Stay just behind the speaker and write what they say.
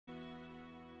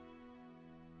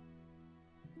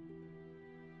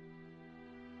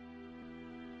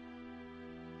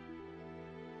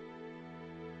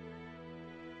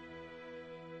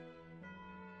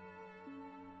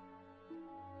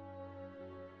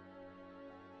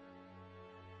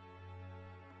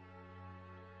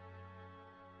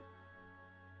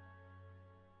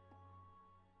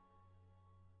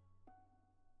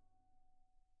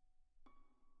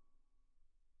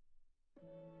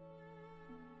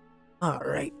All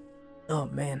right. Oh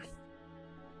man.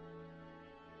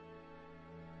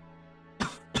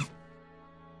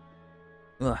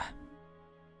 Ugh.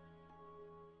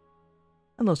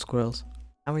 Hello, squirrels.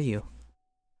 How are you?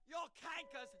 Your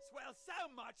cankers swell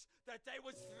so much that they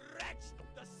would stretch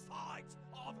the sides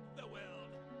of the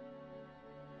world.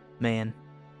 Man.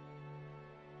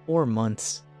 4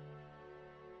 months.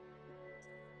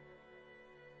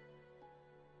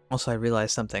 Also, I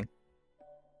realized something.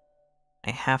 I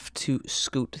have to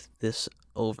scoot this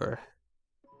over.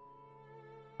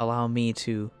 Allow me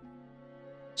to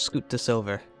scoot this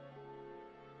over.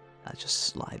 I'll just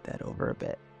slide that over a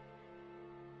bit.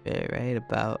 Okay, right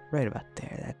about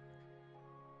there. That,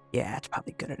 yeah, it's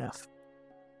probably good enough.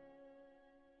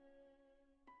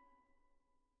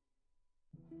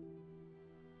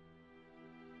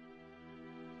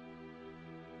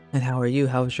 And how are you?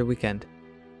 How was your weekend?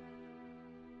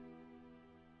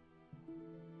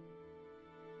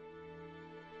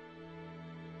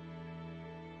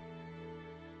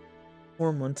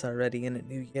 Four months already in a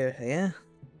new year, yeah?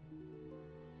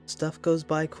 Stuff goes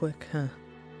by quick, huh?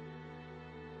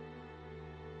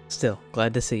 Still,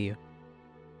 glad to see you.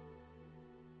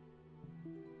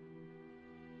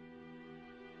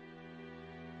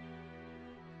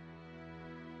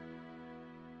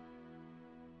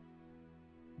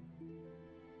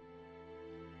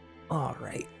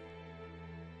 Alright.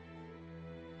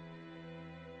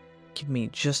 Give me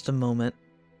just a moment.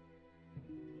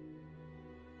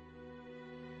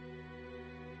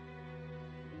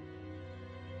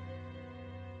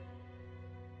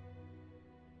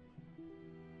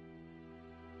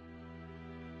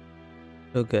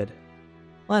 Oh, good.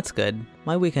 Well, that's good.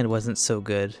 My weekend wasn't so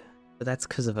good, but that's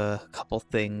because of a couple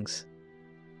things.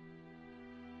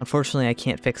 Unfortunately, I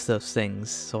can't fix those things,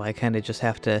 so I kind of just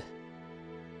have to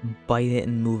bite it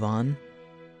and move on,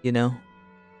 you know?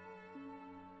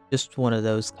 Just one of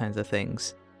those kinds of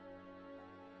things.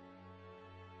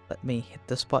 Let me hit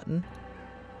this button.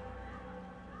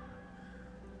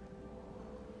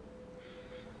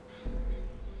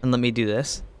 And let me do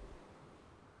this.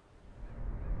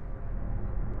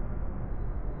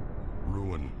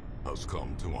 Ruin has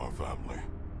come to our family.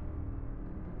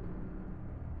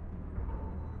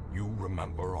 You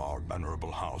remember our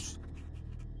venerable house?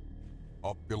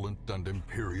 Opulent and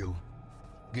imperial,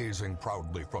 gazing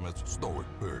proudly from its stoic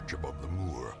perch above the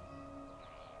moor.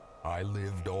 I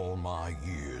lived all my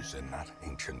years in that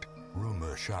ancient,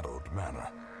 rumor-shadowed manor,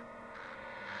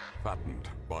 fattened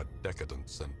by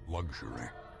decadence and luxury.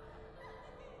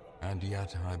 And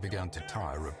yet I began to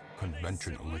tire of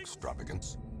conventional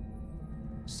extravagance.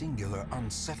 Singular,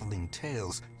 unsettling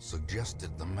tales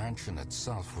suggested the mansion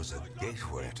itself was a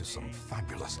gateway to some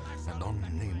fabulous and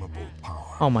unnameable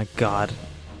power. Oh my god.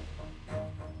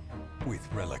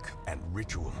 With relic and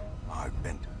ritual, I've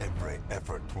bent every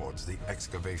effort towards the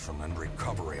excavation and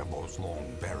recovery of those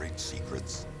long-buried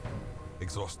secrets,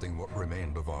 exhausting what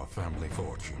remained of our family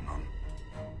fortune on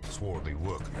swarthy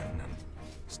workmen and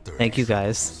sturdy Thank you,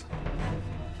 guys.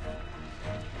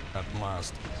 At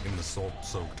last, in the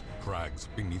salt-soaked crags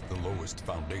beneath the lowest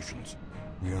foundations,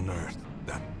 we unearthed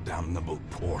that damnable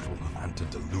portal of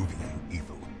antediluvian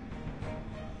evil.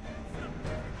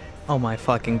 Oh my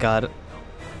fucking god.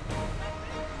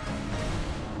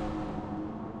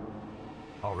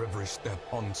 Our every step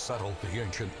unsettled the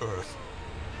ancient earth.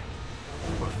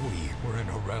 But we were in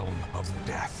a realm of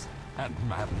death and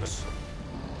madness.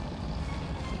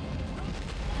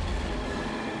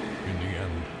 In the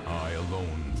end, I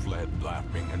alone fled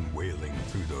laughing and wailing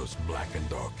through those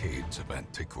blackened arcades of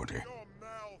antiquity,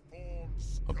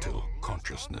 until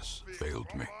consciousness failed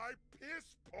me.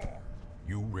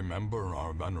 You remember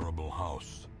our venerable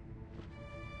house,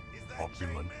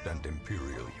 opulent and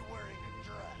imperial.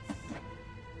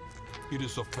 It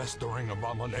is a festering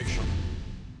abomination.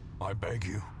 I beg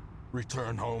you,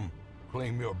 return home,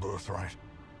 claim your birthright,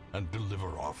 and deliver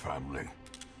our family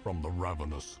from the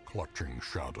ravenous, clutching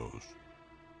shadows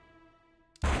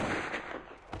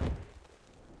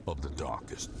of the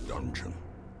darkest dungeon.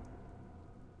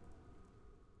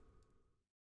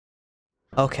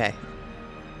 Okay.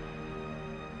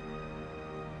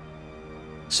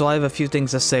 So I have a few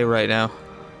things to say right now.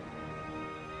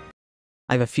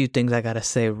 I have a few things I gotta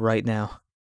say right now.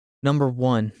 Number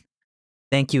one,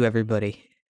 thank you, everybody.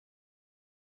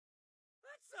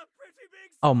 That's a pretty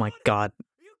big Oh my sword. god.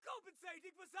 Are you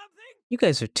compensating for something? You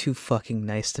guys are too fucking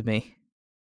nice to me.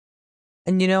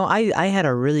 And you know, I had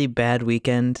a really bad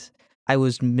weekend. I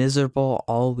was miserable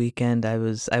all weekend. I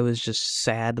was just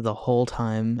sad the whole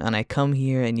time, and I come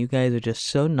here and you guys are just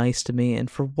so nice to me, and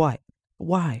for what?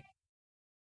 Why?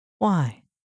 Why?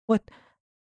 What?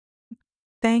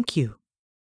 Thank you.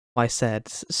 I said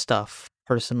stuff,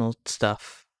 personal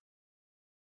stuff.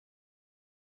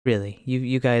 Really,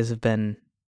 you guys have been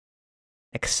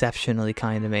exceptionally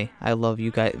kind to me. I love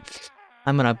you guys.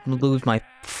 I'm gonna lose my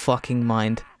fucking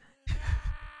mind.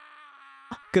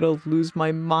 I'm gonna lose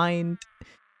my mind.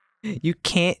 You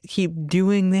can't keep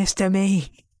doing this to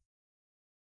me.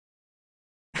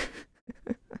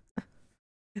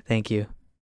 Thank you.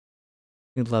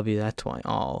 We love you. That's why.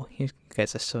 Oh, you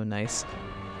guys are so nice.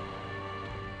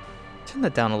 Turn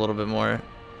that down a little bit more.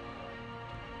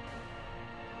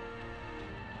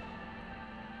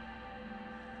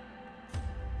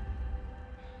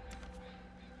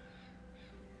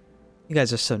 You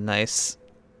guys are so nice.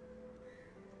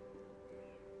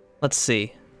 Let's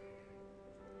see.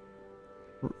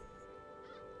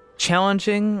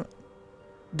 Challenging.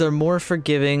 They're more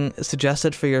forgiving.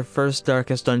 Suggested for your first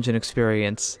Darkest Dungeon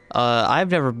experience.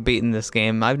 I've never beaten this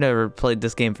game. I've never played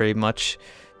this game very much.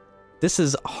 This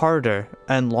is harder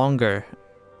and longer.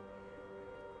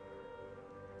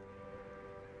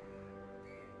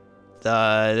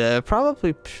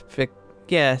 Probably pick.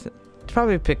 Yeah,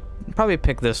 probably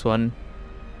pick this one.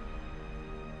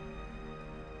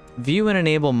 View and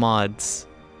enable mods.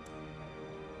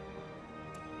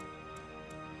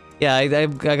 Yeah, I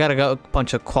got a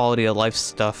bunch of quality of life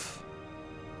stuff.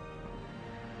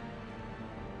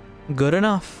 Good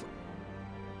enough.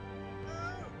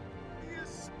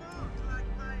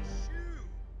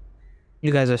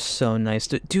 You guys are so nice,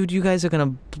 dude. You guys are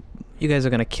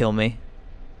gonna kill me.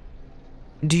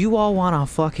 Do you all want a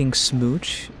fucking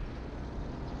smooch?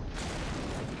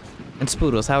 And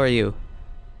Spoodles, how are you?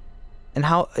 And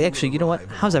how? Actually, you know what?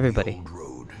 How's everybody?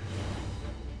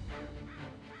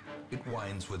 It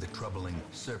winds with a troubling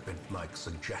serpent-like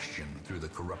suggestion through the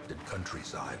corrupted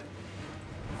countryside,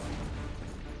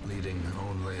 leading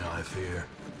only, I fear,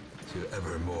 to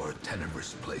ever more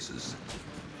tenebrous places.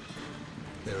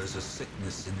 There is a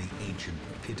sickness in the ancient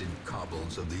pitted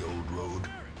cobbles of the old road,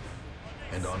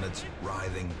 and on its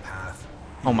writhing path,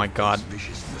 Oh my god.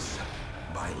 viciousness,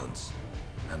 violence,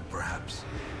 and perhaps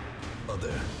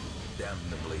other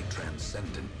damnably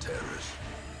transcendent terrors.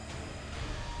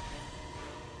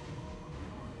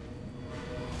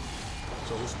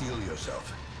 So steel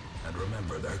yourself, and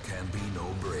remember there can be no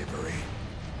bravery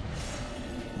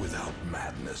without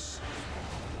madness.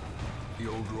 The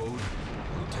old road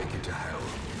will take you to hell,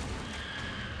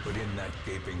 but in that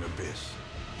gaping abyss,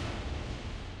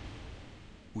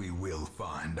 we will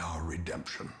find our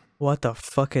redemption. What the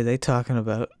fuck are they talking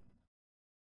about?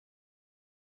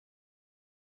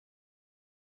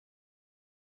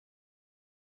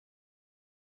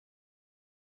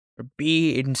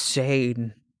 Be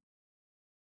insane.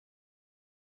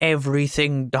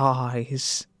 Everything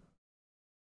dies.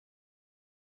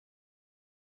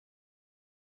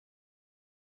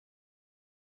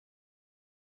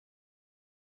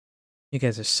 You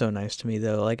guys are so nice to me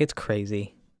though, like it's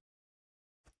crazy.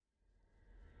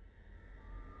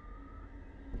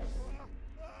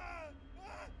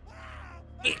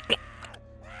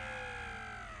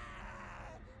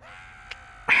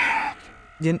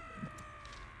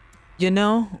 You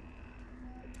know,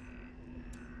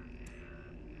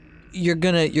 you're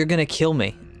gonna kill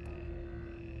me.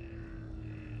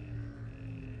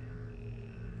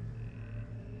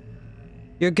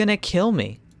 You're gonna kill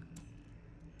me.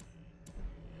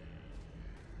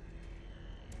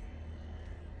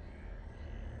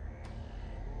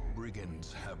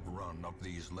 Brigands have run up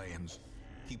these lanes.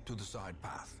 Keep to the side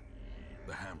path.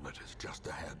 The hamlet is just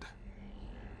ahead.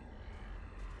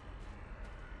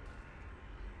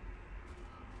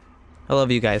 I love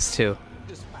you guys too.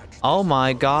 Dispatch Oh this my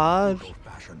in god. brutal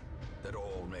fashion, that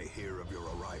all may hear of your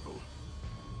arrival.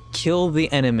 Kill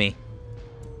the enemy.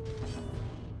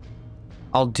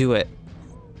 I'll do it.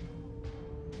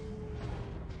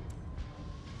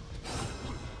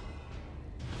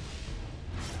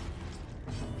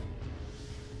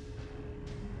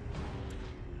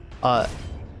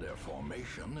 Their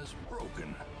formation is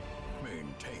broken.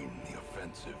 Maintain the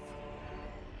offensive.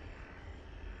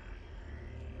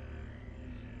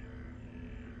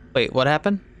 Wait, what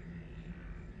happened?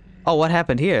 Oh, what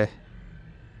happened here?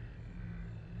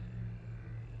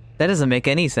 That doesn't make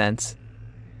any sense.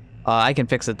 I can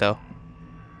fix it though.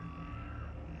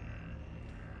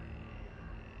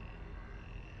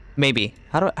 Maybe.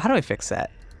 How do I fix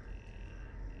that?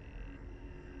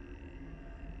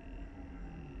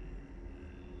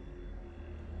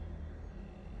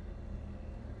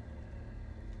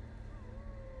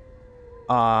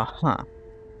 Huh.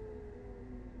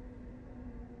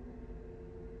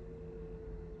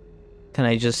 Can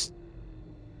I just...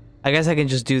 I guess I can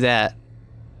just do that.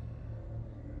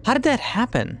 How did that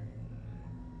happen?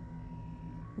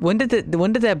 When did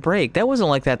that break? That wasn't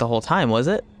like that the whole time, was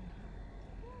it?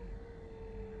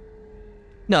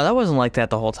 No, that wasn't like that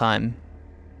the whole time.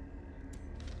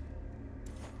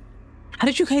 How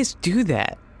did you guys do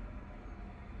that?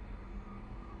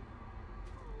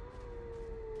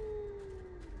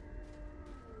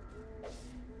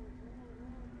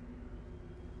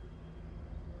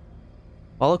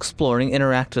 While exploring,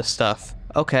 interact with stuff.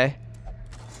 Okay.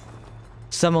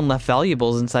 Someone left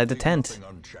valuables inside the tent.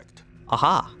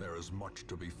 Aha. There is much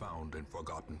to be found in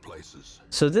forgotten places.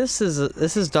 So this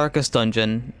is Darkest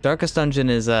Dungeon. Darkest Dungeon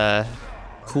is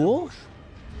cool.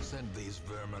 Send these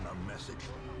vermin a message.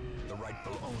 The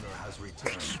rightful owner has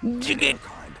returned. Your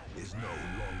kind is no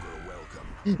longer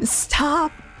welcome.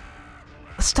 Stop!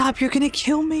 Stop, you're gonna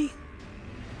kill me!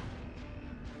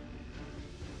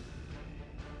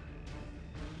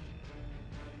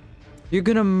 You're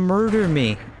gonna murder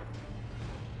me!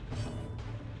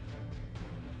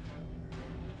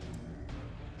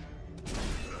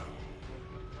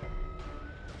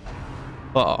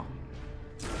 Uh-oh.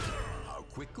 How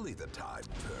quickly the tide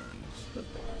turns.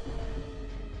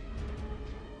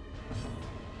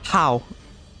 How?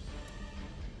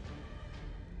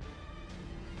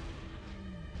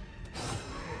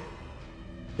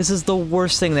 This is the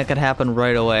worst thing that could happen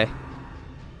right away.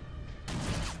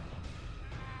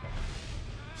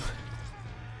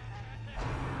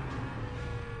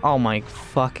 Oh my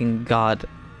fucking god.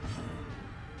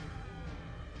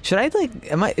 Should I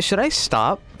like, should I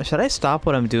stop? Should I stop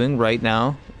what I'm doing right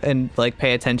now and like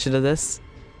pay attention to this?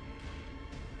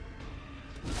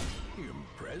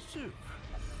 Impressive.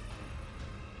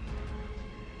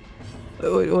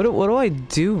 What do I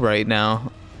do right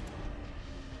now?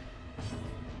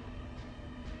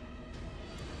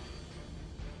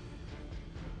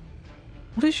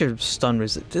 What is your stun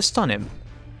resist? Just stun him.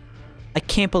 I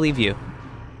can't believe you.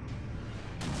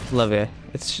 Love it.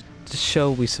 It's to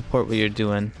show we support what you're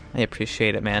doing. I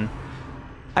appreciate it, man.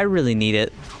 I really need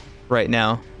it right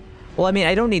now. Well, I mean,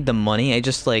 I don't need the money. I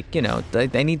just like, you know,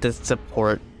 I need the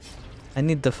support. I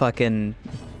need the fucking...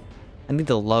 I need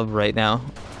the love right now.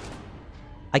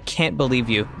 I can't believe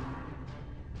you.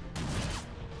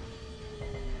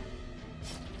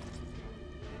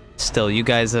 Still, you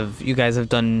guys have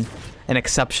done an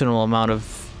exceptional amount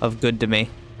of good to me.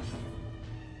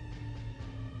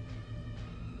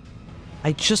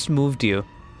 I just moved you.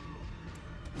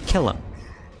 Kill him.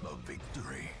 A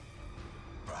victory.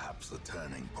 Perhaps the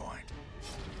turning point.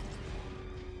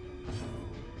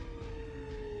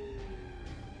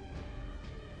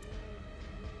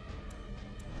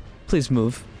 Please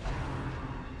move.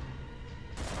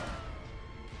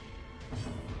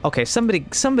 Okay,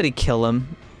 somebody kill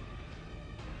him.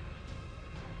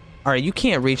 Alright, you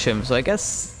can't reach him, so I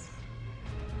guess...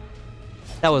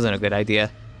 That wasn't a good idea.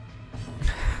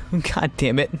 God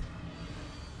damn it.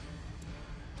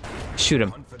 Shoot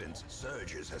him. Confidence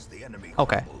surges as the enemy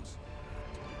Okay. crumbles.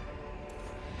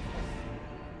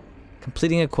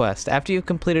 Completing a quest. After you've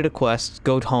completed a quest,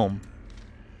 go home.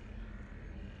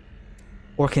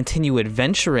 Or continue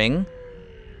adventuring.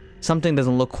 Something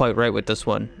doesn't look quite right with this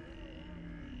one.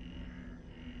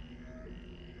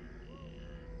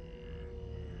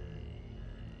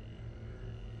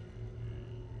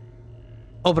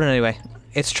 Open it anyway.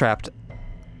 It's trapped.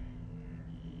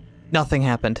 Nothing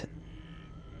happened.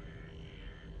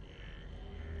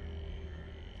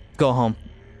 Go home.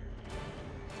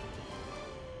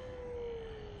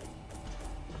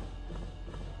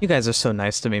 You guys are so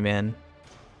nice to me, man.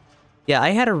 Yeah,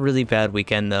 I had a really bad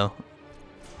weekend, though.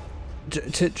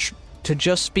 To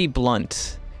just be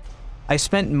blunt, I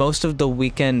spent most of the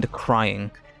weekend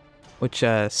crying, which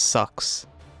sucks.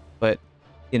 But,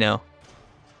 you know,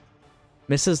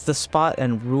 misses the spot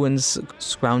and ruins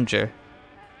Scrounger.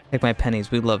 Take my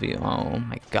pennies, we love you. Oh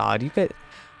my god, you guys...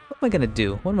 What am I gonna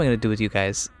do? What am I gonna do with you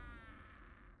guys?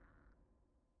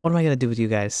 What am I gonna do with you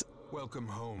guys? Welcome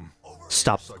home.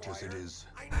 Stop. Such as it is.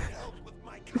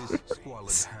 This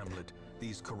squalid hamlet,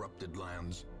 these corrupted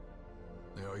lands,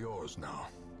 they are yours now,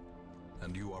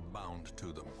 and you are bound to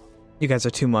them. You guys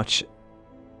are too much.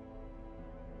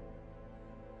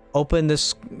 Open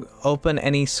this... Open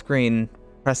any screen.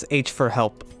 Press H for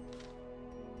help.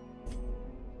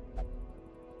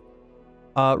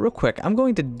 Real quick, I'm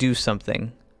going to do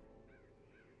something.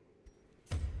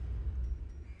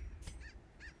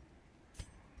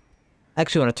 I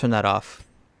actually want to turn that off.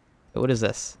 Wait, what is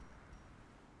this?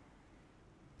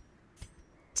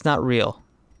 It's not real.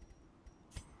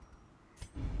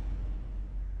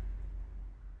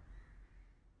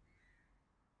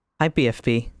 Hi,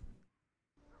 BFB.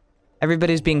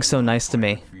 Everybody's being so nice to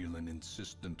me. I feel an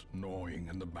insistent gnawing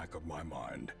in the back of my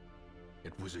mind.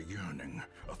 It was a yearning,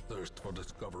 a thirst for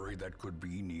discovery that could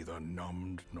be neither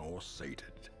numbed nor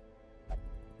sated.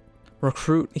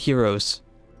 Recruit heroes.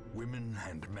 Women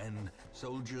and men,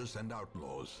 soldiers and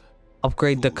outlaws.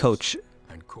 Upgrade the fools coach.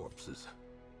 and corpses.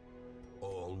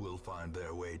 All will find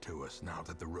their way to us now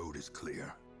that the road is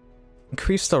clear.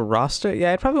 Increase the roster?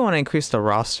 Yeah, I'd probably want to increase the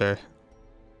roster.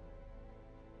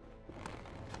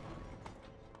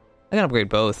 I can upgrade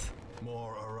both.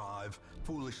 More arrive,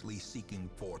 foolishly seeking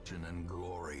fortune and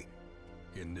glory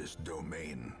in this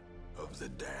domain of the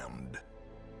damned.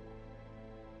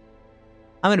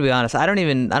 I'm gonna be honest. I don't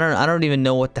even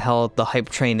know what the hell the hype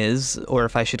train is, or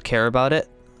if I should care about it.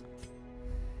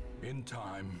 In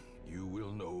time, you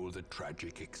will know the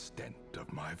tragic extent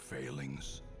of my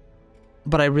failings.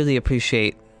 But I really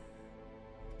appreciate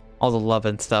all the love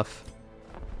and stuff.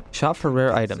 Shop for rare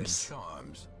Gifts and items.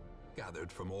 charms,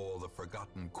 gathered from all the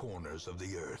forgotten corners of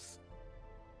the earth.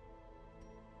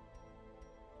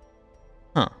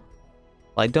 Huh.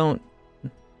 Well, I don't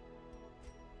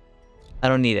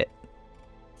need it.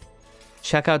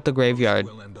 Check out the graveyard.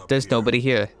 Will end up There's here, nobody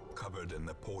here. covered in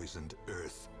the poisoned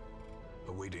earth,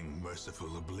 awaiting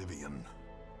merciful oblivion.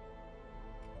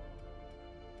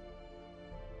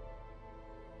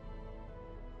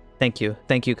 Thank you.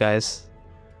 Thank you, guys.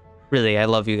 Really, I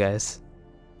love you guys.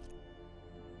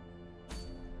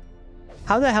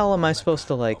 How the hell am I supposed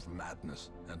to, like... Of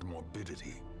madness and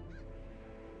morbidity.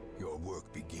 Your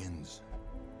work begins.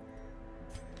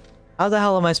 How the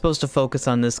hell am I supposed to focus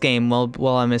on this game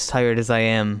while I'm as tired as I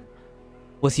am?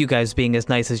 With you guys being as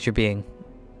nice as you're being.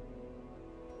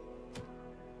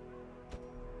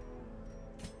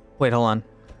 Wait, hold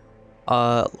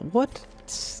on. What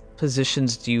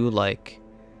positions do you like?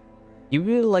 You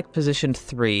really like position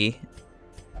 3.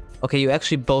 Okay, you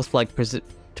actually both like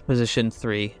position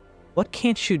 3. What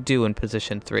can't you do in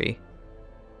position 3?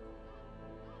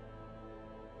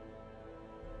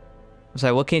 I'm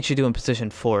sorry, what can't you do in position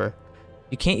 4?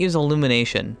 You can't use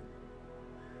illumination.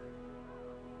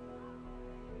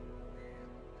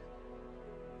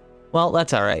 Well,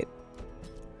 that's alright.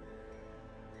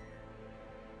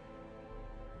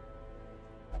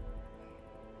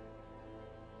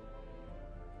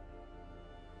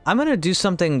 I'm gonna do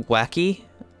something wacky.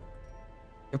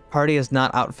 Your party is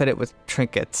not outfitted with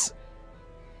trinkets.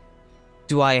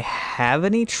 Do I have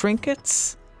any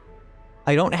trinkets?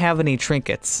 I don't have any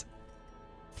trinkets.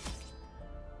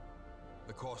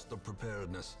 The cost of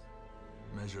preparedness,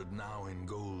 measured now in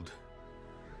gold,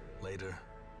 later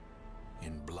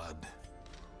in blood.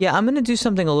 Yeah, I'm gonna do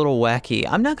something a little wacky.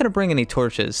 I'm not gonna bring any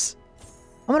torches.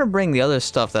 I'm gonna bring the other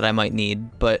stuff that I might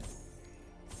need, but...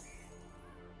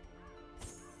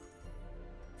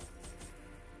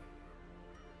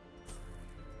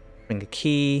 Bring a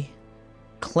key.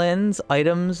 Cleanse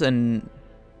items and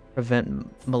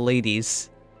prevent maladies.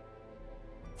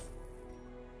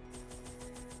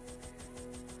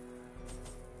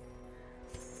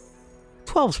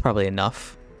 $12's probably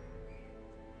enough.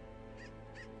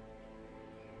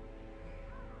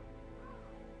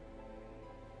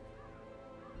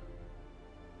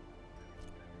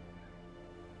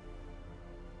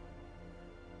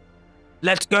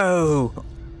 Let's go!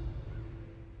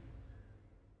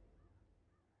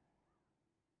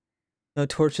 No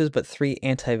torches, but 3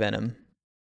 anti-venom.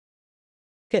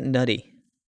 Get nutty.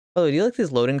 Oh, do you like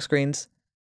these loading screens?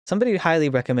 Somebody highly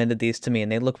recommended these to me, and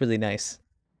they look really nice.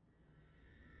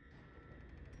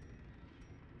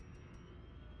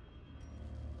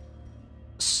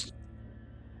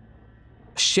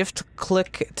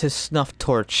 Shift-click to snuff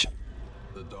torch.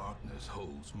 The darkness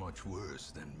holds much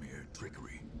worse than mere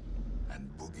trickery and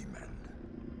boogeymen.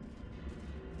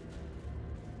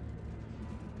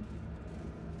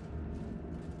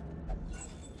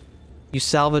 You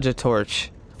salvage a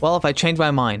torch. Well, if I change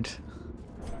my mind.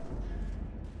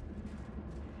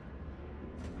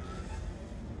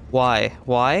 Why?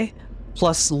 Why?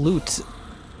 Plus loot.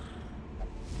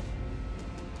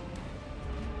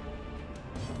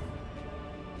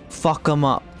 Fuck 'em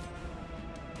up.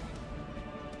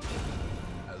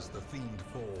 As the fiend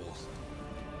falls,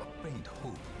 a faint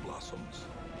hope blossoms.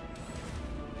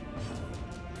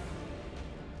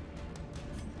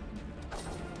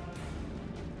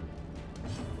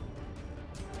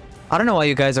 I don't know why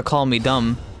you guys are calling me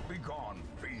dumb. Be gone,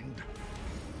 fiend.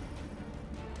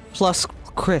 Plus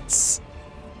crits.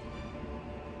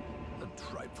 A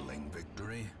trifling victory.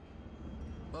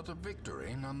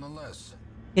 nonetheless.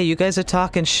 Yeah, you guys are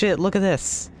talking shit. Look at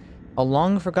this. A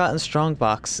long forgotten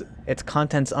strongbox. Its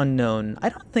contents unknown. I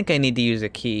don't think I need to use a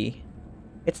key.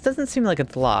 It doesn't seem like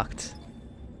it's locked.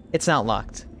 It's not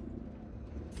locked.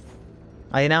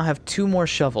 I now have 2 more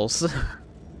shovels.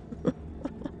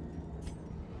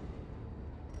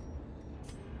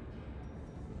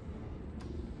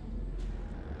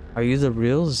 Are you the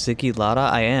real Ziggy Lada?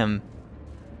 I am.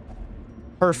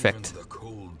 Perfect. Even the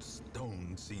cold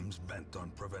stone seems bent on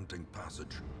preventing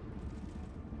passage.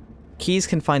 Keys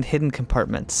can find hidden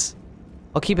compartments.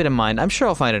 I'll keep it in mind. I'm sure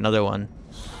I'll find another one.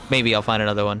 Maybe I'll find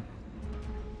another one.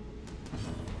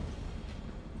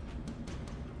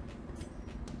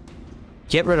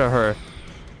 Get rid of her.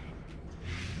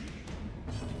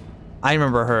 I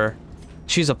remember her.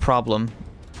 She's a problem.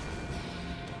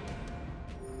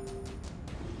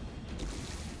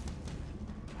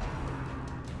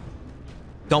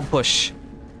 Don't push.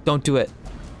 Don't do it.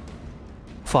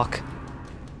 Fuck.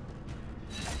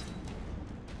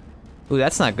 Ooh,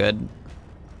 that's not good.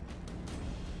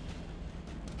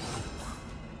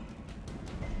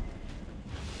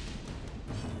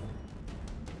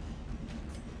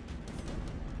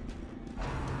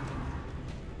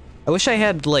 I wish I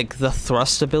had, like, the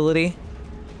thrust ability.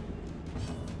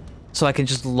 So I can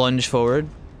just lunge forward.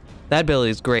 That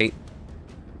ability is great.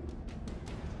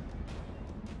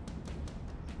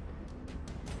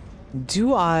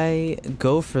 Do I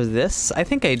go for this? I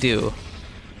think I do.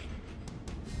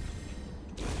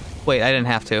 Wait, I didn't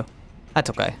have to. That's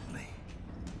okay.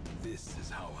 This is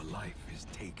how a life is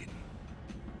taken.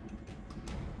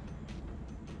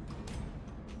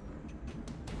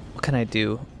 What can I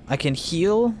do? I can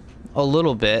heal a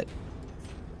little bit,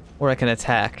 or I can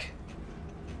attack.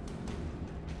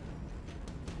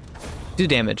 Do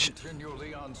damage. Continue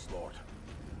the onslaught.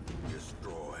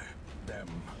 Destroy them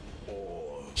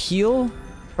all. Heal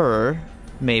her,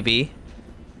 maybe.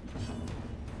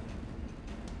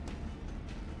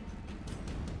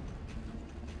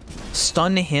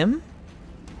 Stun him?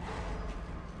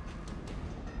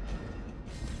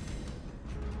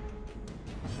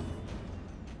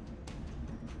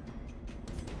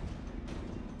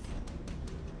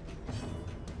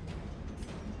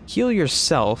 Heal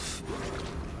yourself.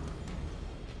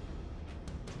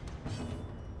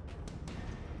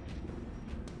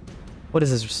 What is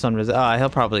his stun resist? Ah, he'll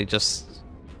probably just...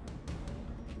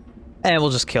 we'll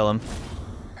just kill him.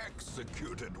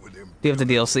 Executed with Do you have the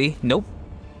DLC? Nope.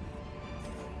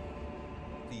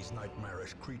 These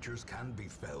nightmarish creatures can be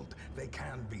felled. They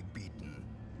can be beaten.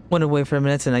 Went away for a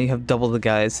minute and now you have double the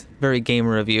guys. Very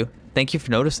gamer of you. Thank you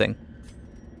for noticing.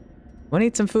 Wanna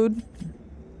eat some food?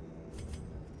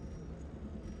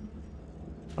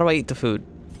 How do I eat the food?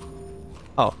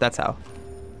 Oh, that's how.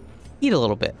 Eat a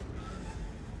little bit.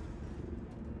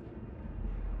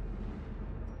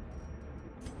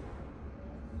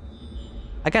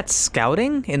 I got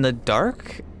scouting in the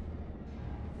dark?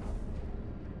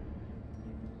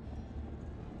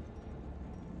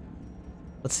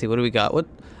 Let's see, what do we got? What?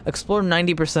 Explore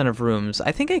 90% of rooms.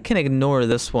 I think I can ignore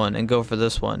this one and go for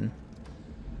this one.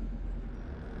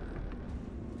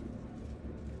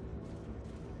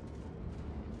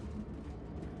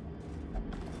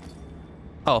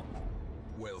 Oh.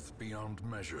 Wealth beyond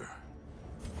measure.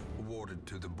 Awarded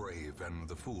to the brave and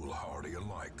the foolhardy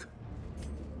alike.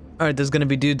 Alright, there's gonna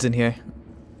be dudes in here.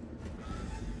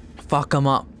 Fuck them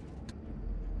up.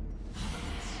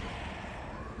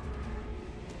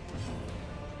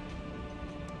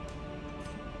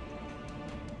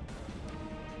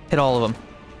 Hit all of them.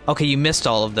 Okay, you missed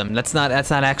all of them. That's not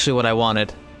actually what I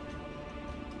wanted.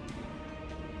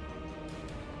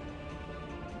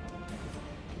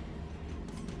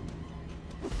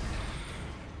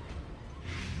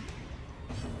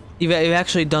 You've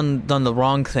actually done the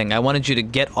wrong thing. I wanted you to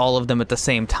get all of them at the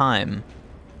same time.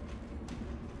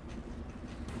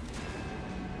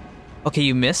 Okay,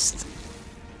 you missed.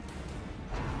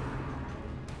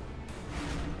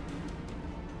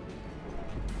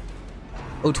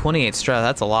 Oh, 28 strata,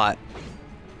 that's a lot.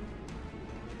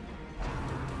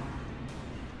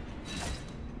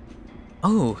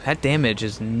 Oh, that damage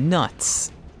is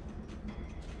nuts.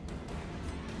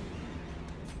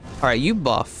 Alright, you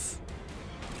buff.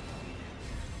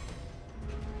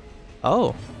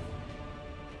 Oh.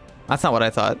 That's not what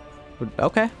I thought.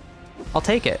 Okay. I'll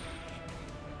take it.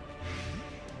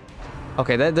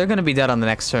 Okay, they're gonna be dead on the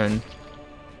next turn.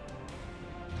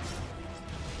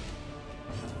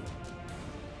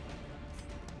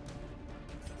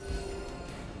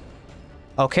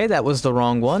 Okay, that was the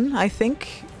wrong one, I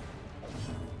think.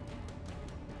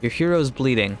 Your hero's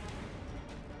bleeding.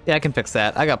 Yeah, I can fix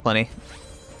that. I got plenty.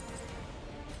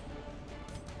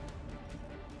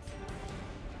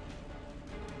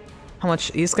 How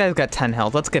much? This guy's got 10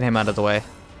 health. Let's get him out of the way.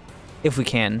 If we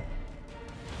can.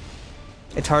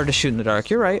 It's hard to shoot in the dark.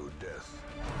 You're right. Death,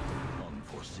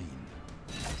 unforeseen,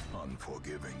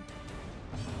 unforgiving.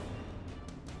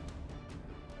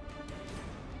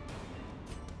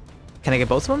 Can I get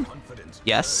both of them? Confidence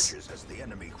Yes. emerges as the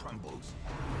enemy crumbles.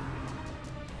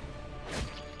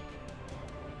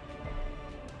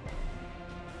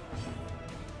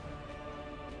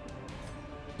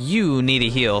 You need a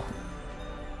heal.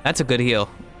 That's a good heal.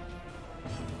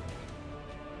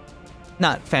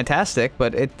 Not fantastic,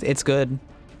 but it's good.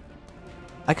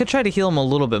 I could try to heal him a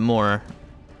little bit more.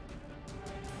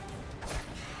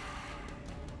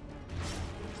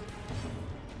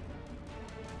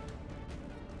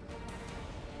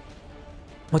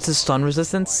 What's his stun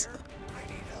resistance?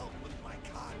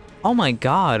 Oh my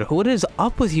god, what is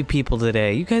up with you people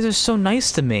today? You guys are so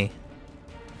nice to me.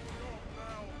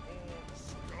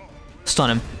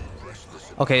 Stun him.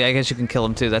 Okay, I guess you can kill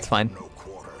him too, that's fine.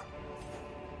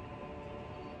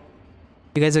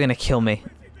 You guys are gonna kill me.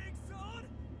 Big sword?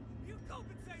 You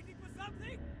compensating for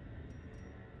something?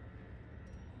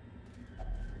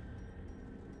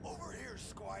 Over here,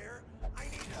 Squire. I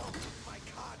need help with my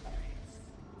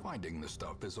codpiece. Finding the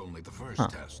stuff is only the first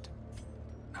test.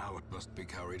 Now it must be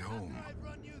carried home. I've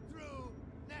run you through.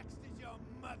 Next is your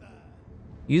mother.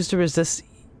 Used to resist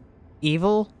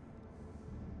evil?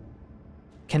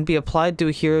 Can be applied to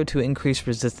a hero to increase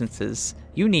resistances.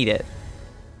 You need it.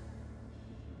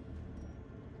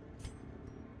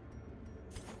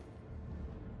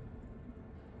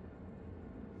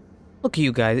 Look at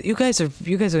you guys. You guys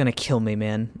are gonna kill me,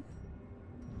 man.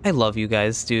 I love you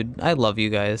guys, dude. I love you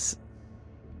guys.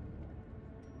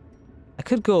 I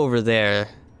could go over there,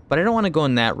 but I don't want to go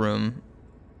in that room.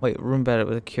 Wait, room better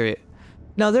with a curious.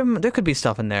 No, there could be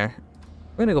stuff in there.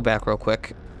 We're gonna go back real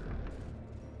quick.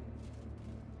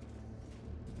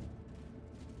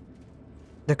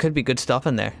 There could be good stuff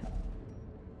in there.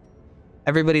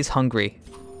 Everybody's hungry.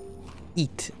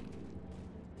 Eat.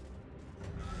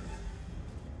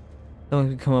 Someone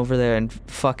can come over there and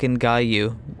fucking guy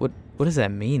you. What does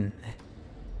that mean?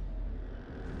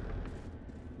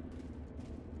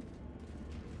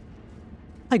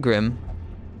 Hi, Grim.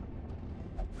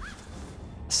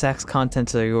 Sack's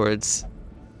contents are yours.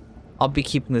 I'll be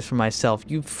keeping this for myself.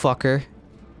 You fucker.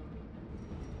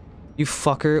 You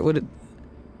fucker. What?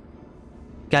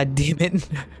 God damn it.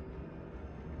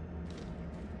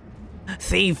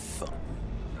 Thief.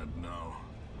 And now,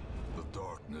 the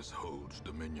darkness holds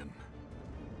dominion.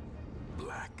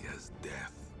 Black as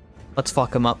death. Let's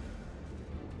fuck him up.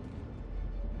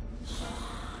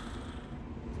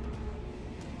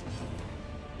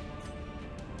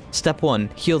 Step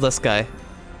 1, heal this guy.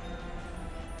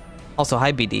 Also,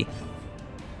 hi BD.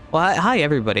 Well, hi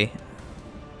everybody.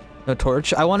 No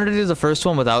torch. I wanted to do the first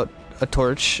one without a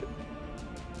torch.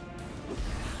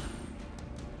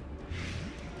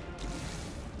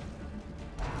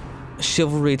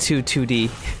 Chivalry 2 2D.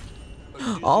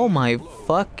 Oh my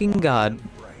fucking god.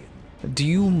 Do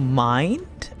you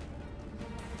mind?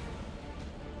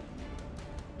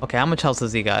 Okay, how much health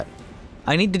has he got?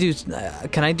 I need to do...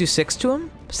 can I do 6 to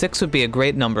him? 6 would be a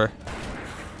great number.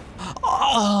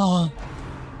 Oh!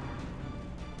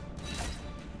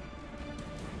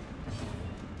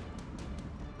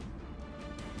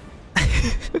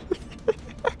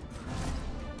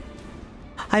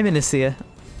 Hi, Minicia.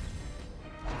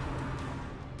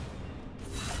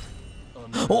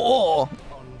 Oh!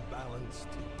 Unbalanced.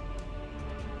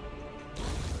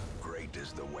 Great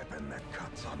is the weapon that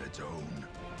cuts on its own.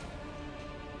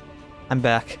 I'm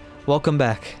back. Welcome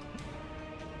back.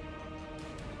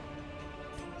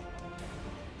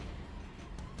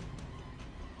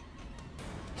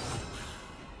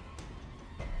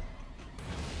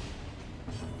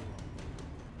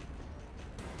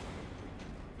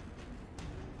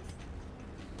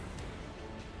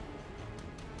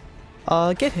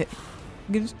 Get hit.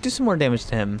 Do some more damage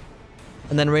to him.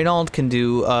 And then Reynold can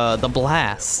do, the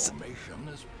blast. Formation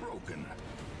is broken.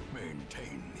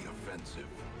 Maintain the offensive.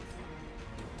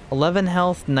 11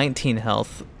 health, 19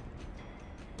 health.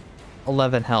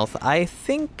 11 health. I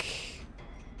think...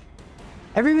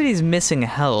 everybody's missing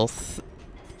health.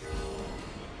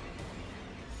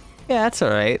 Yeah, that's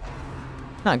alright.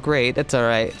 Not great, that's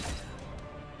alright.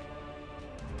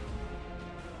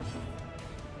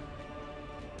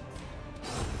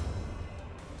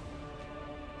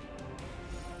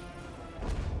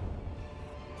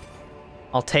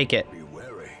 I'll take it. Be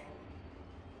wary.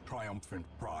 Triumphant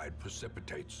pride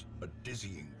precipitates a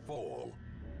dizzying fall.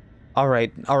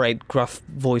 Alright, gruff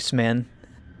voice man.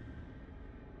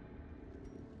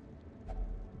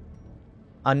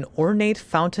 An ornate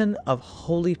fountain of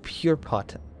holy pure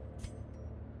pot.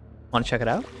 Want to check it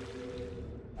out?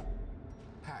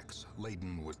 Packs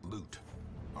laden with loot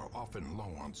are often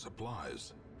low on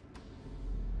supplies.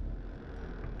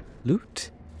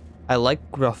 Loot? I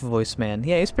like Gruff Voice Man.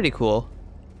 Yeah, he's pretty cool.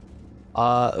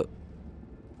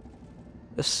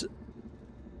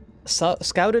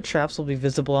 Scouted traps will be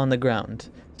visible on the ground.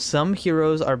 Some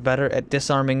heroes are better at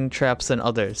disarming traps than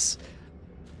others.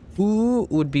 Who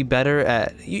would be better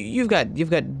at... You've got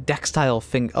Dextile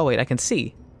finger... Oh, wait, I can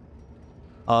see.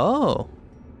 Oh.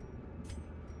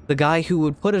 The guy who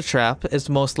would put a trap is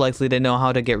most likely to know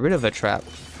how to get rid of a trap.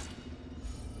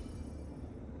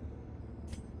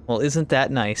 Well, isn't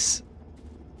that nice?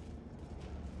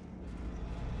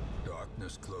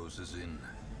 Darkness closes in,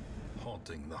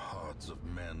 haunting the hearts of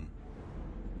men.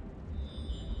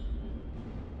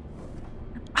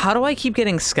 How do I keep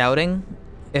getting scouting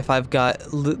if I've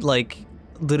got, like,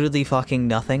 literally fucking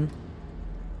nothing?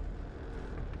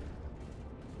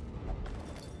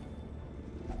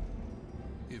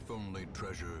 If only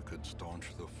treasure could staunch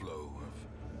the flow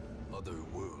of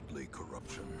otherworldly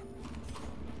corruption.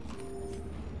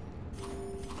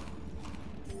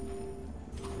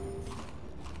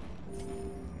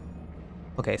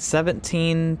 Okay,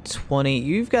 17, 20.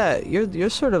 You're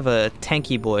sort of a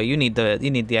tanky boy. You need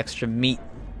the extra meat.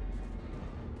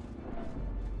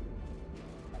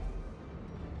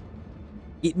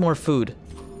 Eat more food.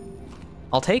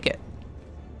 I'll take it.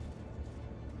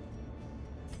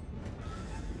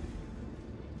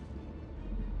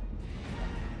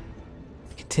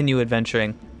 Continue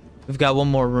adventuring. We've got one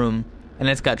more room, and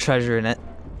it's got treasure in it.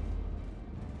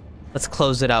 Let's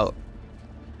close it out.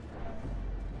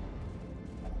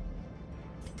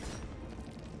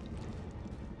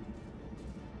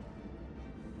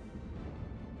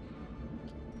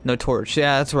 No torch.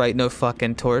 Yeah, that's right. No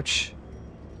fucking torch.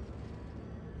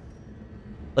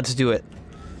 Let's do it.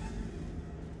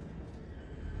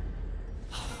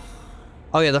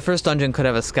 Oh yeah, the first dungeon could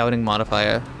have a scouting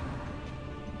modifier.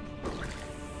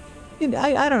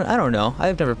 I don't know.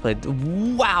 I've never played.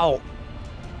 Wow.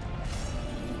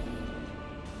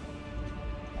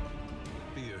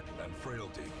 Fear and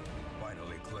frailty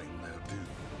finally claim their due.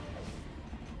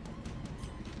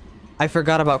 I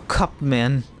forgot about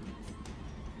Cupman.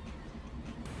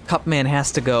 Cupman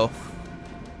has to go.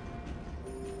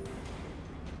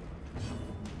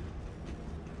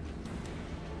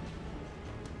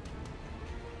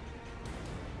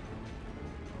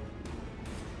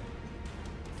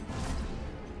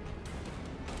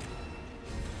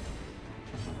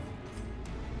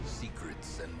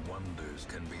 Secrets and wonders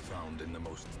can be found in the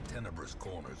most tenebrous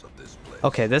corners of this place.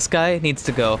 Okay, this guy needs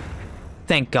to go.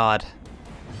 Thank God.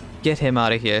 Get him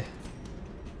out of here.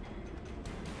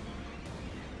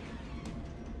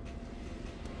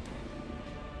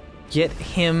 Get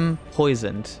him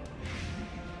poisoned.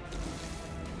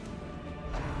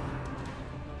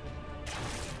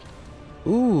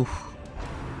 Ooh.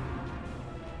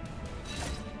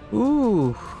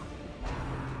 Ooh.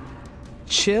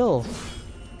 Chill.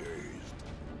 Dazed,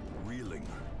 reeling,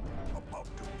 about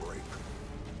to break.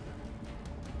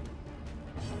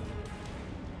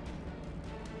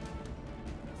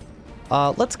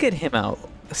 Let's get him out.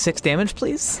 6 damage,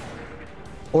 please?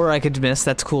 Or I could miss,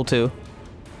 that's cool too.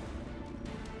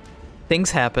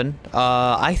 Things happen.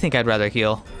 I think I'd rather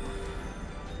heal.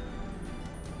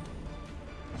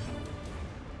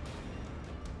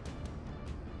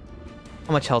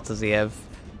 How much health does he have?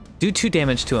 Do 2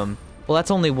 damage to him. Well, that's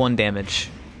only 1 damage.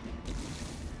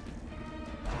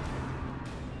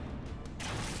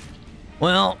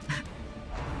 Well.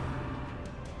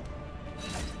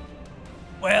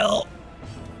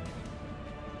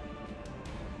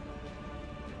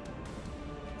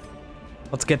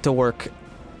 Let's get to work.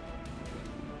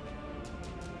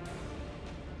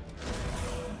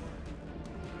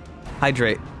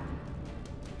 Hydrate.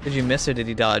 Did you miss or did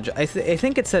he dodge? I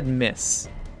think it said miss.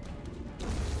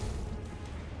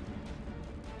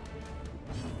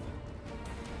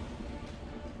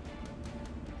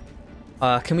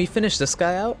 Can we finish this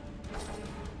guy out?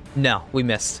 No, we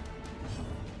missed.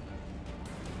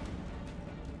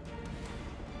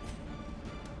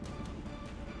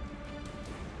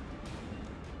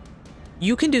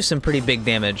 You can do some pretty big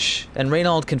damage, and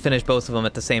Reynold can finish both of them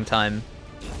at the same time.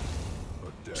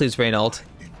 Please, Reynold.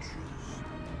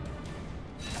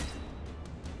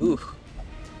 Ooh.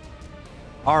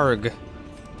 Arg.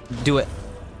 Do it.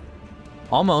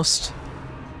 Almost.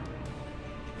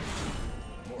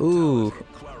 Ooh.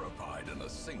 Clarified in a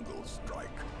single strike.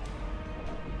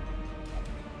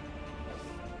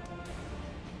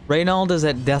 Reynold is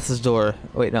at death's door.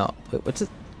 Wait, no. Wait, what's it?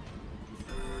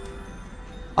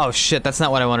 Oh shit, that's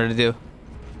not what I wanted to do.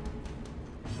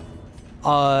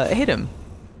 Hit him.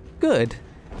 Good.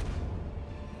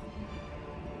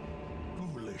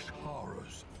 Foolish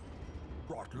horrors.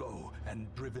 Brought low and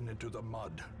driven into the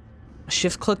mud.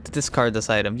 Shift click to discard this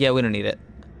item. Yeah, we don't need it.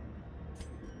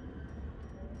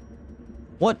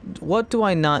 What do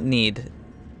I not need?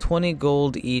 20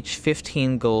 gold each,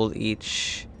 15 gold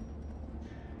each.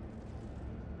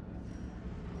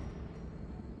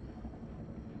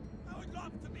 I would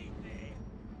love to meet thee,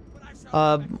 but I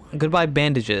shall Goodbye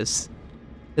bandages.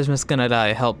 Dismas gonna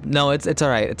die. Help. No, it's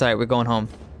alright. It's alright. We're going home.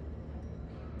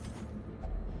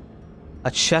 A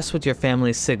chest with your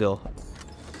family's sigil.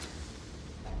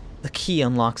 The key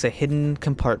unlocks a hidden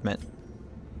compartment.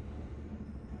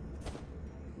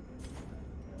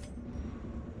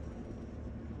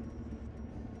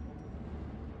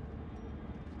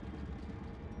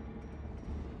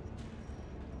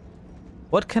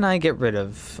 What can I get rid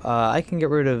of? I can get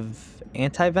rid of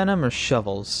anti-venom or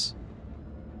shovels.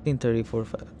 15, 30,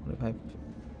 45, 25,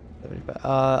 35.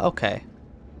 Okay.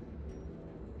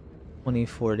 20,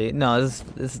 40. No,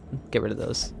 this get rid of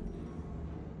those.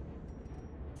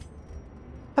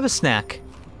 Have a snack.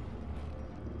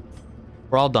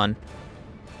 We're all done.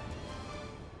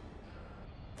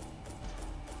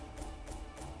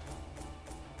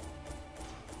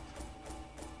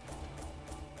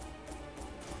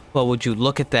 Well, would you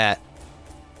look at that?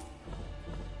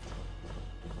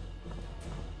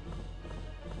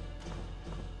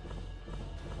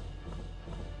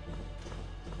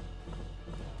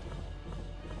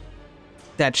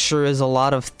 That sure is a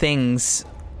lot of things.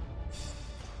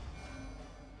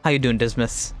 How you doing,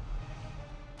 Dismas?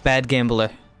 Bad gambler.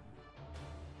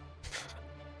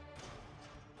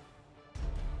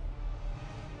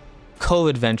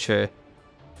 Co-adventure.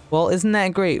 Well, isn't that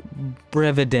great?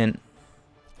 Brevident.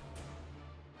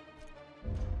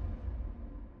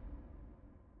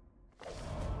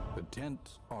 The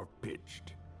tents are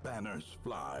pitched, banners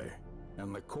fly,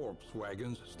 and the corpse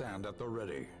wagons stand at the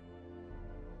ready.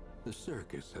 The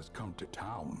circus has come to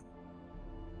town.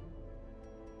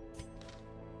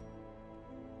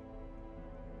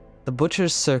 The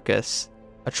Butcher's Circus.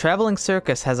 A traveling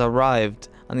circus has arrived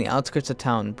on the outskirts of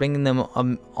town, bringing them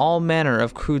all manner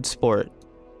of crude sport.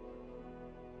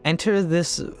 Enter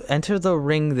the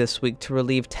ring this week to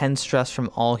relieve 10 stress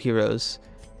from all heroes.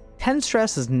 10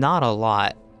 stress is not a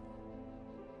lot.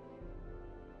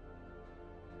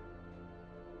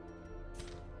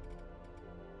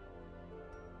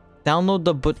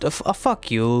 Download the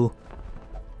fuck you.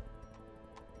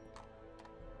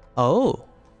 Oh.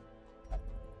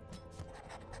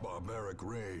 Barbaric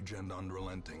rage and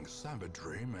unrelenting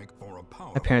savagery make for a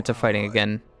powerful My parents are fighting ally.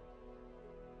 again.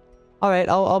 Alright,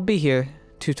 I'll be here,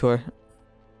 tutor.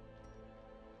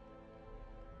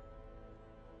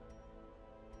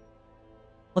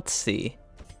 Let's see.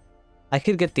 I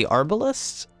could get the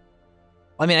Arbalist.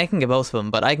 I mean, I can get both of them,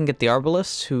 but I can get the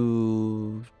Arbalist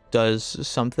who does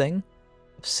something.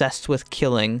 Obsessed with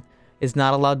killing. Is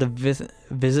not allowed to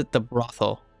visit the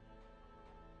brothel.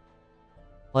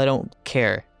 Well, I don't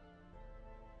care.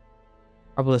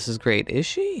 Arbalist is great. Is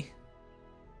she?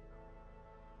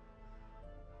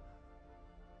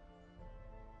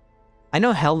 I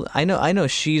know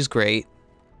she's great.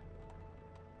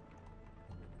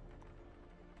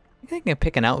 I think I can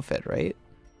pick an outfit, right?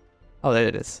 Oh, there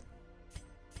it is.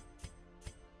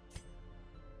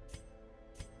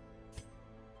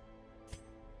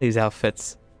 These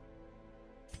outfits.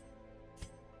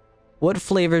 What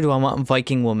flavor do I want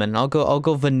Viking woman? I'll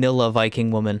go vanilla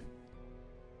Viking woman.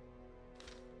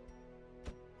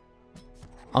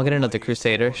 I'll get another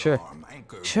Crusader, sure.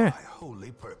 Sure.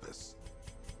 Holy purpose.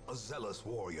 A zealous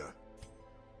warrior.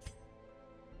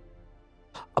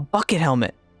 A bucket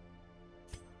helmet.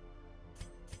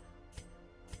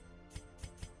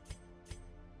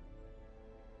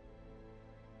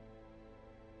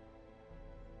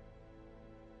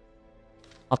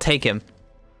 I'll take him.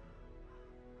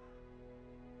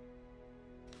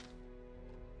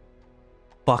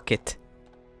 Bucket.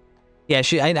 Yeah,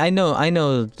 I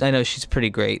know she's pretty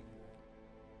great.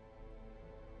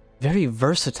 Very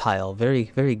versatile,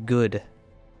 very good.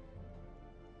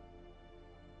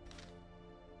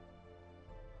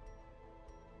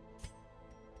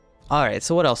 Alright,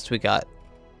 so what else do we got?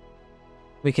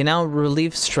 We can now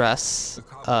relieve stress,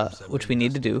 which we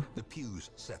need to do. The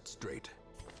pews set straight.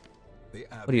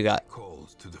 What do you got?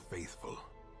 Calls to the faithful.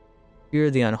 You're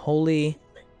the unholy,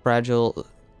 fragile,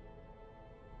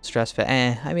 stress fit.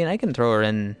 I mean, I can throw her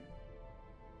in.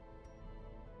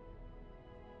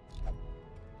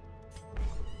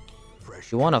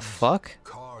 Fresh You wanna curtains, fuck?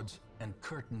 Cards and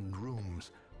curtained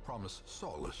rooms promise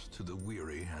solace to the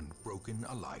weary and broken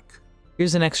alike.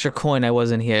 Here's an extra coin. I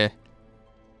wasn't here.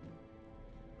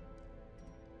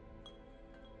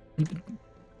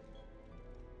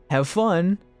 Have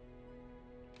fun.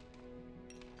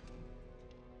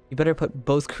 You better put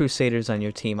both Crusaders on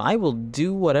your team. I will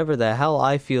do whatever the hell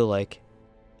I feel like.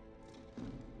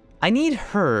 I need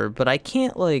her, but I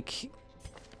can't, like...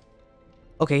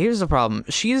 Okay, here's the problem.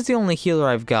 She's the only healer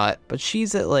I've got, but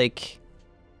she's at, like,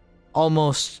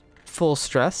 almost full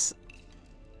stress.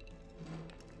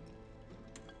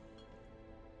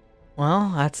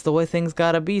 Well, that's the way things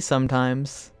gotta be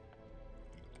sometimes.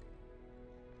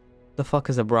 The fuck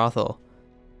is a brothel?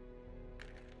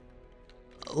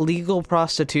 Legal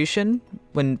prostitution?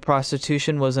 When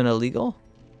prostitution wasn't illegal?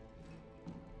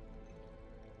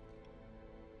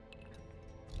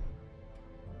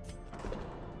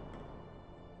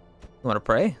 You wanna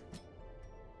pray?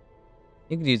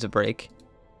 You could use a break.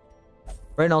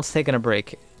 Right now it's taking a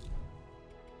break.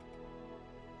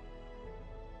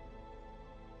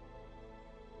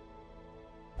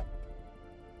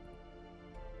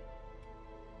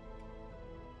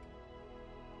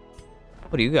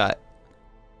 What do you got?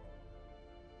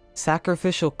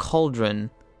 Sacrificial cauldron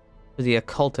for the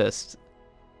occultist.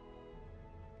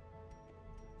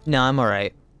 No, I'm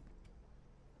alright.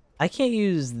 I can't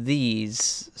use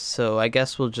these, so I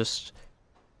guess we'll just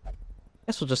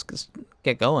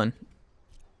get going.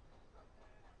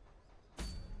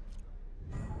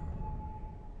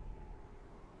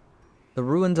 The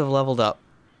ruins have leveled up.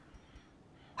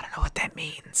 I don't know what that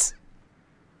means.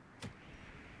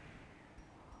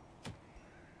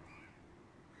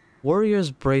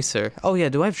 Warrior's Bracer. Oh yeah,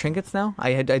 do I have trinkets now?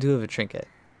 I do have a trinket.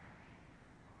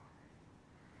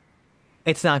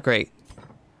 It's not great.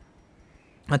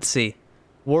 Let's see.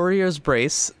 Warrior's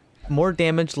Brace. More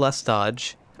damage, less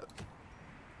dodge.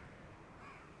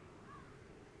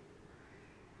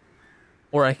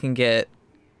 Or I can get...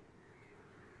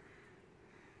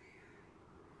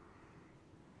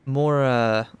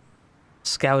 more,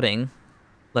 scouting.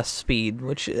 Less speed,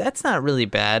 which... that's not really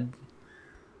bad.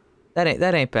 That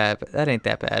ain't bad. That ain't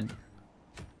that bad.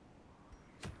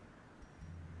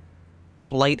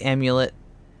 Blight Amulet.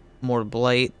 More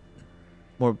blight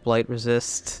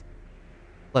resist.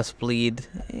 Less bleed.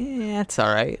 That's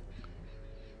alright.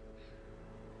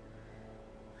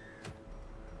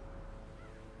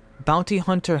 Bounty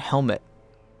Hunter Helmet.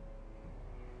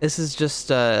 This is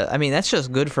just, I mean, that's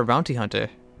just good for Bounty Hunter.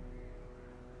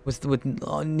 With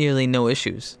nearly no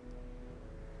issues.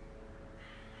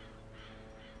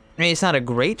 I mean, it's not a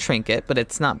great trinket, but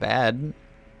it's not bad.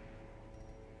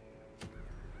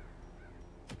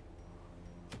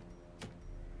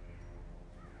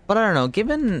 But I don't know,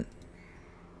 given...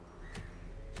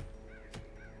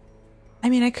 I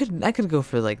mean, I could go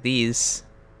for, like, these.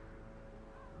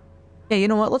 Yeah, you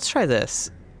know what? Let's try this.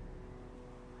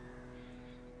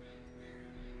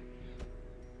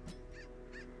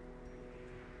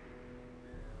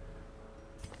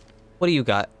 What do you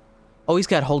got? Oh, he's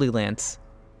got Holy Lance.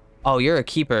 Oh, you're a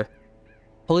keeper.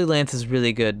 Holy Lance is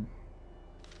really good.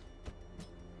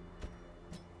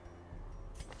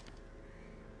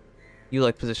 You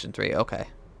like position 3, okay.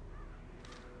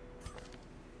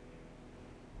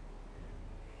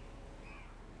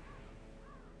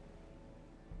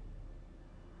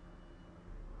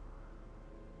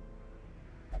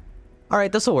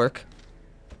 Alright, this'll work.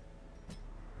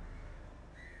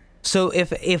 So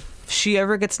if she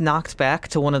ever gets knocked back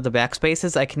to one of the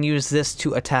backspaces, I can use this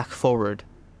to attack forward.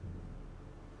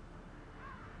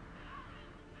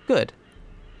 Good.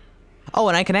 Oh,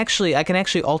 and I can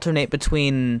actually alternate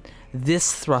between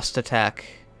this thrust attack.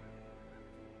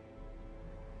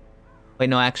 Wait,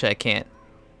 no, actually I can't.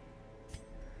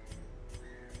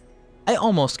 I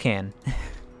almost can.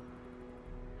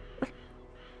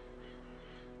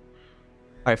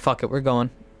 Alright, fuck it, we're going.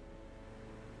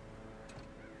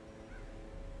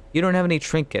 You don't have any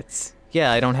trinkets.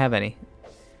 Yeah, I don't have any.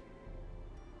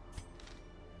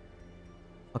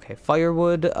 Okay,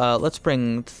 firewood. Let's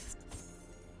bring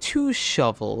 2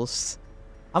 shovels.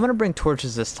 I'm gonna bring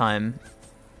torches this time.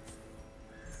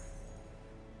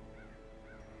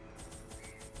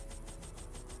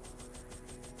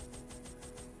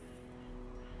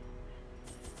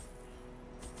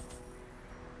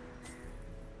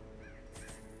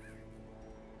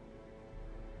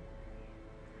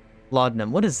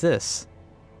 Laudanum, what is this?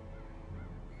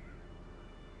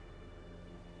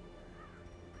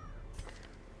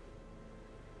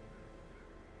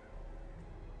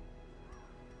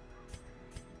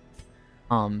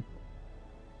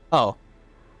 Oh.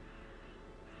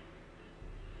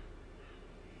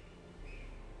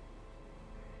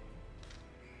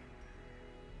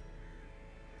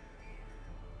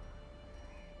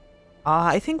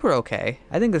 I think we're okay.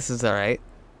 I think this is alright.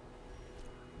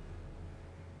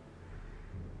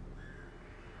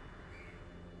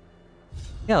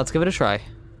 Yeah, let's give it a try.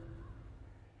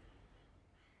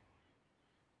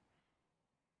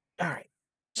 Alright.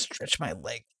 Stretch my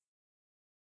leg.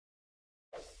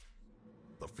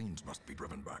 The fiends must be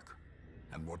driven back.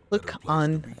 And what Click better place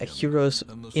on to a begin hero's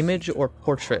than the image seat or of our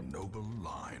portrait noble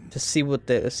line? to see what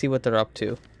they're up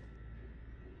to.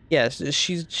 Yeah,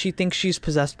 she thinks she's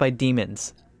possessed by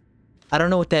demons. I don't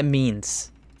know what that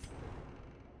means.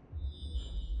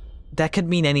 That could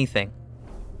mean anything.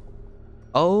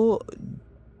 Oh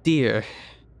dear.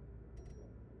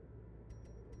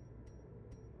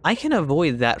 I can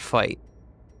avoid that fight.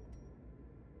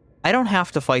 I don't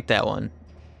have to fight that one.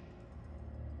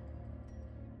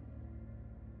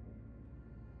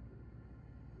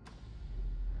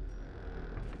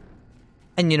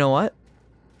 And you know what?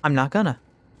 I'm not gonna.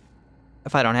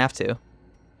 If I don't have to.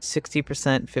 60%,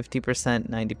 50%,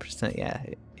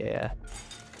 90%, yeah.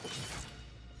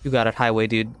 You got it, highway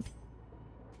dude.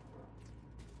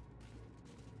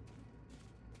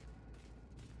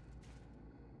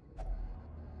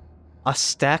 A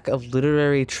stack of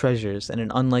literary treasures in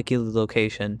an unlikely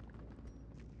location.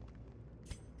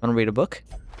 Wanna read a book?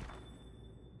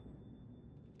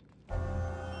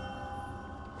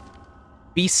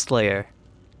 Beast Slayer.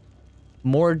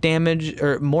 More damage,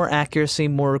 or more accuracy,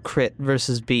 more crit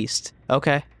versus beast.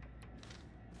 Okay.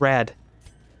 Rad.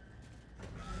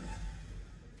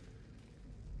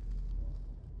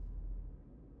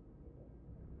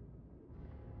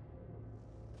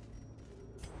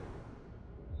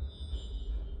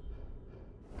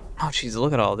 Oh, jeez,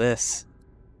 look at all this.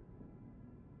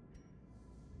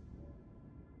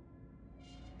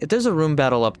 If there's a room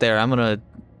battle up there,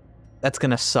 that's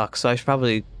gonna suck, so I should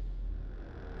probably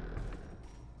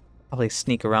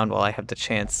sneak around while I have the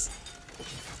chance.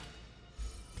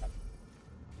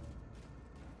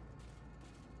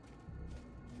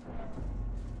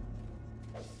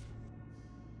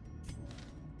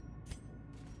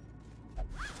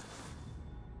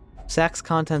 Sack's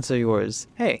contents are yours.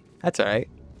 Hey, that's alright.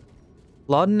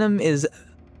 Laudanum is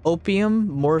opium,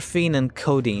 morphine, and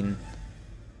codeine.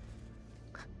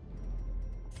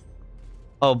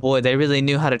 Oh boy, they really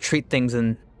knew how to treat things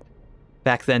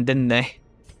back then, didn't they?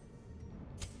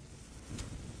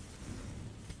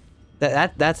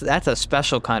 That's a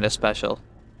special kind of special.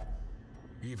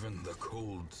 Even the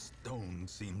cold stone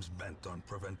seems bent on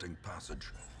preventing passage.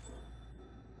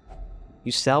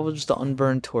 You salvaged the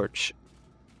unburned torch.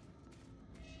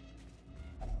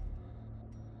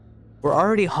 We're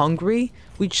already hungry?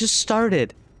 We just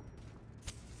started.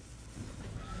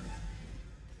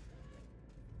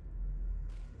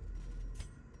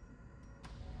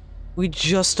 We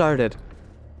just started.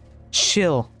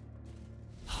 Chill.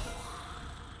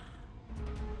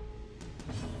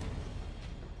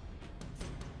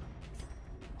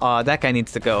 That guy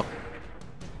needs to go.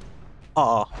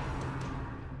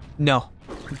 No.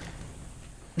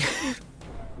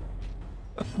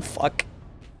 Fuck.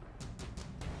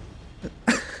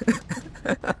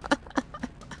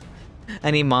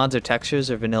 Any mods or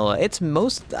textures or vanilla? It's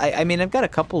most... I mean, I've got a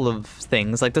couple of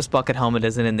things. Like, this bucket helmet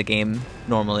isn't in the game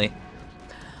normally.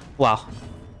 Wow.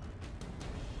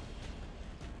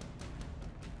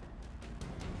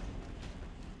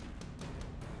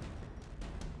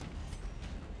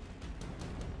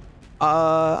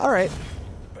 Alright.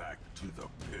 Back to the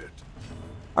pit.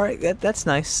 Alright, that's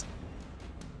nice.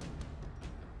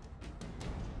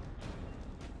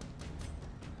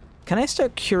 Can I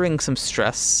start curing some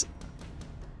stress?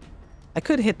 I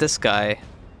could hit this guy.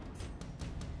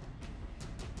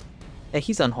 Yeah,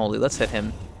 he's unholy. Let's hit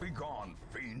him. Be gone,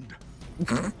 fiend.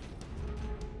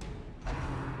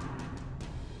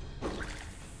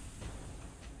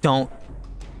 Don't.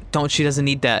 She doesn't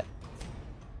need that.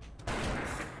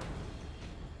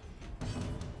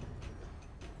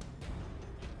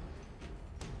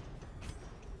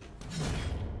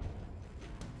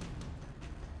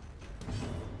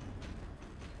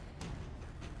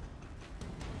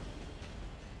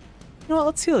 You know what,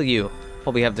 let's heal you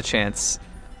while we have the chance.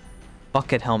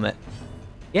 Bucket helmet.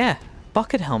 Yeah,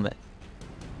 bucket helmet.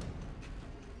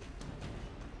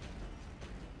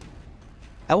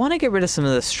 I want to get rid of some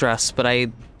of the stress, but I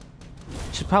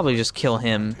should probably just kill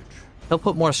him. He'll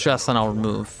put more stress on I'll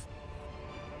remove.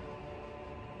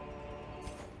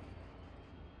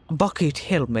 Bucket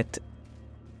helmet.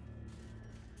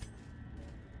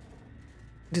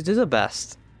 Dude, they're the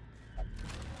best.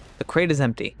 The crate is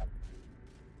empty.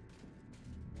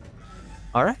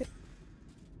 Alright.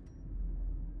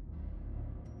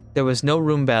 There was no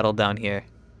room battle down here.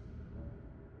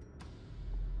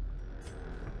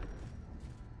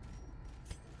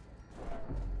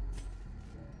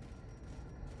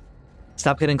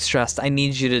 Stop getting stressed. I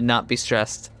need you to not be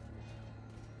stressed.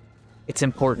 It's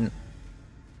important.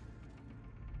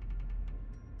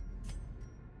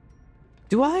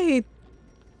 Do I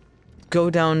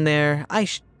go down there? I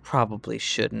probably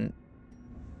shouldn't.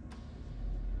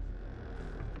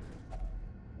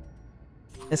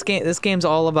 This game's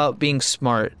all about being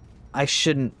smart. I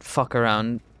shouldn't fuck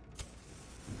around.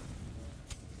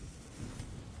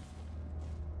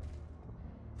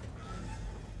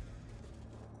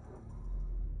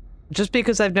 Just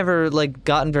because I've never like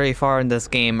gotten very far in this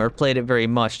game or played it very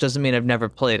much doesn't mean I've never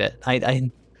played it.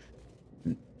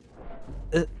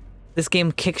 This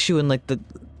game kicks you in like the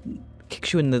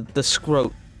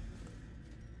scrot.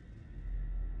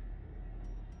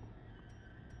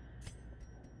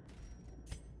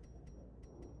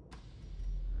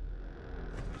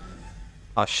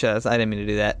 Oh shit, I didn't mean to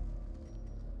do that.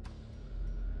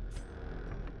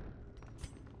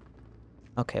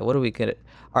 Okay, what do we get?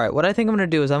 Alright, what I think I'm gonna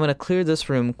do is I'm gonna clear this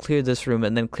room,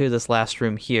 and then clear this last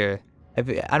room here.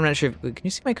 I'm not sure if, can you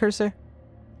see my cursor?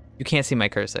 You can't see my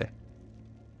cursor.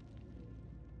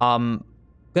 Gonna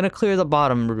clear the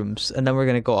bottom rooms, and then we're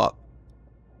gonna go up.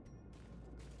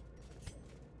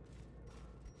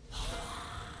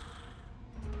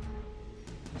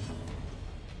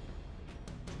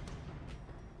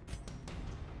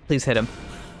 Please hit him.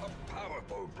 A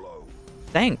powerful blow.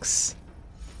 Thanks.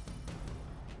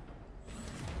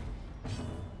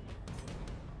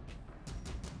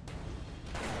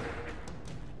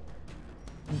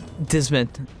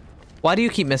 Dismant, why do you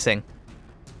keep missing?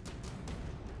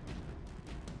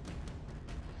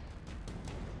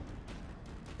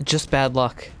 Just bad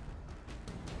luck.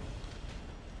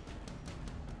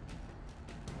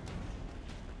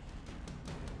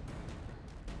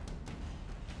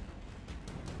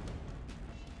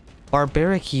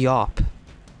 Barbaric Yop.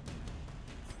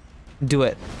 Do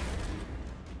it.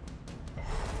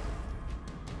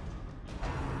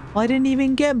 Well, I didn't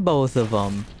even get both of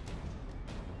them.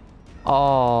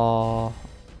 Oh.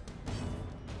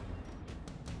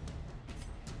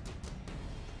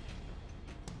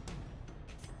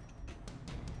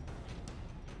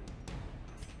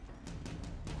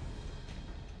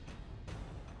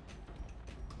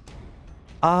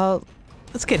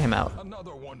 Let's get him out.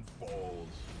 Another one falls.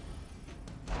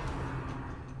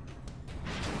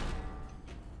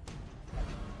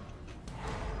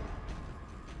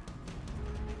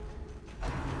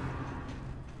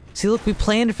 See, look, we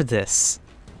planned for this.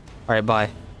 Alright, bye.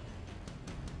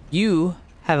 You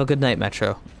have a good night,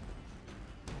 Metro.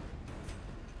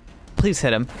 Please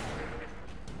hit him.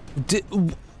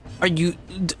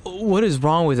 What is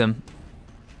wrong with him?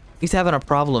 He's having a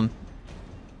problem.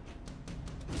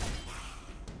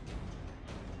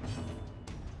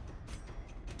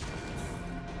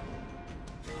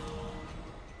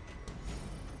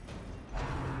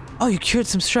 Oh, you cured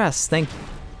some stress. Thank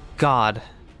God.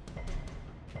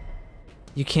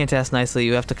 You can't ask nicely,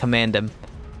 you have to command him.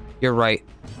 You're right.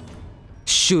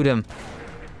 Shoot him.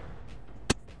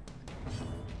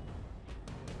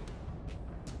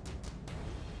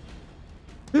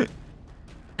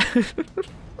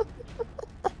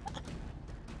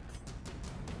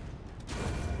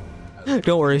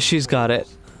 Don't worry, she's got it.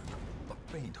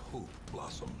 A faint hope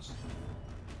blossoms.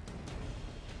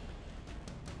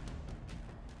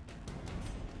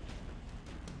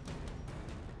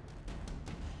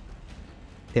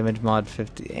 Damage mod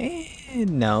 50.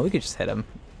 No, we could just hit him.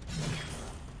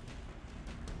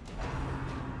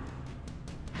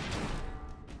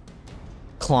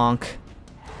 Clonk.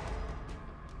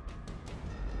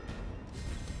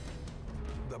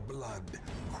 The blood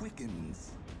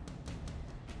quickens.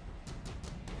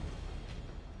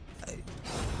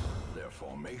 Their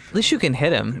formation. At least you can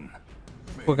hit him.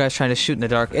 Poor guy's trying to shoot in the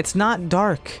dark. It's not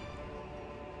dark.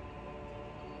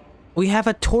 We have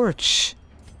a torch.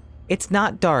 It's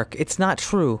not dark. It's not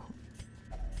true.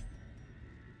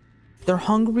 They're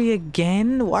hungry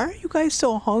again? Why are you guys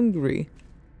so hungry?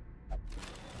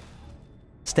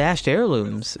 Stashed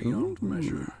heirlooms.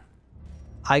 Ooh.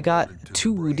 I got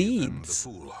 2 deeds.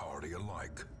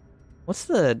 What's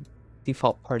the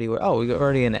default party? Oh, we're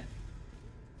already in it.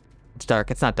 It's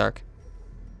dark. It's not dark.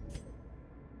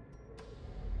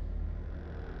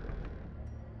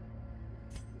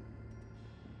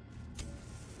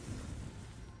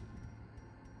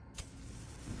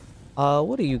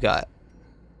 What do you got?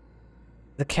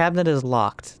 The cabinet is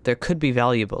locked. There could be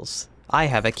valuables. I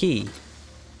have a key.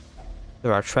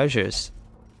 There are treasures.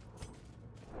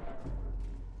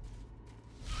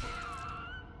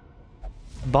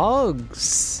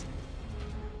 Bugs!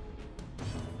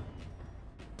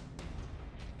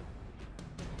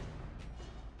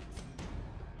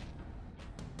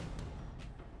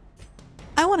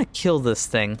 I want to kill this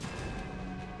thing.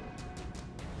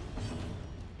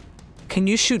 Can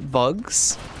you shoot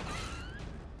bugs?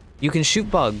 You can shoot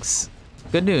bugs.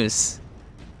 Good news.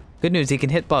 Good news, he can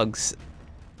hit bugs.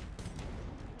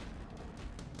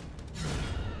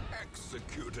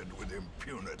 Executed with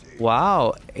impunity.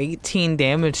 Wow, 18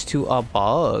 damage to a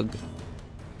bug.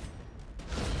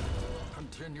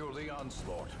 Continue the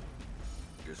onslaught.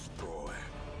 Destroy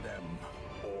them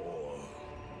all.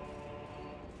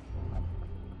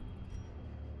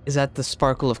 Is that the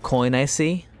sparkle of coin I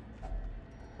see?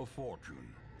 A fortune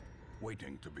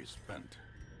waiting to be spent.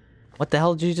 What the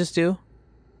hell did you just do?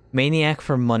 Maniac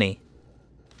for money.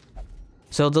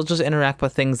 So they'll just interact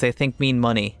with things they think mean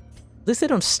money. At least they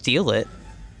don't steal it.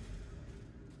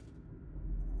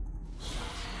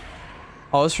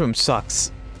 Oh, this room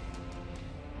sucks.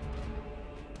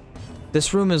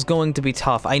 This room is going to be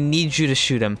tough. I need you to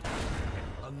shoot him.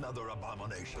 Another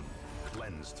abomination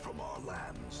cleansed from our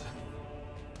lands.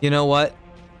 You know what?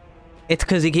 It's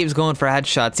because he keeps going for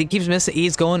headshots. He keeps missing.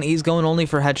 He's going only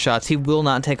for headshots. He will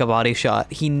not take a body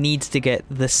shot. He needs to get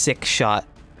the sick shot.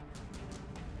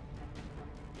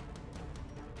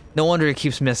 No wonder he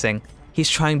keeps missing. He's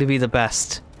trying to be the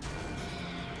best.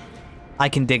 I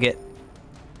can dig it.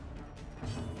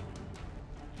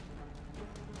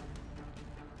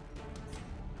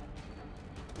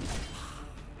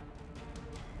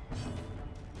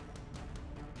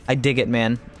 I dig it,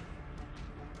 man.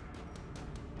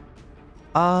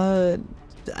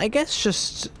 I guess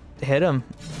just hit him.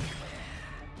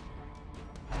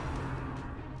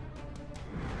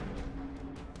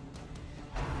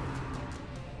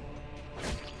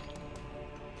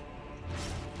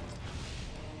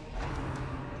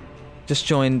 Just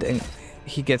joined and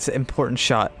he gets an important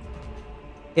shot.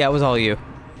 Yeah, it was all you.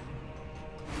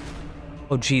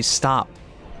 Oh geez, stop.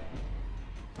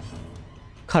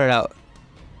 Cut it out.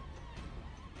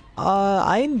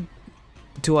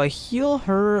 Do I heal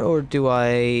her or do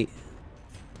I...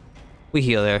 We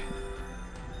heal her.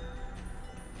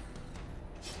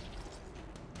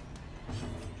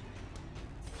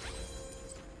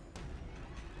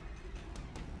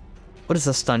 What is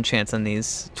the stun chance on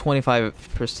these?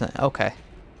 25%. Okay.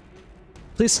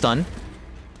 Please stun.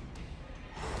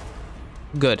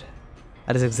 Good.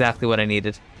 That is exactly what I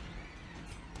needed.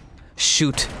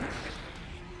 Shoot.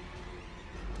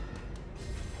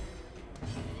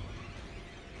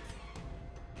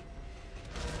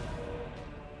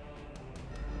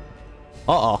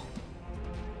 Uh-oh.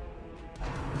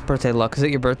 Birthday luck. Is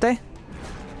it your birthday?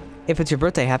 If it's your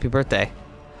birthday, happy birthday.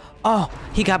 Oh,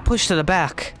 he got pushed to the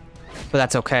back. But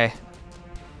that's okay.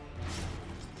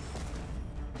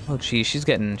 Oh geez, she's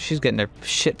getting her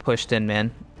shit pushed in,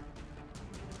 man.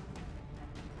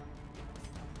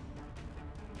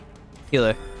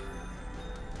 Healer.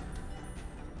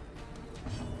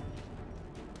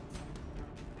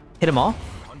 Hit them all?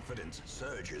 Confidence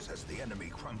surges as the enemy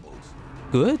crumbles.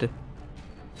 Good.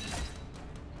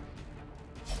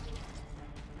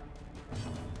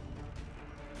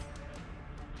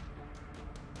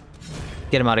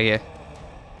 Get him out of here.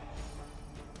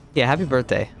 Yeah, happy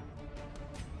birthday.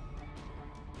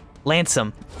 Lance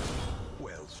him.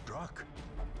 Well struck.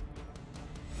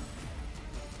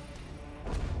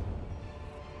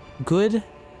 Good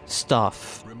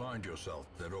stuff. Remind yourself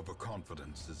that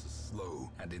overconfidence is a slow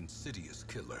and insidious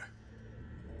killer.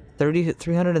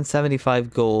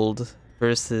 375 gold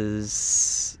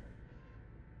versus...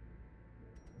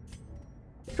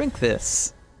 Drink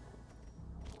this.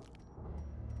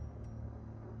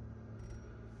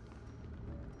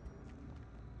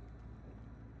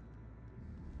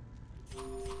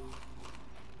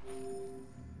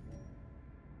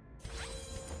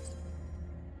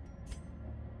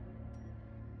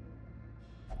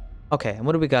 Okay, and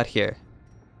what do we got here?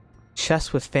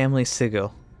 Chest with family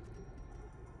sigil.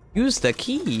 Use the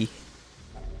key.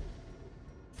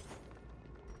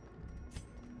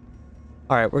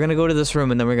 Alright, we're gonna go to this room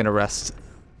and then we're gonna rest.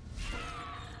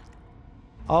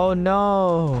 Oh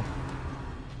no!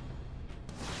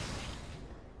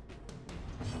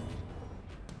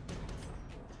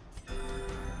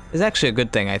 It's actually a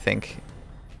good thing, I think.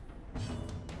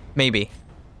 Maybe.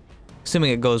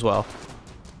 Assuming it goes well.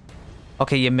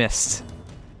 Okay, you missed.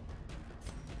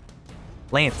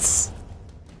 Lance.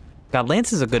 God,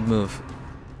 Lance is a good move.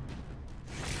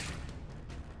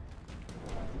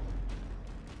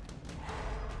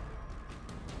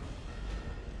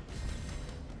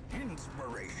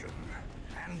 Inspiration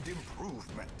and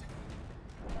improvement.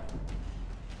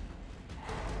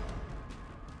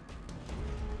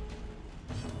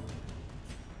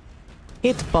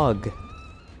 Hit bug.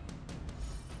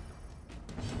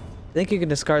 I think you can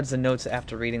discard the notes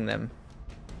after reading them.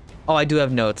 Oh, I do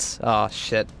have notes. Oh,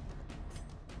 shit.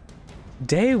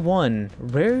 Day 1.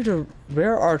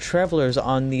 Rare are travelers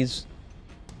on these...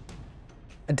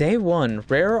 Day 1.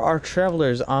 Rare are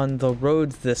travelers on the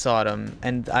roads this autumn,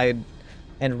 and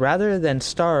rather than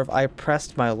starve, I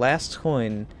pressed my last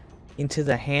coin into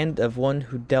the hand of one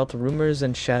who dealt rumors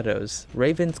and shadows.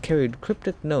 Ravens carried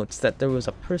cryptic notes that there was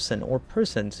a person or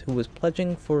persons who was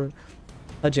pledging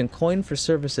coin for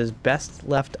services best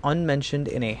left unmentioned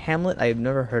in a hamlet I have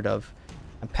never heard of.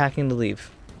 I'm packing to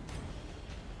leave.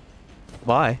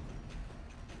 Bye.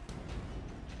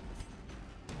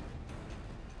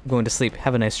 I'm going to sleep.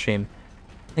 Have a nice stream.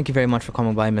 Thank you very much for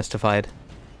coming by, Mystified.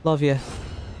 Love you.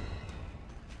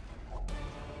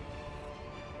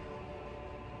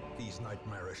 These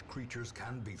nightmarish creatures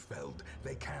can be felled.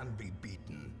 They can be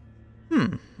beaten.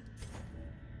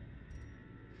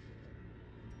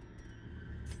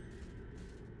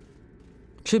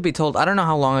 Should be told, I don't know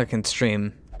how long I can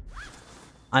stream.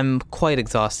 I'm quite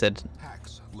exhausted.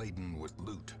 Packs laden with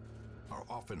loot are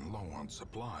often low on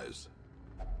supplies.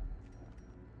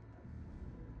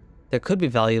 There could be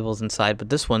valuables inside, but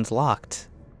this one's locked.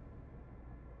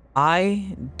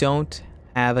 I don't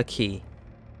have a key.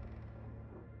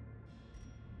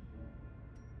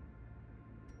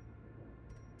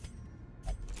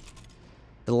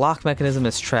 The lock mechanism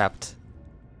is trapped.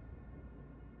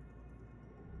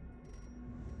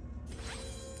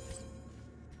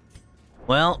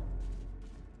 Well,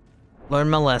 learn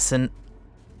my lesson.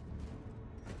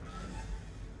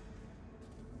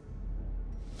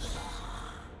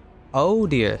 Oh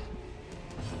dear.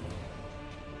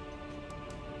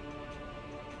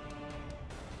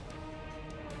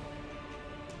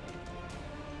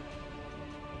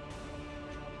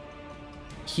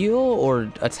 Heal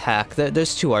or attack?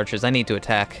 There's two archers. I need to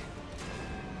attack.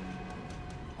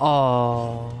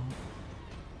 Oh.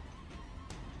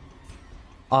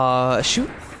 Shoot.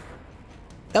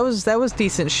 That was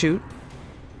decent shoot.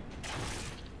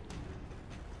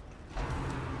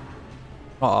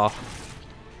 Uh-oh.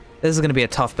 This is gonna be a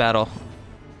tough battle.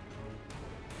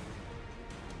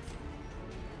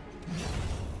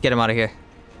 Get him out of here.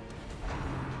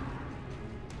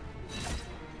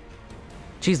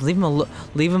 Jeez,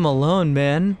 leave him alone,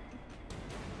 man.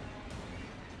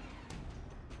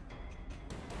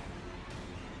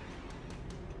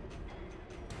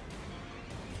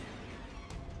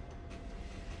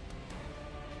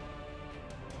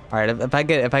 All right, if I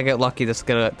get lucky,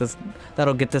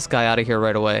 that'll get this guy out of here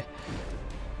right away.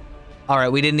 All right,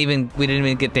 we didn't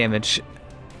even get damage.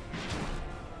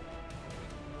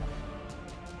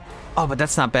 Oh, but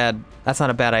that's not bad. That's not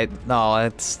a bad no, I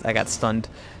got stunned.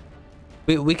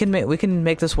 We can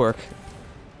make this work.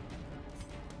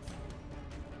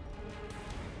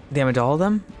 Damage all of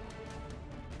them?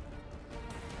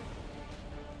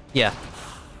 Yeah.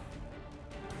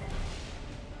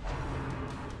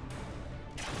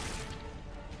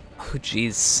 Oh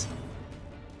jeez.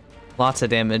 Lots of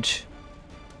damage.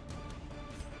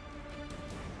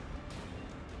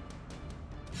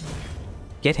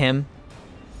 Get him.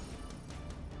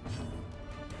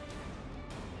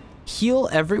 Heal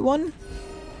everyone?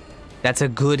 That's a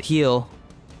good heal.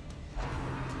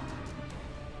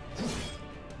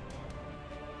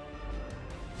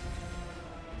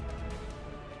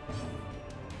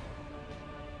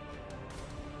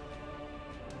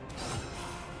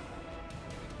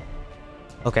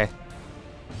 Okay.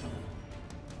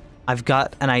 I've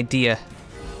got an idea.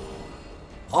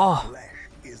 Oh.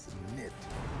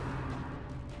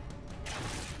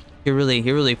 You're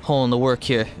really pulling the work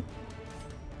here.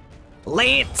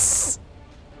 Lance!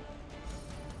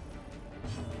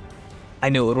 I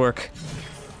knew it would work.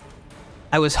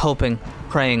 I was hoping,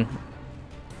 praying.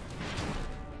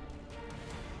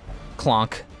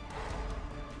 Clonk.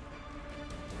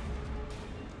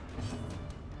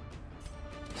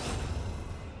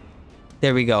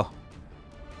 There we go.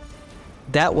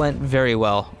 That went very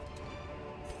well.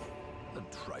 A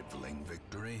trifling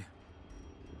victory,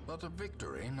 but a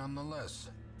victory nonetheless.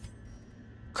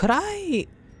 Could I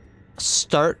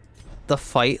start the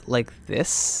fight like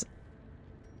this?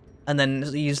 And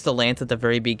then use the lance at the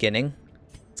very beginning?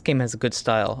 This game has a good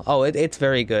style. Oh, it's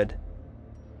very good.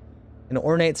 An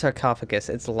ornate sarcophagus.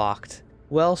 It's locked.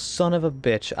 Well, son of a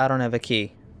bitch. I don't have a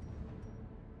key.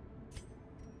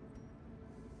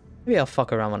 Maybe I'll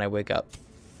fuck around when I wake up.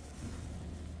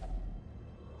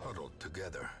 Huddled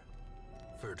together,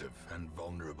 furtive and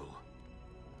vulnerable.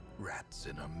 Rats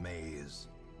in a maze.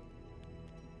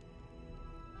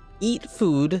 Eat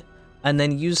food, and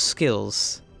then use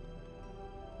skills.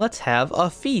 Let's have a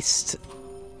feast.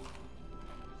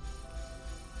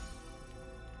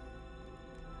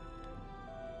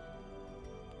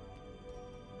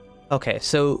 Okay,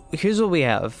 so here's what we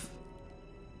have.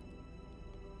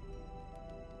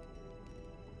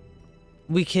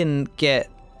 We can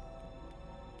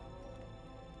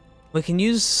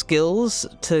use skills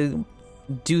to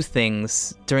do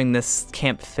things during this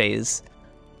camp phase.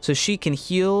 So she can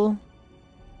heal,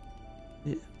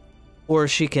 or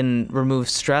she can remove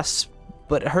stress,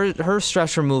 but her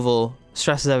stress removal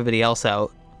stresses everybody else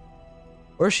out.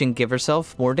 Or she can give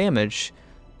herself more damage.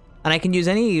 And I can use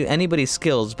anybody's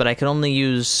skills, but I can only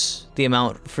use the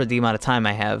amount for the amount of time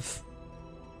I have.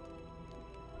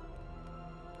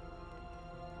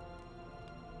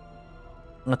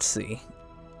 Let's see.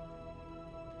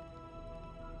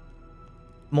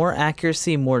 More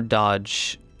accuracy, more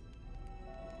dodge.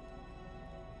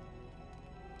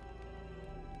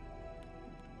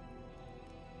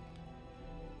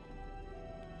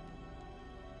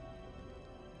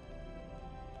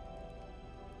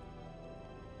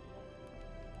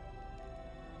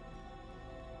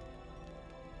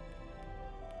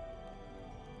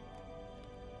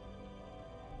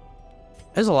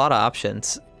 There's a lot of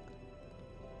options.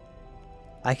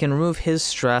 I can remove his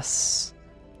stress.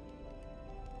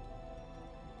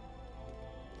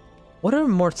 What are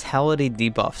mortality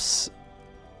debuffs?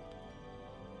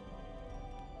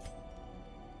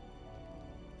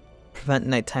 Prevent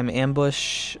nighttime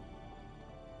ambush.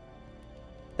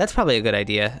 That's probably a good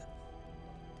idea.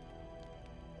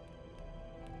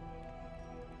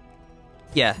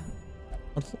 Yeah.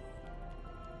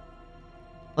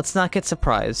 Let's not get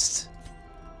surprised.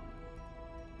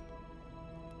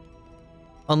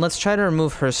 And let's try to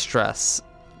remove her stress.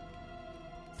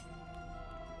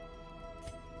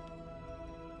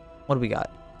 What do we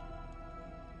got?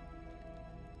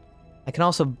 I can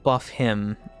also buff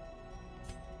him.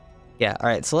 Yeah,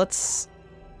 alright, so let's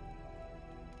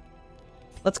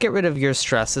get rid of your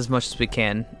stress as much as we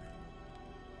can.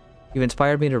 You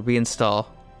inspired me to reinstall.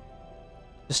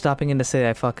 Just stopping in to say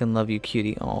I fucking love you,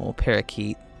 cutie. Oh,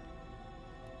 parakeet.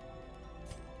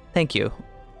 Thank you.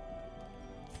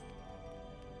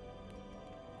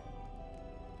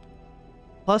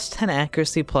 Plus 10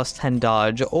 accuracy, plus 10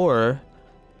 dodge, or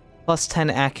plus 10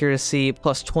 accuracy,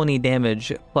 plus 20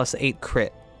 damage, plus 8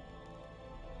 crit.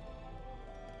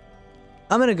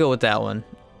 I'm gonna go with that one.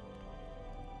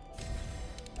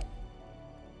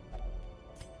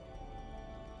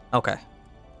 Okay.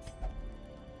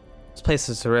 This place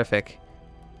is terrific.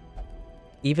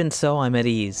 Even so, I'm at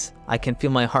ease. I can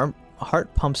feel my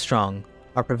heart pump strong.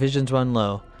 Our provisions run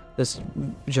low. This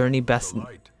journey best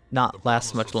not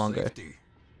last much longer. Safety.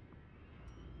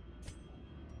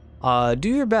 Do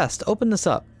your best. Open this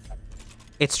up.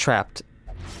 It's trapped.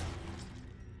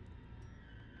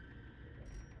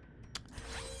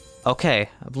 Okay,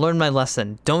 I've learned my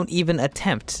lesson. Don't even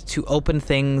attempt to open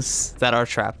things that are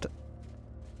trapped.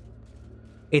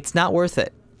 It's not worth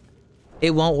it.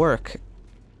 It won't work.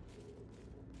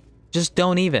 Just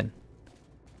don't even.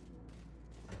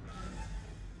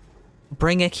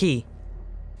 Bring a key.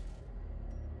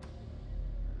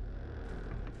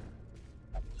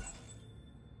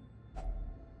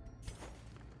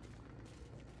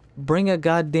 Bring a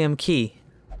goddamn key.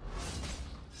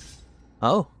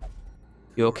 Oh.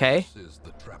 You okay? This is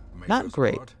the trap Not maker's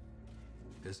great. part.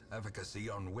 His efficacy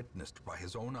unwitnessed by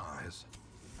his own eyes.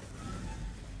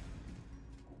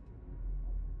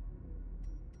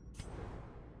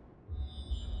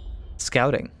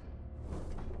 Scouting.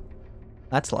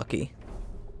 That's lucky.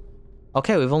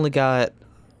 Okay, we've only got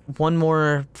one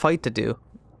more fight to do.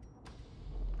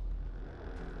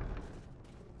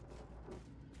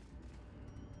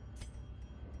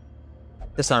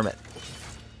 Disarm it.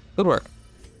 Good work.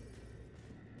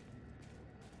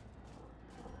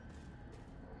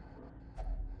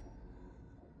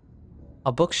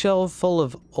 A bookshelf full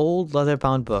of old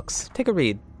leather-bound books. Take a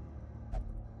read.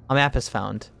 A map is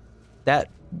found. That...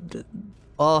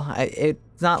 well,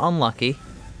 it's not unlucky.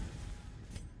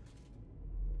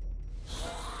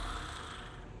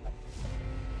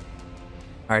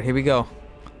 Alright, here we go.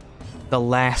 The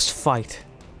last fight.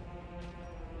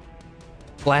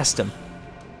 Blast him.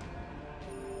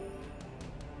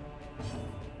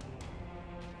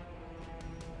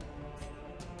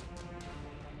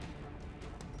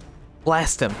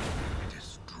 Blast him.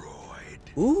 Destroyed.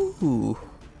 Ooh.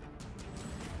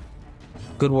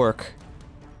 Good work.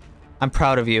 I'm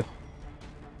proud of you.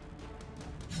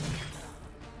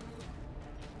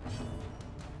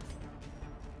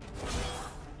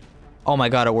 Oh my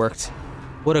god, it worked.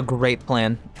 What a great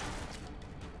plan.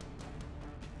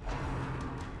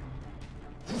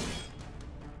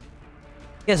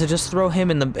 Yeah, so just throw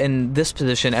him in this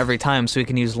position every time so we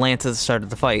can use Lance at the start of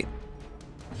the fight.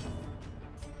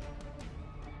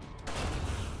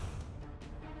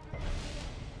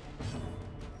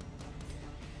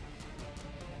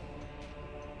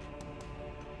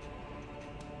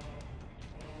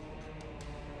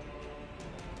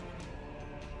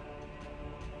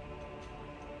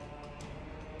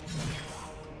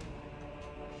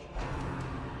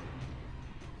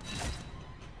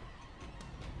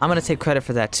 I'm gonna take credit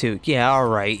for that too. Yeah,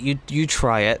 alright. You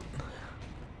try it.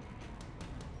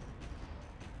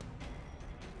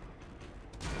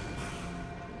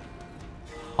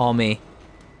 All me.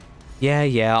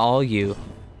 Yeah, all you.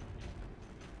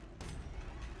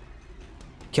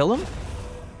 Kill him?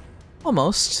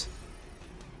 Almost.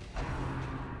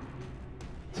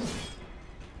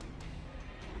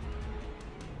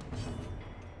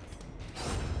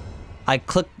 I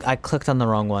clicked on the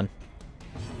wrong one.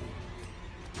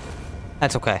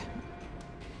 That's okay.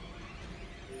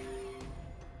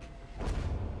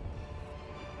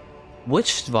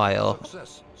 Witch vial.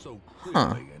 Success so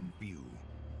Huh. clearly in view.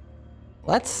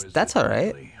 That's Or is that's it all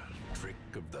right. merely a trick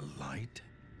of the light?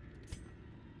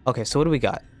 Okay, so what do we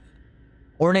got?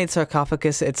 Ornate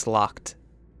sarcophagus, it's locked.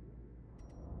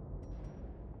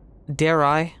 Dare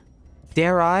I?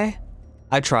 Dare I?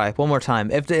 I try one more time.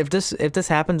 If this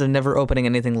happens, I'm never opening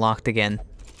anything locked again.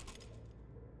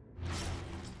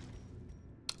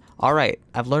 All right,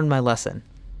 I've learned my lesson.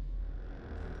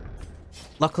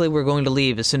 Luckily, we're going to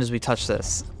leave as soon as we touch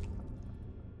this.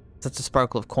 Such a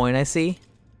sparkle of coin I see.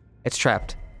 It's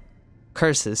trapped.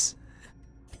 Curses.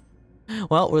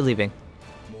 Well, we're leaving.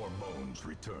 More bones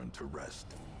return to rest.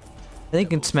 I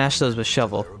think you can smash those with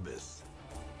shovel. Their abyss.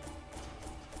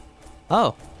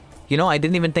 Oh, you know, I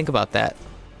didn't even think about that.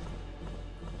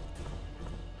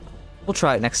 We'll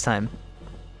try it next time.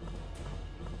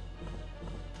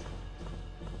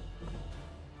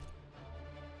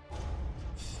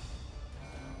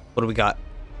 What do we got?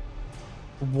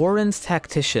 Warren's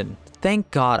Tactician.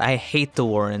 Thank God, I hate the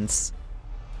Warrens.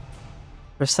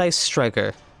 Precise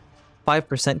Striker.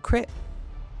 5% crit.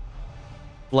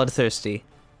 Bloodthirsty.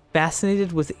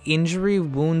 Fascinated with injury,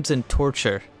 wounds, and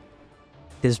torture.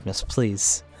 Dismas,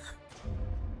 please.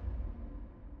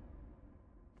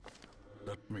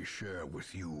 Let me share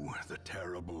with you the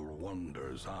terrible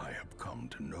wonders I have come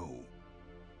to know.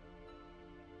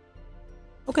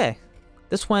 Okay.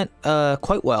 This went,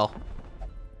 quite well.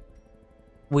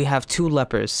 We have 2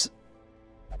 lepers.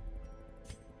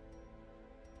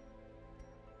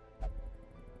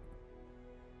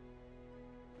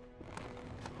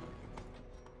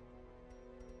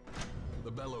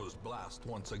 The bellows blast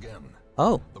once again.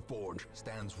 Oh. The forge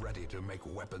stands ready to make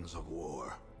weapons of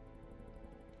war.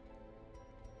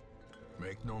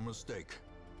 Make no mistake,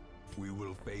 we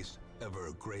will face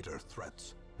ever greater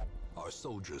threats. Our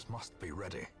soldiers must be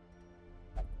ready.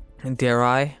 And dare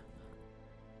I?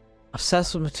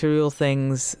 Obsessed with material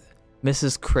things,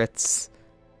 misses crits.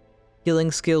 Healing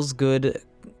skills good,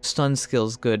 stun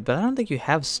skills good, but I don't think you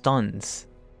have stuns.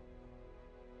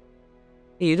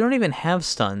 Hey, you don't even have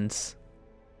stuns.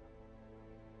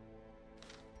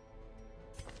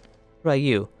 What about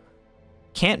you?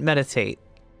 Can't meditate.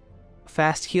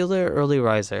 Fast healer, early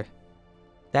riser.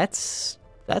 That's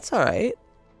alright.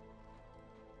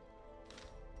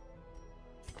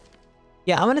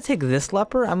 Yeah, I'm gonna take this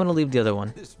leper, I'm gonna leave the other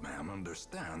one. This man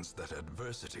understands that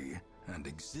adversity and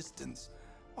existence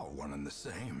are one and the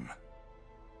same.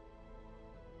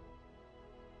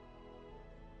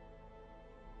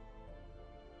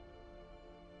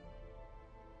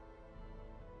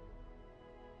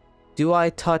 Do I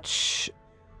touch...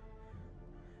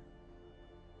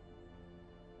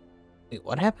 Wait,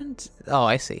 what happened? Oh,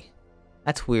 I see.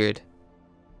 That's weird.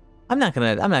 I'm not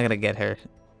gonna get her.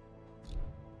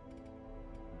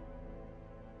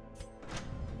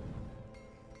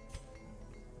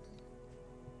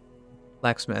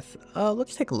 Blacksmith.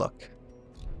 Let's take a look.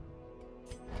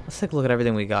 Let's take a look at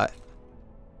everything we got.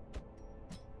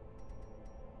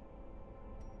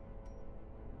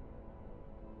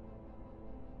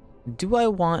 Do I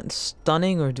want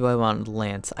stunning or do I want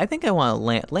lance? I think I want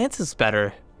lance. Lance is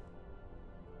better.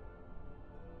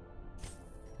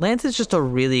 Lance is just a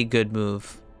really good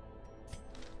move.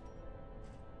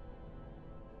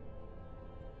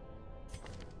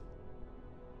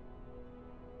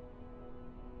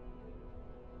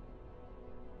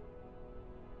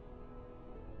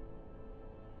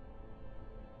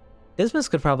 Dismas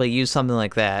could probably use something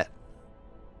like that.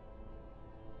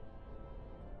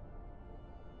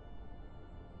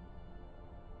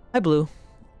 Hi, Blue.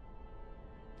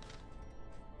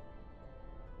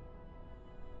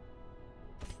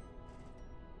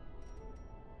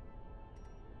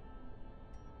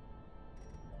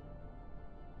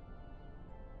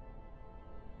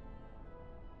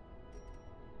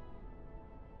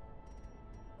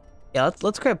 Yeah,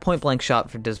 let's grab point blank shot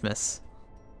for Dismas.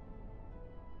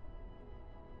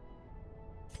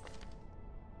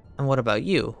 And what about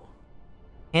you?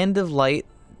 Hand of Light,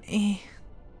 eh.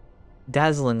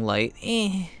 Dazzling Light,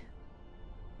 eh.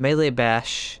 Melee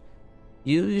Bash.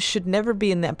 You should never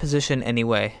be in that position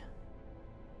anyway.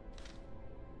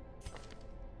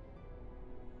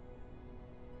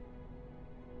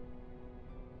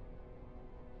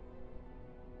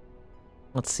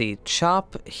 Let's see.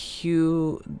 Chop,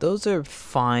 hew, those are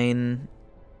fine.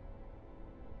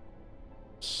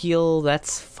 Heal,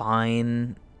 that's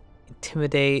fine.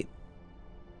 Intimidate.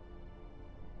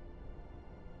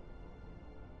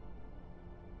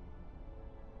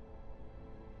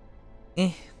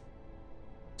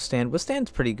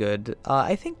 Withstand's pretty good.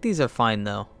 I think these are fine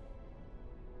though.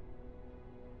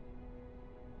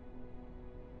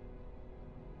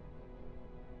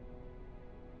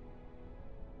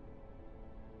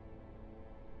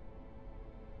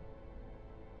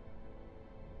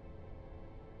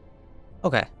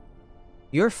 Okay.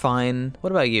 You're fine.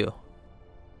 What about you?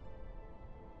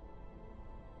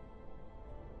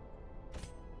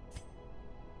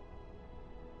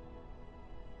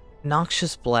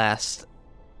 Noxious Blast.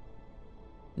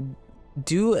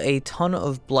 Do a ton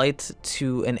of blight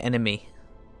to an enemy.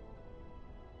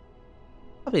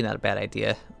 Probably not a bad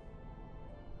idea.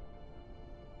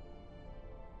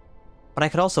 But I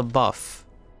could also buff.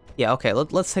 Yeah, okay,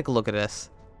 let's take a look at this.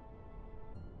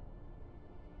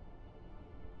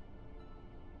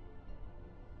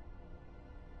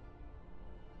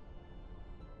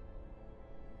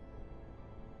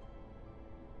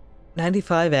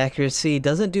 .95 accuracy,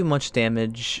 doesn't do much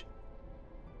damage.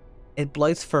 It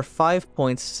blights for 5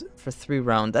 points for 3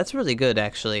 rounds. That's really good,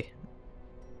 actually.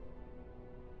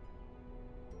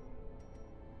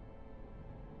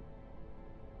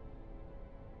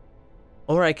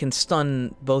 Or I can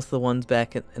stun both the ones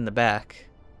back in the back.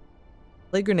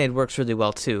 Blade Grenade works really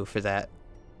well, too, for that.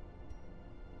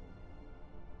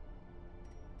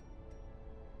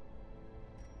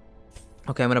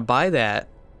 Okay, I'm gonna buy that.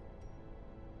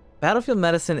 Battlefield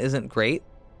Medicine isn't great.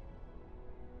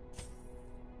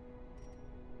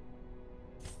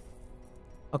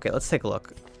 Okay, let's take a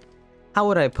look. How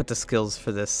would I put the skills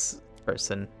for this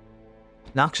person?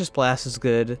 Noxious Blast is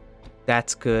good.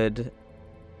 That's good.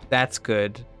 That's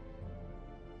good.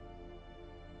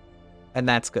 And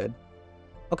that's good.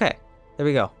 Okay, there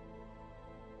we go.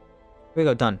 There we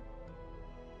go, done.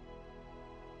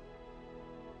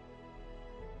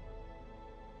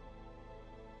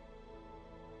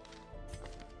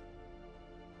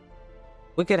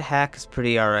 Wicked Hack is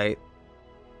pretty alright.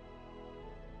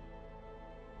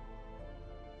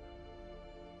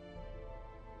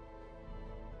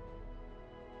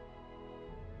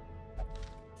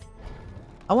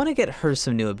 I want to get her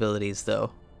some new abilities,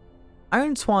 though.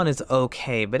 Iron Swan is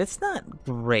okay, but it's not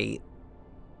great.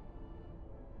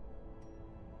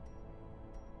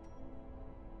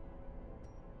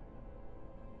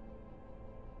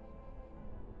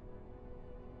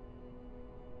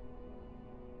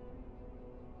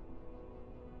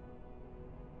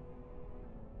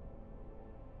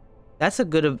 That's a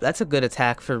good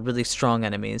attack for really strong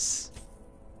enemies.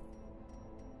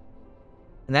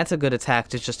 And that's a good attack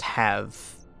to just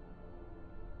have.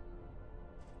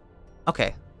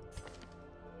 Okay.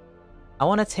 I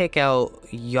want to take out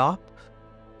Yop.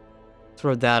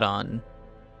 Throw that on.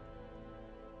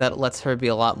 That lets her be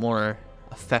a lot more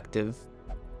effective.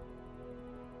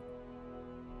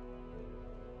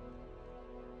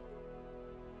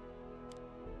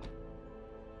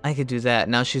 I could do that.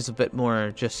 Now she's a bit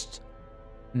more just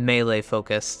melee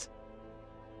focused.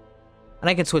 And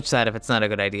I can switch that if it's not a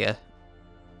good idea.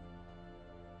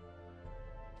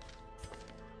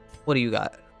 What do you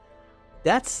got?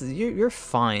 You're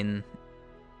fine.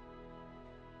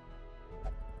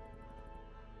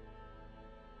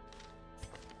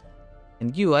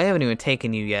 And you, I haven't even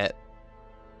taken you yet.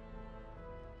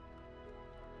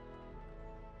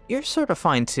 You're sort of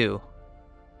fine too.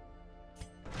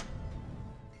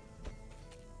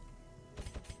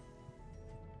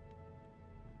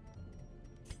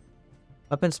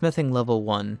 Weaponsmithing level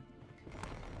 1.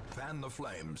 Fan the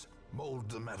flames, mold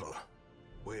the metal.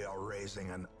 We are raising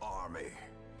an army.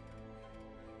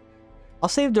 I'll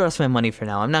save the rest of my money for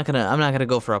now. I'm not gonna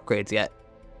go for upgrades yet.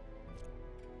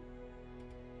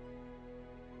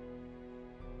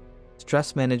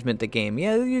 Stress management the game.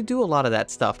 Yeah, you do a lot of that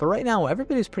stuff, but right now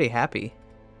everybody's pretty happy.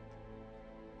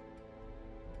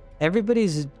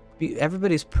 Everybody's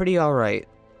pretty alright.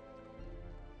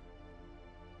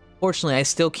 Fortunately, I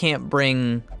still can't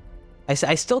bring...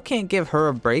 I still can't give her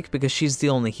a break because she's the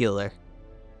only healer.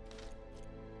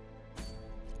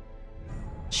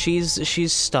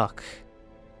 She's stuck.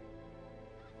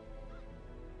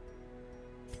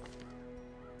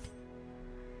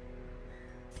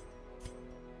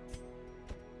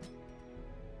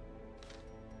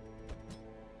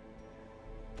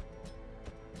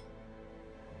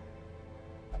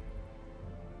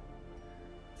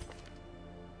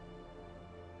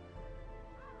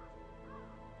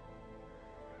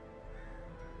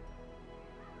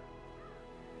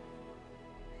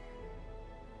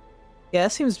 Yeah,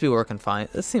 it seems to be working fine.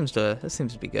 This seems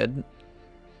to be good.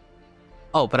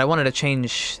 Oh, but I wanted to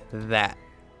change that.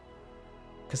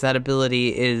 Because that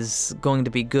ability is going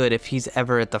to be good if he's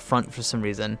ever at the front for some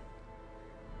reason.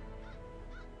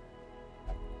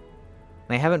 And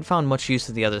I haven't found much use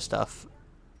of the other stuff.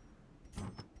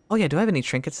 Oh yeah, do I have any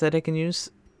trinkets that I can use?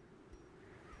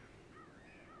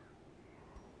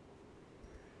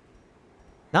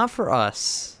 Not for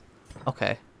us.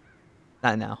 Okay.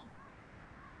 Not now.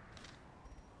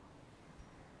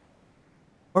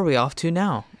 Where are we off to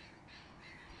now?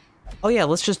 Oh yeah,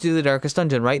 let's just do the Darkest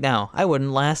Dungeon right now. I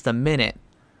wouldn't last a minute.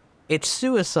 It's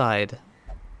suicide.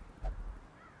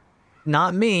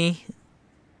 Not me.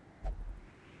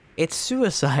 It's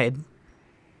suicide.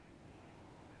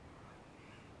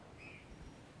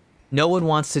 No one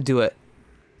wants to do it.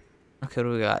 Okay, what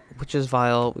do we got? Witch's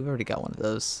Vial. We've already got one of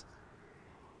those.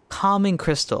 Calming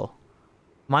Crystal.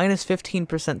 Minus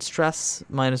 15% stress,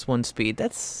 minus 1 speed.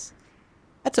 That's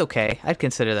okay. I'd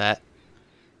consider that.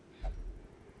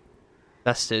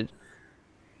 Vested.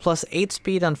 Plus 8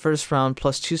 speed on first round,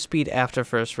 plus 2 speed after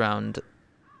first round.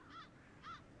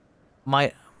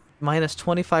 Minus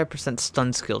 25%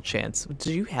 stun skill chance.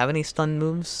 Do you have any stun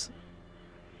moves?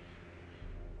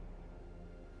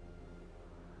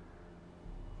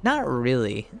 Not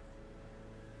really.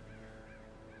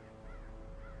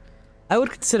 I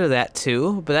would consider that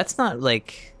too, but that's not,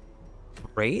 like,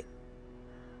 great.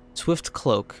 Swift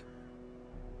Cloak.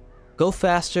 Go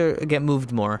faster, get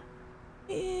moved more.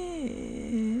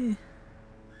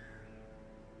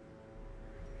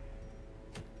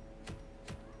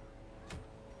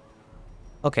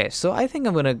 Okay, so I think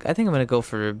I'm gonna go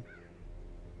for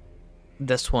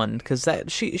this one, because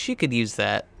that she could use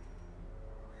that.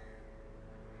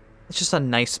 It's just a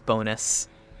nice bonus.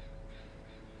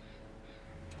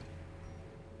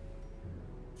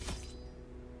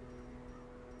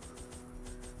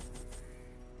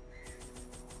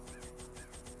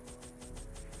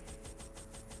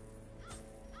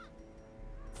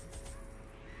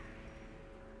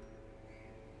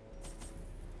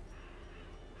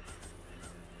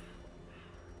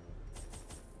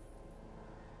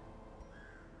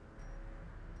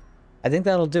 I think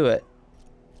that'll do it.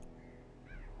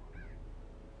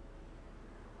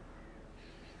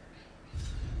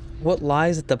 What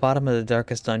lies at the bottom of the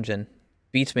Darkest Dungeon?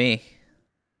 Beats me.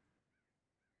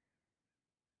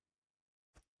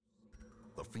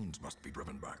 The fiends must be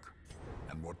driven back.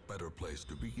 And what better place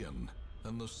to begin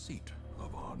than the seat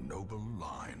of our noble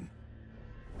line?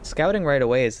 Scouting right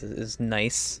away is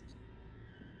nice.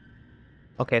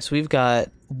 Okay, so we've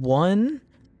got 1,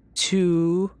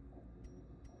 2,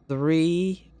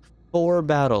 3, 4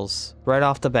 battles right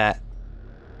off the bat.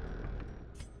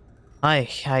 Alright,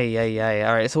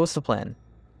 so what's the plan?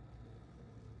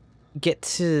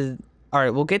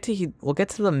 Alright, we'll get to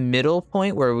the middle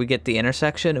point where we get the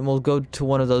intersection, and we'll go to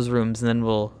one of those rooms, and then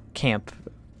we'll camp.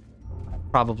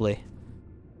 Probably.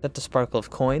 Is that the sparkle of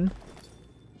coin?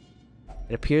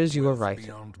 It appears you were right.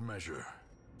 Beyond measure.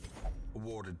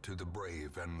 Awarded to the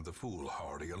brave and the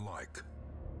foolhardy alike.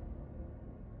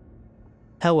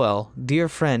 Hellwell, dear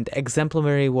friend,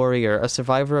 exemplary warrior, a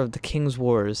survivor of the King's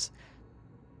Wars,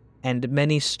 and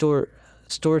many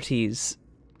sorties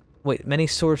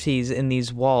in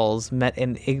these walls met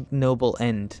an ignoble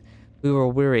end. We were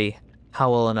weary,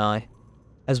 Howell and I,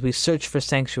 as we searched for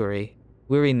sanctuary.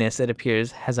 Weariness, it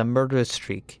appears, has a murderous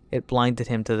streak. It blinded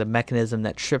him to the mechanism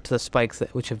that tripped the spikes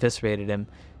which eviscerated him.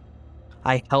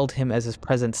 I held him as his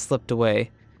presence slipped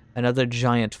away. Another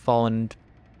giant fallen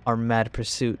our mad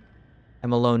pursuit.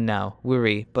 I'm alone now,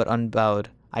 weary but unbowed.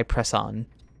 I press on.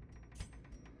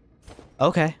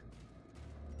 Okay.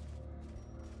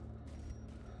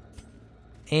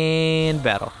 And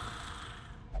battle.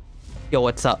 Yo,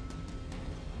 what's up?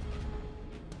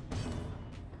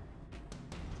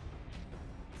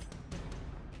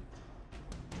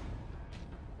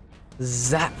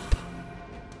 Zap.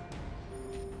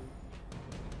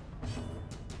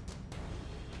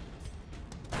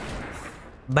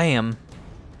 Bam.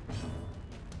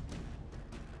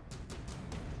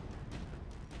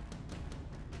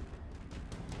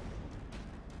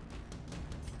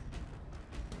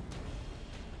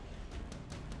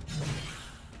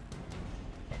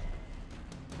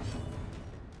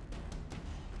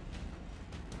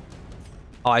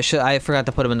 Oh, I forgot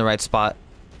to put him in the right spot.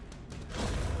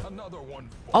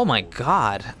 Oh my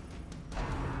god.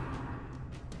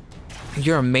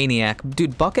 You're a maniac.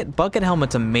 Dude, Bucket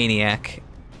Helmet's a maniac.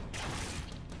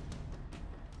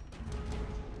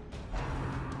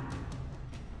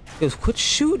 Yo, quit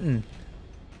shooting.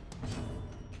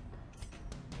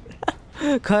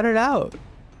 Cut it out.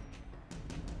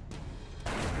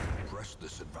 Press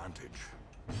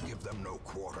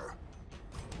quarter.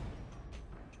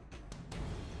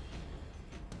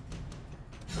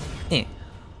 Eh.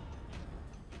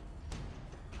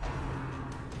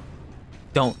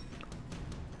 Don't.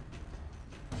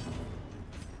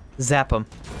 Zap him.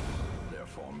 Their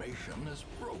formation is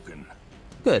broken.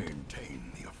 Good.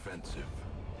 Maintain the offensive.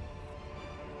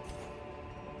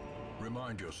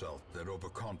 Remind yourself that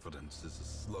overconfidence is a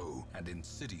slow and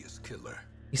insidious killer.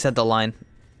 He said the line.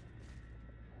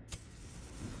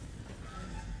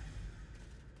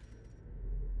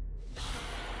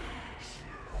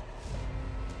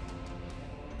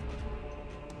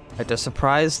 Right, they're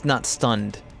surprised, not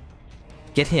stunned.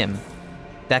 Get him.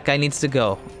 That guy needs to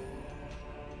go.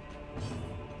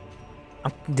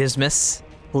 Dismas,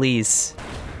 please.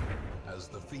 As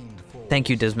the fiend falls, Thank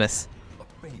you, Dismas.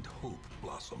 a faint hope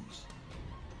blossoms.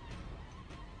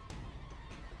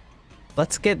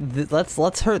 Let's get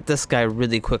let's hurt this guy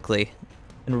really quickly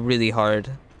and really hard.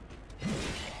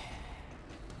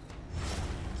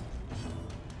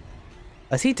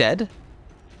 Is he dead?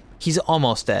 He's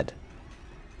almost dead.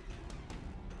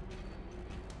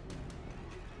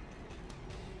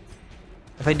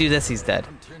 If I do this, he's dead.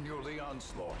 Continue the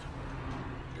onslaught.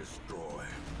 Destroy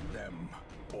them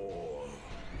all.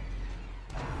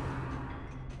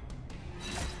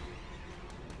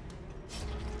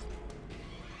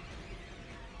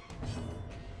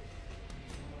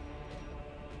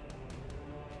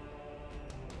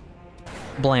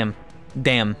 Blam.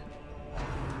 Damn.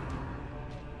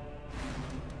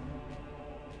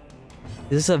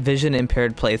 Is this a vision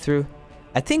impaired playthrough?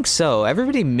 I think so.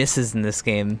 Everybody misses in this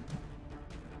game.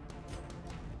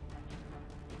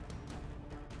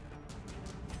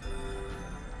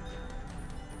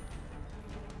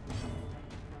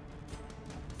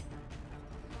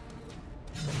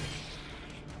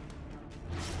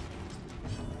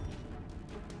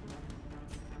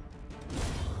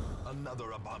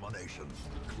 Another abomination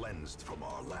cleansed from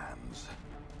our lands.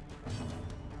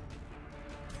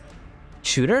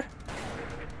 Shooter?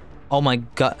 Oh my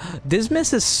god.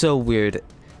 Dismas is so weird.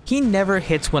 He never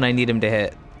hits when I need him to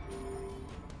hit.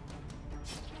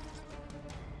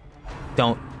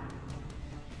 Don't.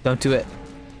 Don't do it.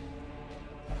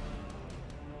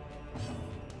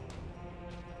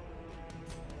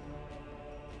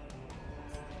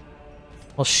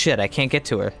 Well, shit, I can't get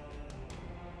to her.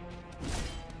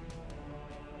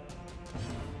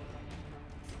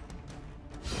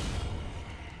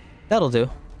 That'll do.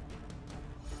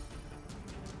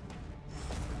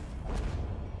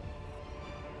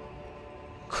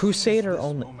 Crusader This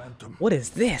only. momentum. What is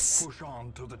this? Push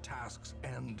on to the task's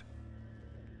end.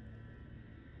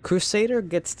 Crusader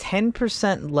gets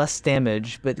 10% less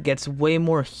damage, but gets way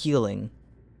more healing.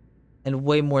 And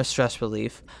way more stress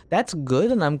relief. That's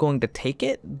good, and I'm going to take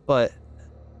it, but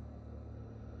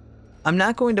I'm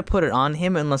not going to put it on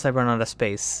him unless I run out of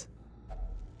space.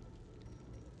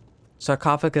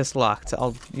 Sarcophagus locked.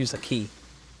 I'll use a key.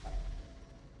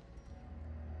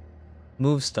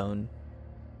 Move stone.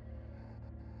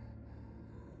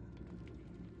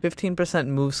 15%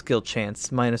 move skill chance,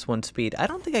 -1 speed. I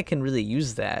don't think I can really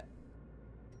use that.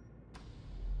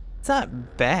 It's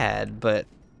not bad, but...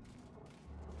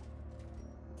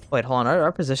 Wait, hold on.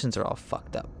 Our positions are all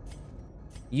fucked up.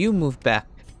 You move back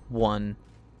 1.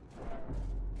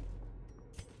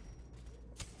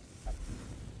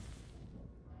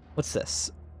 What's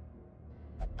this?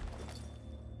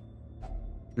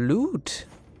 Loot?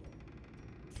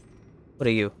 What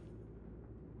are you?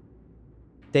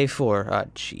 Day 4. Ah,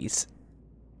 jeez.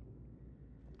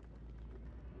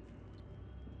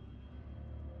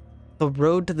 The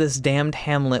road to this damned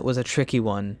hamlet was a tricky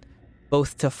one,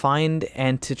 both to find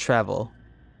and to travel.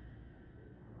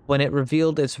 When it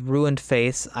revealed its ruined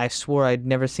face, I swore I'd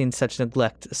never seen such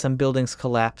neglect. Some buildings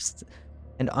collapsed,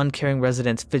 and uncaring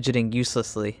residents fidgeting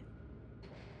uselessly.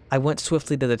 I went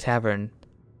swiftly to the tavern.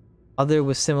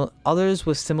 Others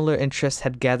with similar interests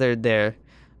had gathered there,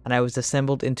 and I was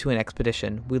assembled into an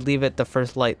expedition. We leave at the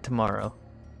first light tomorrow.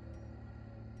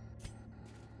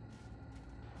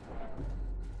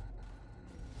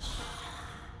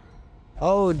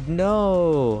 Oh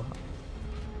no!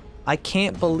 I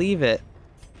can't believe it.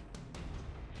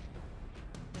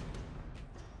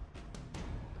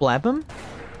 Blab him?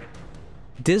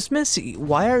 Dismas,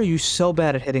 why are you so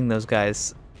bad at hitting those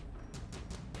guys?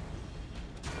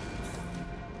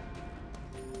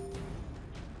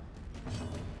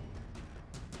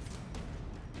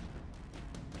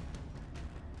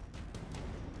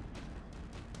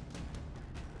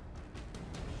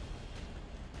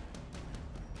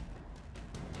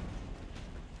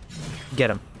 Get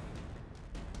him.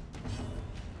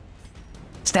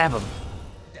 Stab him.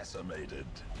 Decimated.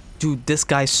 Dude, this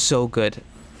guy's so good.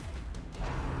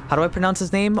 How do I pronounce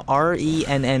his name?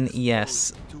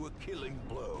 R-E-N-N-E-S. To a killing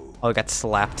blow. Oh, I got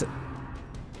slapped.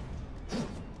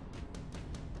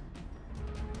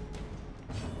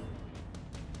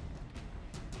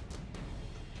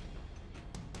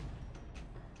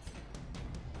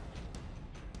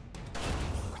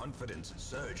 Confidence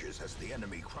surges as the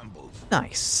enemy crumbles.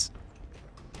 Nice.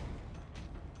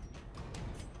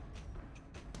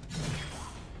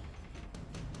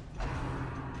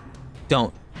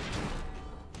 Don't.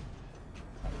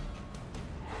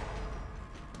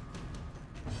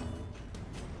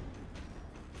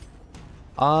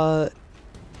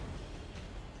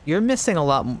 You're missing a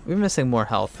lot. You're missing more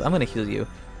health. I'm gonna heal you.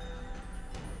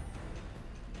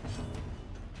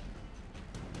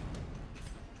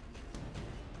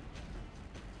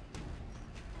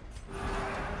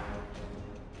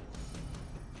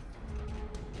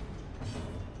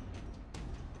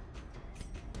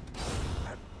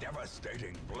 A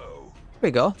devastating blow. There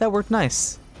we go. That worked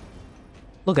nice.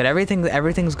 Look at everything.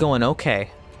 Everything's going okay.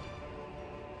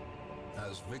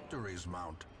 As victories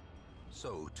mount,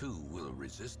 so too will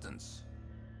resistance.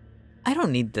 I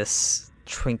don't need this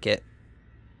trinket.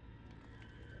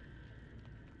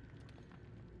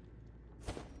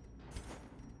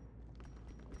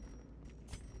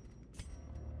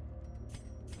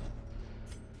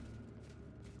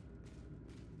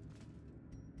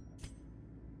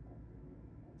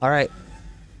 All right.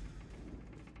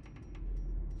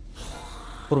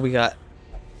 What do we got?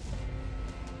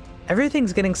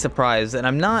 Everything's getting surprised, and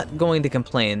I'm not going to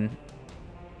complain.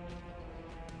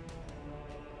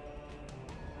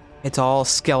 It's all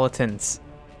skeletons.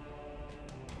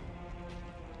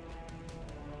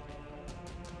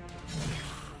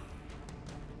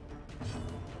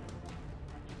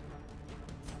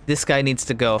 This guy needs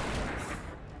to go.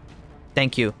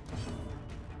 Thank you.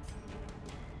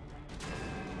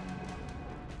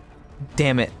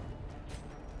 Damn it.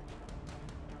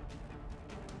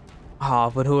 Oh,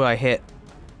 but who do I hit?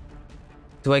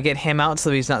 Do I get him out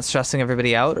so he's not stressing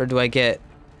everybody out, or do I get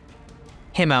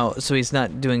him out so he's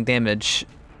not doing damage?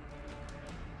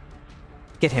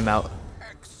 Get him out.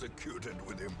 Executed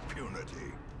with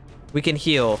impunity. We can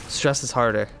heal. Stress is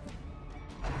harder.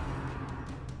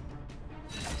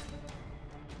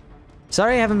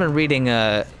 Sorry I haven't been reading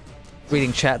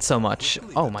chat so much.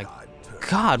 Oh my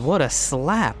god, what a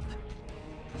slap.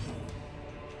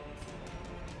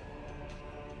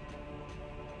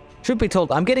 Truth be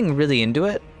told, I'm getting really into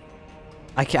it.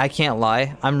 I can't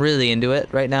lie. I'm really into it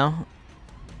right now.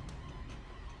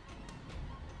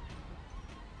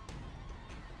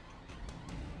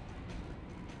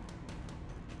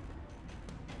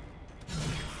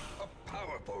 A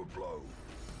powerful blow.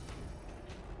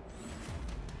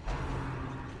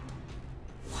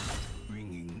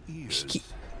 Ringing ears. He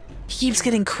keeps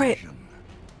getting crit.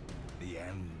 The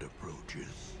end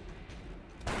approaches.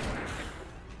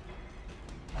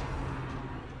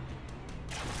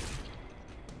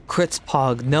 Crits,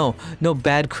 Pog. No, no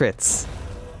bad crits.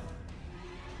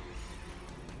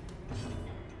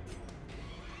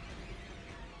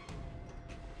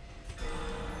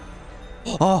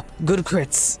 Oh, good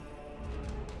crits.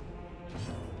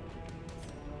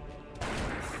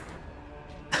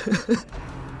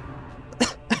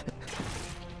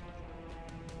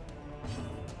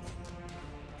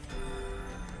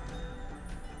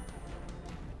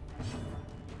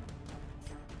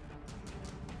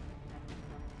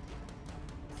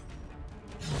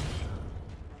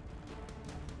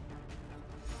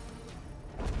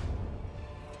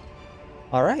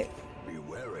 All right. Be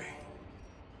wary.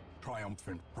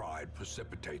 Triumphant pride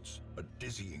precipitates a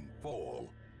dizzying fall.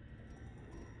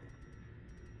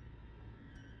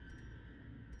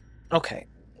 Okay.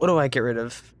 What do I get rid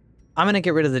of? I'm gonna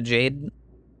get rid of the jade.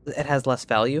 It has less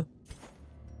value.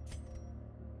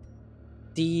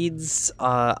 Deeds.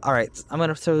 All right. I'm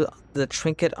gonna throw the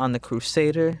trinket on the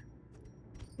crusader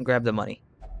and grab the money.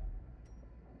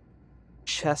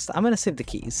 Chest. I'm gonna save the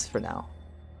keys for now.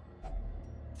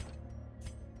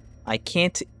 I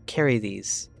can't carry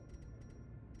these.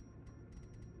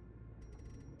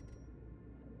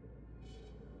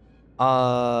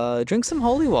 Drink some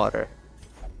holy water.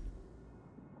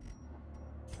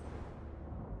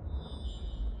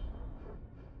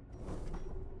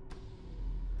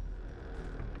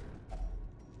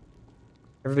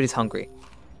 Everybody's hungry.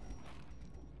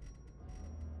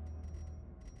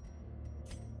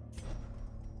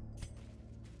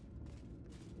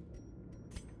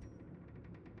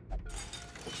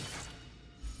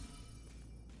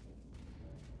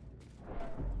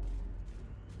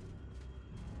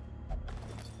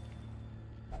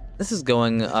 This is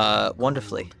going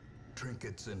wonderfully.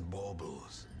 trinkets and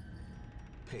baubles,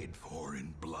 paid for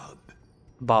in blood.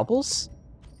 Baubles?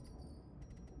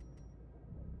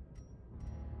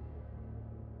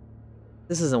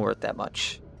 This isn't worth that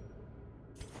much.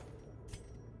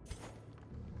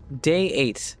 Day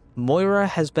 8. Moira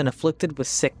has been afflicted with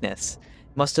sickness.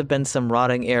 Must have been some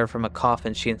rotting air from a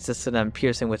coffin she insisted on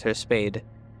piercing with her spade.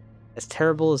 As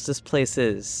terrible as this place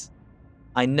is,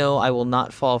 I know I will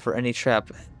not fall for any trap,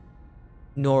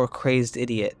 nor crazed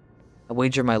idiot. I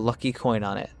wager my lucky coin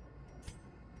on it.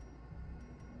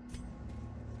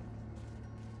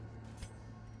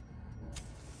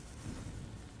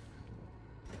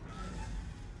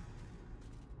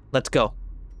 Let's go.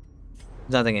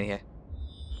 There's nothing in here.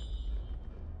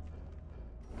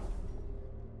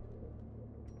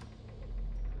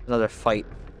 Another fight.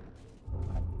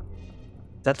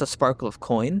 Is that the sparkle of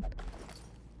coin?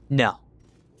 No.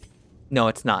 No,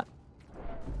 it's not.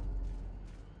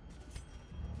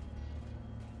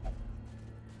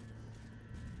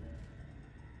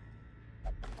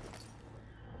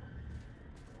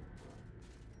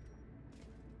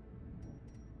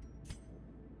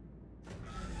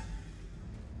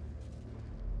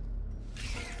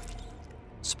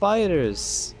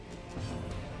 Spiders.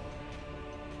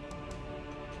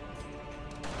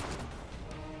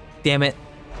 Damn it.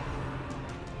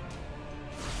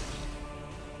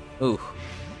 Ooh.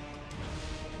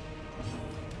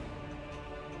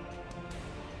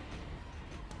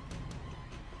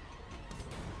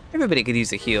 Everybody could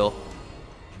use a heal.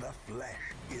 The flesh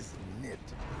is knit.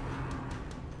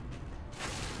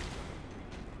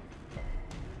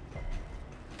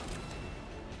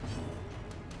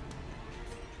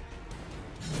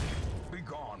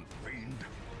 Begone, fiend.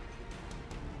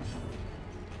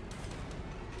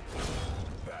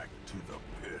 Back to the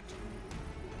pit.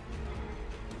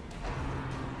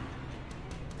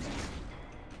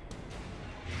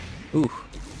 Ooh.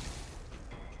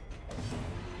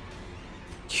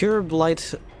 Cure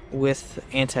Blight with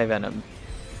anti-venom.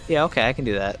 Yeah, okay, I can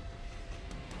do that.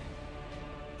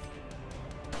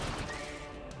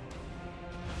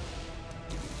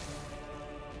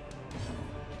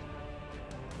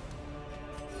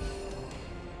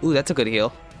 Ooh, that's a good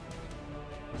heal.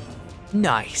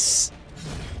 Nice.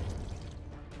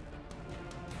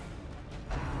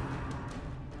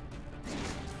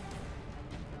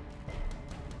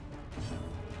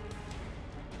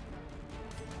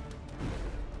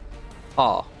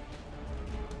 Oh.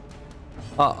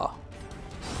 Uh-oh.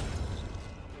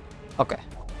 Okay.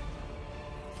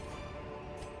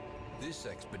 This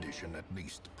expedition at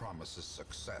least promises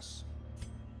success.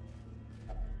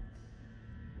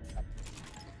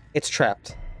 It's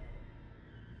trapped.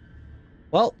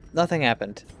 Well, nothing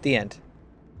happened. The end.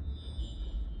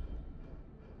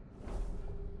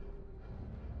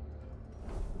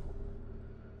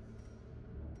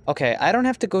 Okay, I don't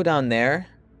have to go down there.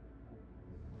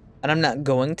 And I'm not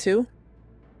going to.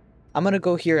 I'm gonna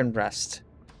go here and rest.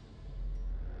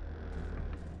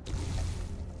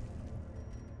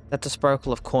 That's a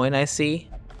sparkle of coin I see.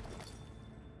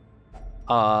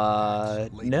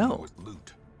 No. With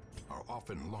loot are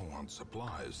often low on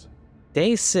supplies.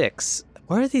 Day 6.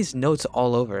 Why are these notes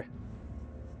all over?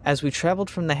 As we traveled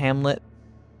from the hamlet,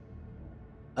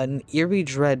 an eerie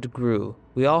dread grew.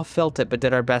 We all felt it, but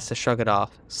did our best to shrug it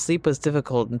off. Sleep was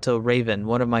difficult until Raven,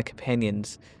 one of my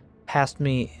companions, passed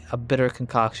me a bitter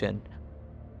concoction.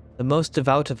 The most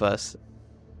devout of us,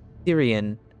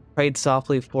 Tyrion, prayed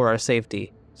softly for our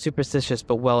safety. Superstitious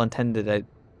but well-intended,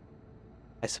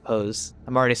 I suppose.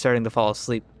 I'm already starting to fall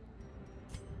asleep.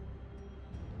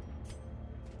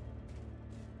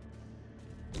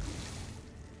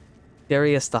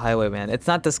 Darius the Highwayman. It's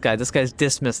not this guy. This guy's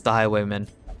Dismas the Highwayman.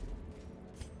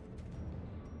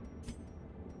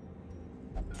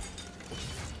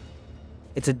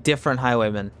 It's a different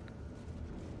Highwayman.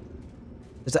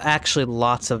 There's actually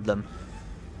lots of them.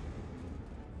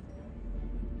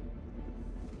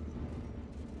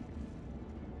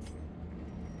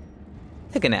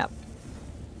 Take a nap.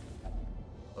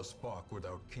 A spark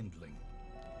without kindling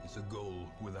is a goal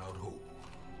without hope.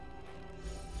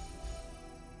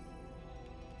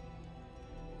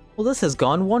 Well, this has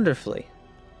gone wonderfully.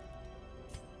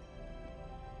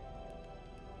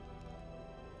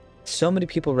 So many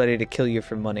people ready to kill you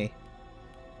for money.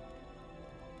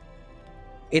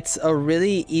 It's a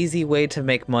really easy way to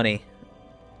make money.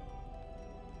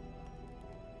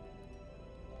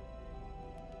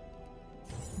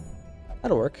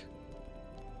 That'll work.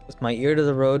 With my ear to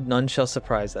the road, none shall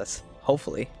surprise us.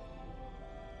 Hopefully.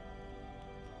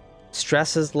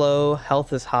 Stress is low,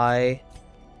 health is high.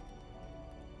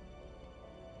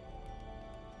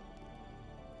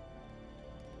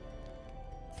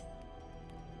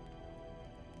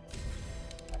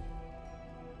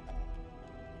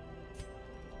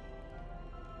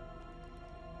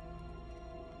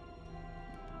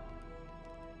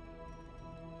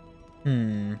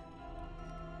 Hmm.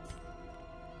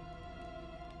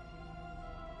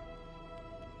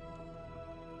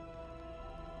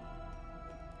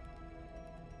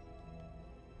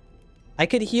 I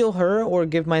could heal her or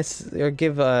give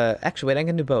actually wait, I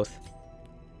can do both.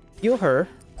 Heal her.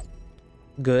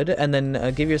 Good, and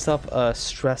then give yourself a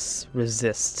stress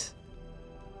resist.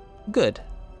 Good.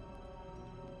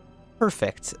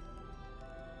 Perfect.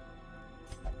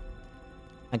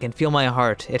 I can feel my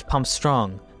heart. It pumps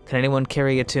strong. Can anyone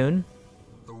carry a tune?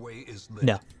 The way is lit.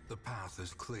 No. The path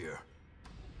is clear.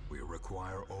 We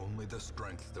require only the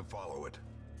strength to follow it.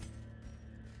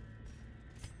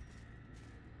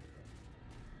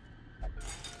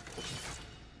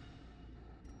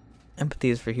 Empathy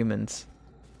is for humans.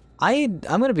 I'm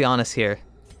gonna be honest here.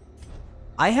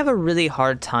 I have a really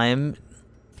hard time,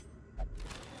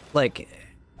 like,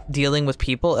 dealing with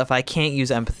people if I can't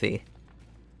use empathy.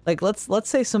 Like, let's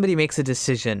say somebody makes a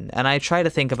decision and I try to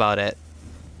think about it,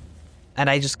 and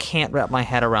I just can't wrap my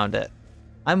head around it.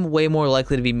 I'm way more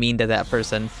likely to be mean to that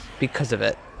person because of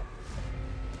it.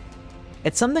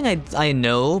 It's something I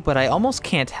know, but I almost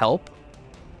can't help.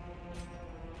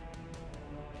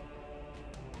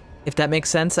 If that makes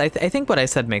sense, I think what I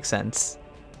said makes sense.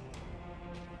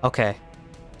 Okay.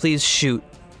 Please shoot.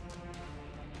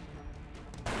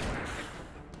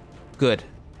 Good.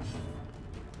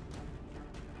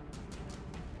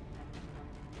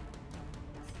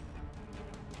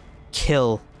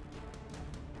 Kill.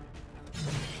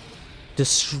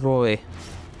 Destroy.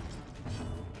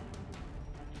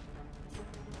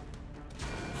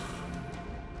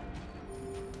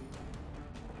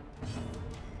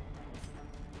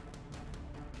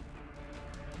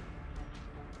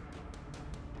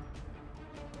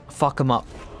 Fuck him up.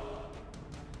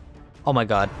 Oh my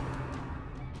god.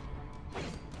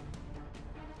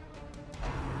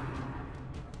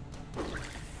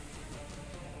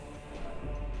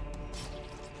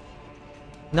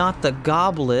 Not the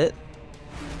goblet.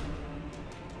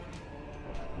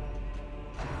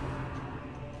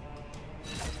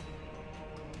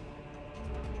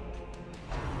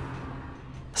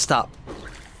 Stop.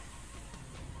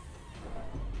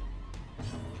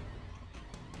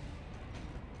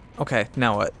 Okay,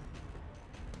 now what?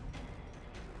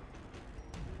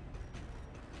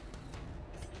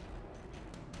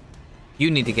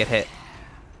 You need to get hit.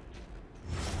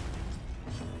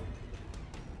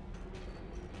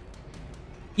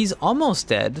 He's almost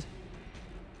dead.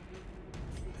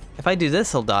 If I do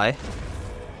this, he'll die.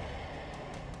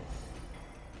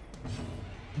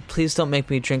 Please don't make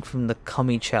me drink from the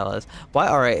cummy chalice. Why?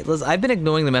 Alright, listen, I've been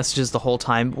ignoring the messages the whole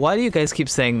time. Why do you guys keep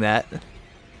saying that?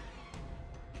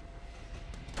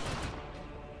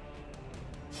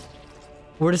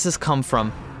 Where does this come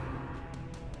from?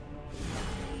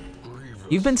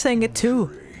 You've been saying it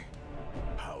too.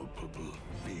 Palpable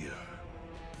fear.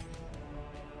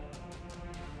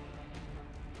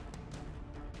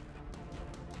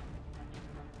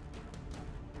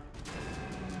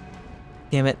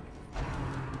 Damn it.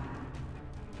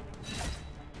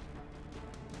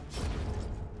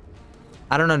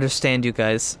 I don't understand you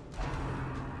guys.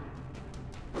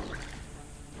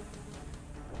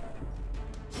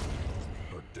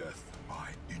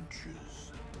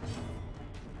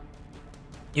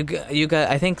 You guys,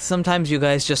 I think sometimes you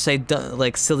guys just say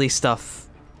like silly stuff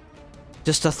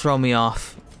just to throw me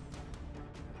off.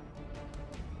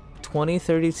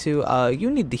 2032, you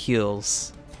need the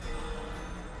heals.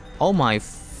 Oh my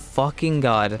fucking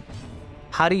god.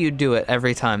 How do you do it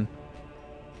every time?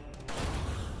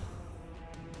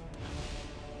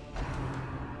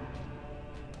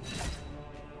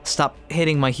 Stop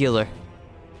hitting my healer.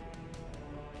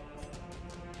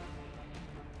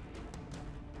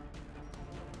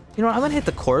 You know what, I'm gonna hit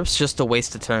the corpse just to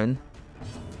waste a turn.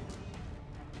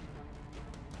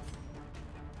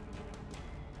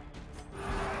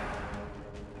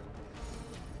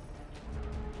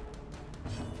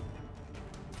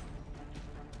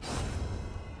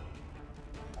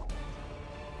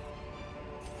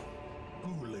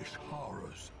 Foolish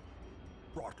horrors.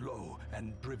 Brought low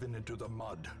and driven into the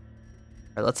mud.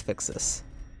 Alright, let's fix this.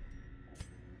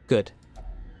 Good.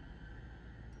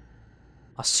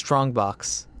 A strong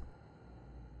box.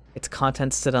 Its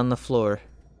contents sit on the floor.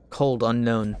 Cold,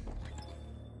 unknown.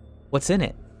 What's in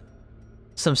it?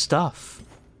 Some stuff.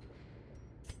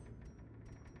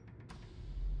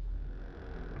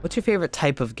 What's your favorite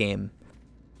type of game?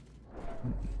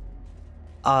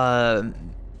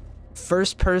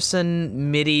 First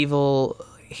person, medieval,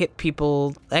 hit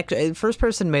people, first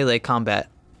person melee combat.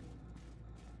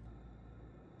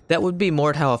 That would be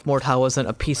Mordhau if Mordhau wasn't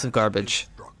a piece of garbage.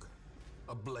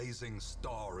 A blazing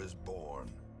star is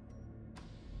born.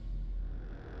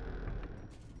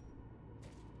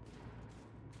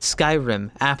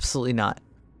 Skyrim, absolutely not.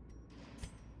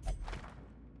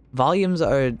 Volumes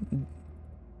are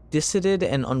dissided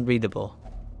and unreadable.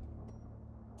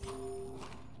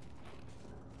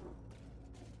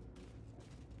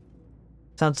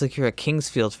 Sounds like you're a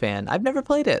Kingsfield fan. I've never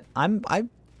played it. I'm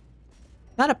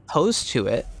not opposed to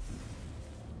it.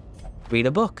 Read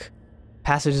a book.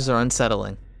 Passages are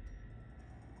unsettling.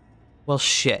 Well,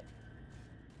 shit.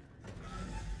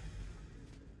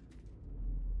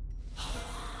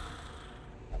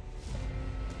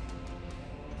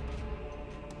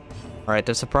 Alright,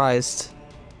 they're surprised.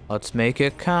 Let's make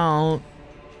it count.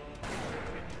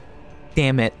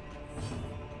 Damn it.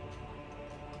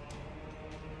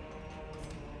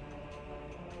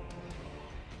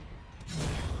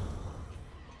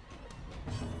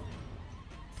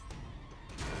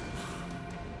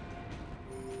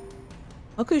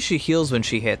 Look how she heals when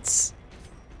she hits.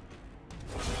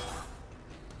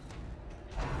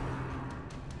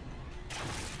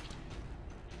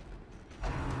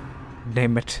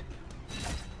 Damn it.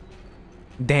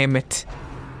 Damn it.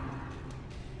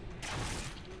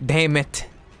 Damn it.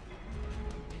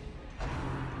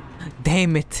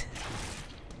 Damn it.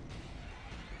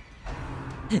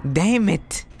 Damn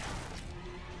it.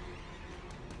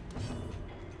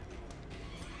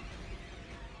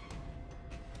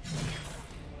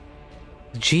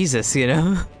 Jesus, you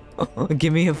know?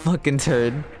 Give me a fucking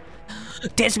turn.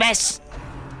 Dismiss!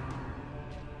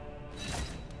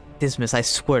 Dismiss, I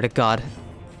swear to God.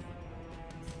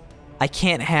 I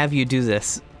can't have you do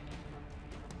this.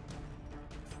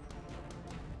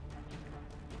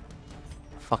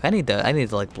 Fuck, I need to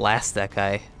like blast that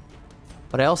guy.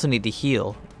 But I also need to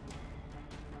heal.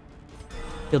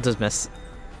 Heal dismiss.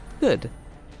 Good.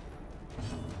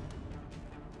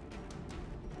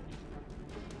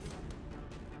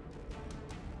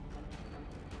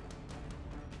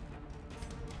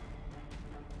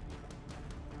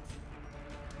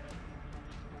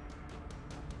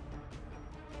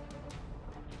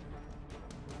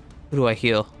 Who do I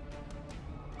heal?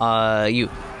 You.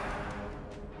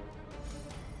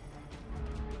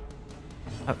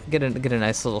 Get a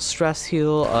nice little stress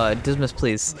heal. Dismiss,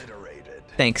 please.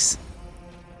 Thanks.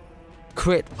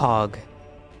 Crit Pog.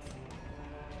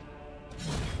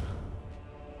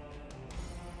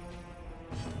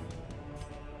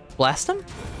 Blast him?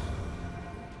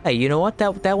 Hey, you know what?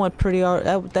 That went pretty.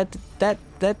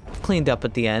 That cleaned up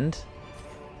at the end.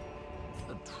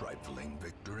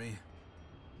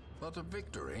 But a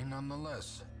victory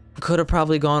nonetheless. Could have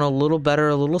probably gone a little better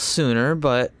a little sooner,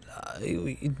 but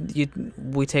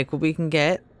we take what we can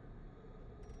get.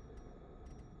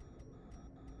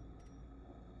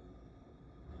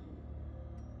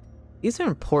 These are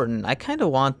important. I kind of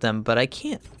want them, but I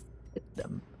can't get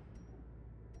them.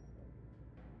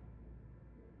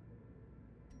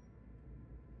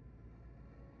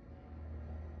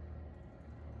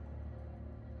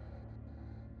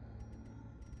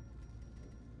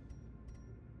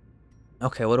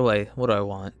 Okay, what do I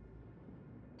want?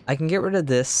 I can get rid of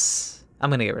this. I'm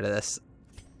gonna get rid of this.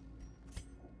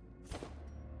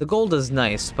 The gold is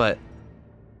nice, but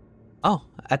oh,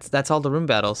 that's all the room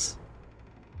battles.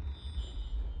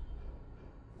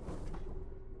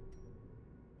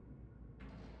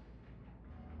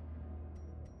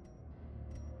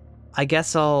 I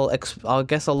guess I'll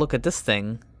look at this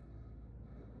thing.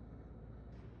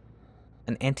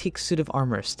 An antique suit of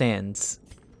armor stands.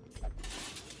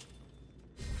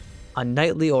 A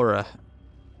knightly aura.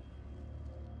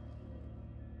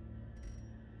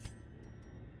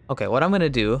 Okay, what I'm gonna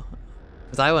do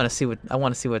is I want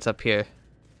to see what's up here.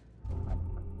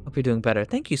 Hope you're doing better.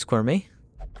 Thank you, Squirmy.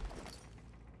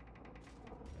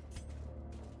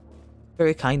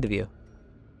 Very kind of you.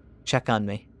 Check on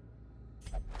me.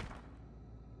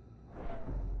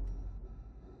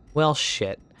 Well,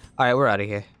 shit. All right, we're out of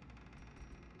here.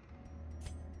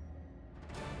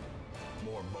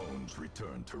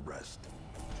 Return to rest.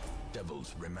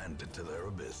 Devils remanded to their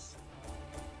abyss.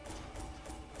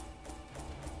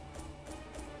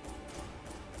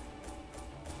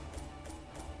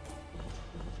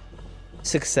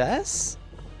 Success?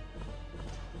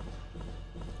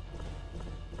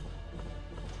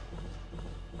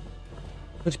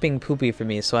 Which being poopy for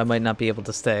me, so I might not be able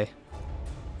to stay.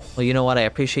 Well, you know what? I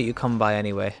appreciate you coming by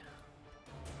anyway.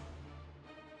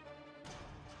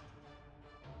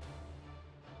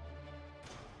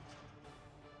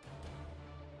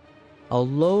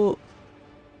 Although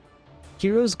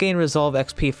heroes gain resolve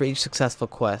XP for each successful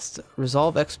quest.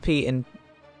 Resolve XP in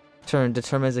turn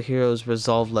determines a hero's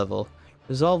resolve level.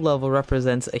 Resolve level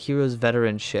represents a hero's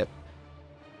veteranship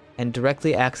and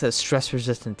directly acts as stress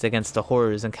resistance against the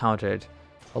horrors encountered.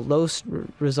 A low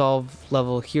resolve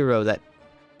level hero that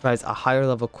tries a higher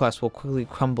level quest will quickly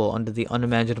crumble under the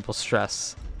unimaginable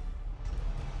stress.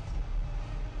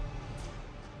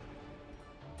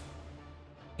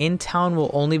 In town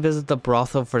will only visit the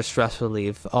brothel for stress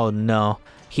relief. Oh no,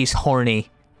 he's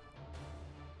horny.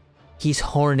 He's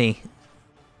horny.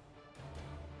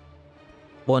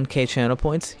 1k channel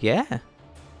points? Yeah.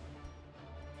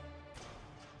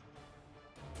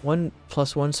 1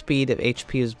 + 1 speed if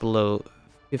HP is below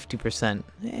 50%.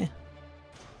 Eh.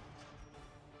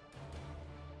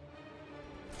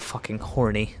 Fucking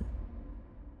horny.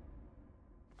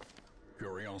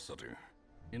 Curiosity,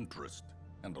 interest,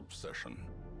 and obsession.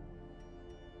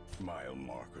 Mile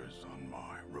markers on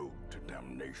my road to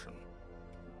damnation.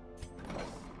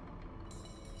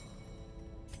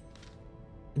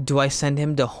 Do I send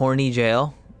him to horny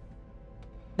jail?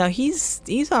 Now he's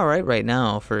all right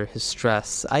now for his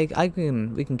stress. we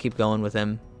can keep going with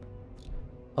him.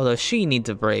 Although she needs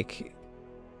a break.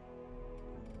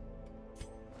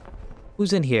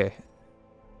 Who's in here?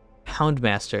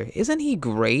 Houndmaster. Isn't he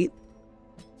great?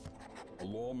 A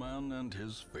lawman and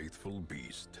his faithful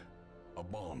beast. A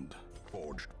bond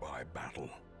forged by battle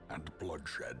and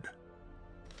bloodshed.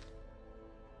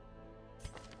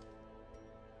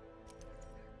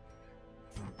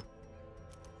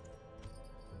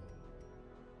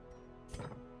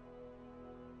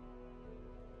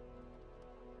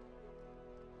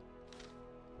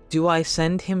 Do I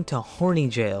send him to horny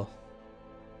jail?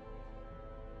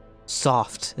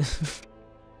 Soft.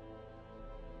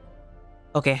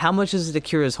 Okay, how much is it to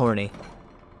cure his horny?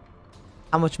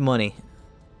 How much money?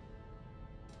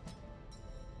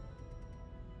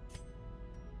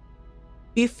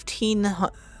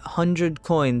 $1,500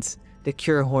 coins to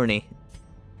cure horny.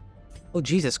 Oh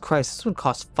Jesus Christ, this one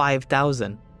costs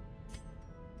 5,000.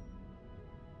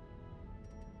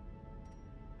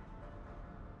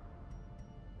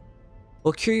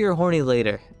 We'll cure your horny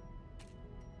later.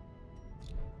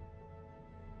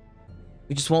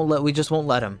 We just won't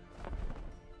let him.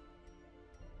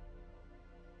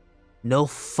 No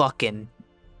fucking.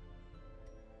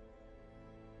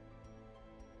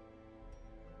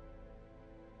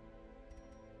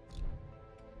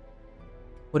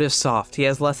 What if soft? He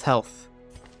has less health.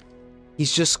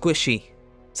 He's just squishy.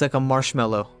 It's like a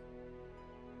marshmallow.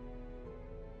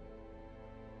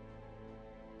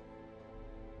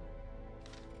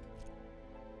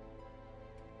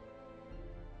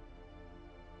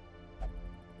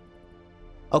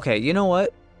 Okay, you know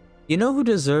what? You know who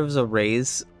deserves a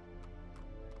raise?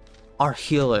 Our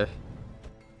healer.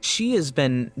 She has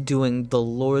been doing the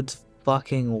Lord's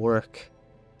fucking work.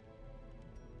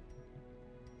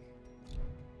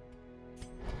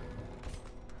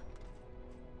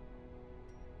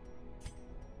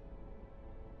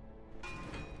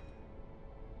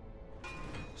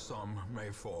 Some may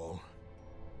fall,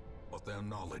 but their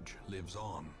knowledge lives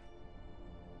on.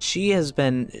 She has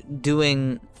been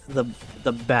doing the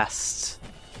best.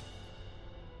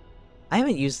 I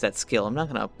haven't used that skill. I'm not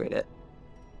gonna upgrade it.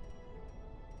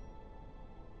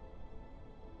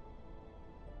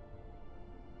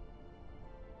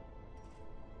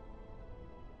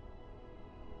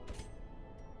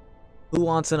 Who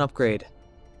wants an upgrade?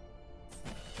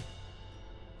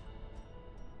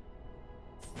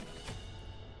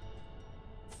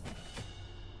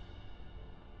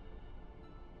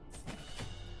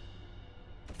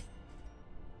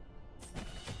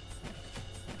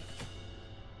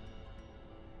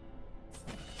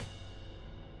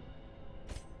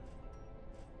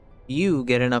 You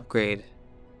get an upgrade.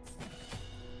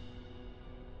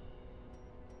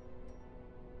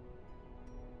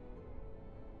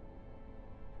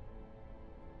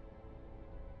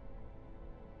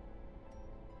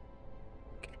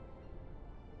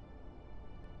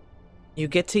 You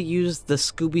get to use the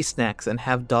Scooby Snacks and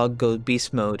have dog go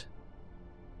beast mode.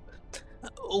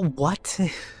 What?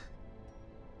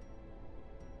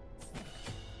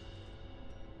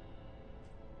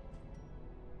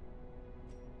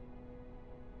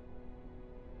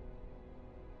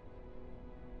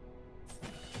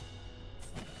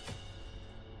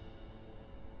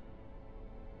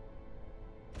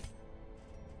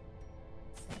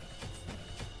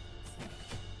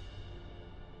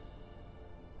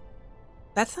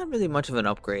 That's not really much of an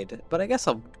upgrade, but I guess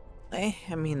I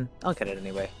mean, I'll get it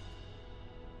anyway.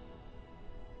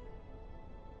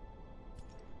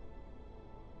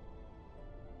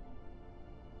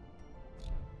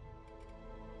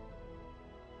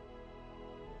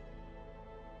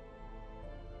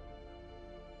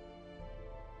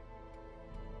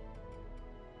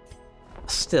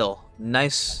 Still,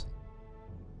 nice.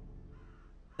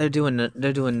 They're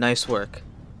doing nice work.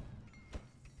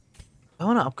 I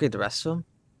want to upgrade the rest of them.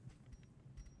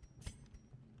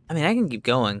 I mean, I can keep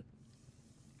going.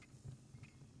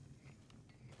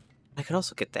 I could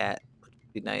also get that.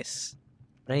 Would be nice.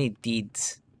 But I need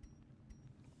deeds.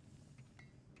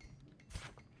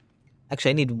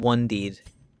 Actually, I need one deed.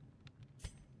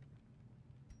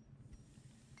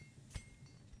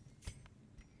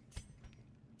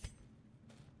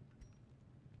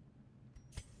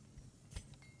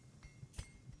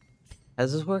 How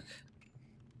does this work?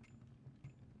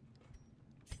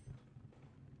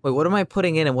 Wait, what am I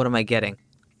putting in and what am I getting?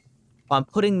 Oh, I'm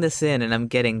putting this in and I'm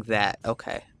getting that.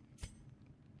 Okay.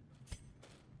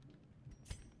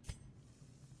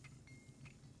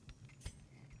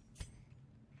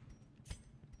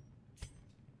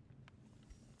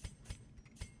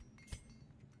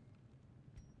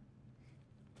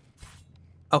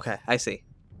 Okay, I see.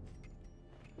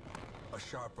 A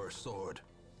sharper sword,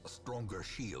 a stronger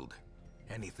shield.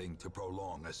 Anything to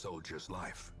prolong a soldier's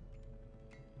life.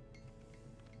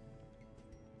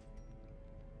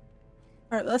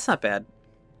 Alright, that's not bad.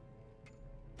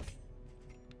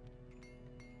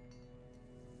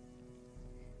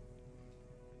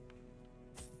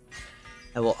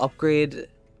 I will upgrade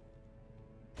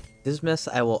Dismas.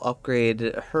 I will upgrade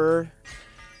her.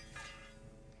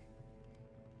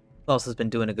 Who else has been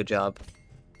doing a good job?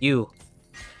 You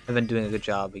have been doing a good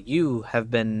job. You've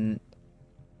been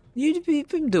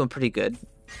doing pretty good.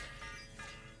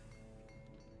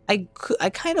 I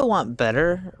kind of want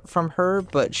better from her,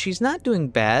 but she's not doing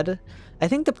bad. I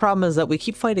think the problem is that we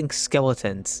keep fighting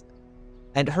skeletons,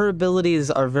 and her abilities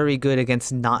are very good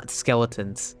against not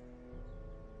skeletons.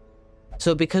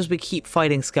 So because we keep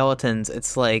fighting skeletons,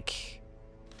 it's like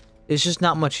there's just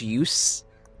not much use.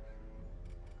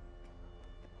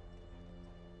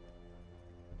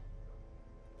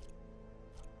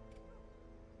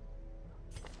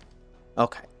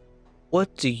 Okay.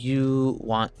 What do you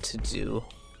want to do?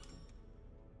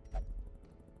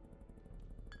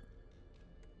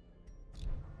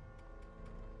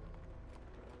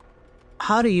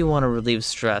 How do you want to relieve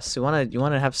stress? You want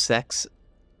to have sex?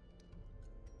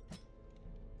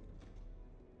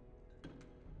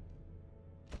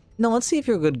 No, let's see if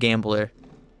you're a good gambler.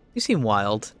 You seem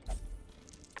wild.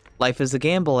 Life is a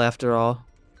gamble after all.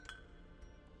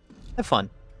 Have fun.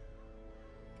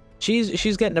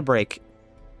 She's getting a break.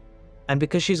 And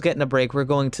because she's getting a break, we're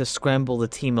going to scramble the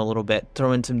team a little bit,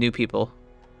 throw in some new people.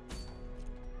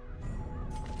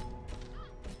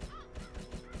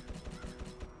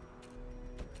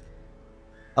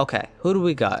 Okay, who do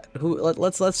we got?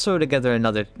 Let's throw together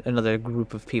another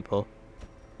group of people.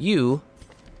 You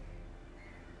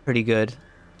pretty good.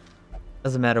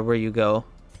 Doesn't matter where you go.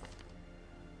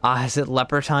 Ah, is it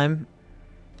leper time?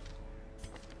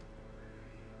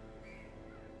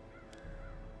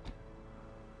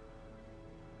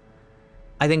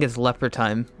 I think it's leper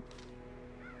time.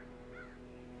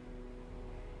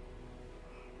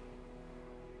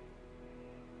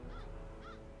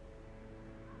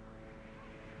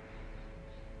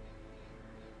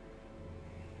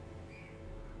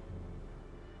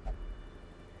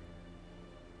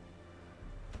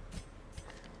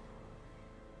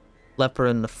 Leper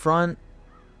in the front.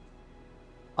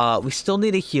 We still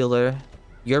need a healer.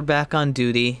 You're back on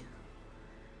duty.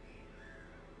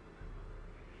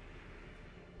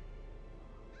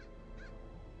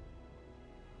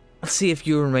 Let's see if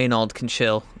you and Reynald can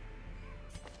chill.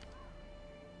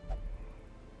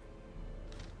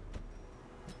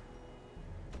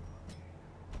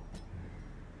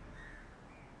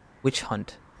 Witch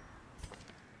Hunt.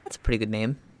 That's a pretty good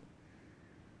name.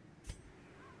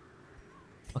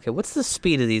 Okay, what's the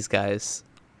speed of these guys?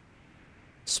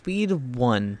 Speed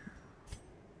 1.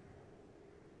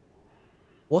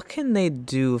 What can they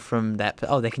do from that?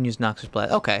 Oh, they can use Noxus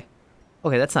Blast. Okay.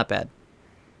 Okay, that's not bad.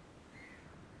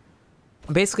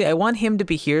 Basically, I want him to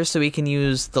be here so he can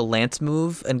use the Lance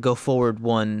move and go forward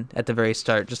 1 at the very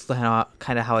start, just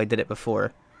kind of how I did it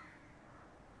before.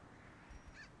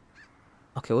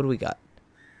 Okay, what do we got?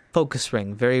 Focus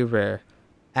Ring, very rare.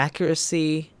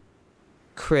 Accuracy,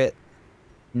 crit,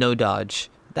 no dodge.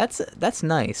 That's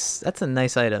nice. That's a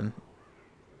nice item.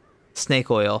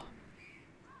 Snake oil.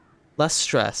 Less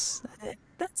stress.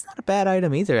 That's not a bad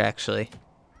item either, actually.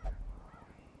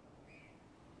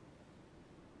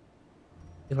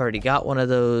 We've already got one of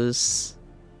those.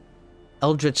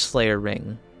 Eldritch Slayer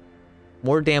Ring.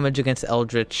 More damage against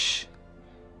Eldritch.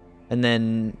 And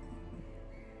then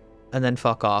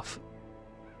fuck off.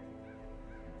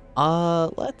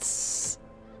 Let's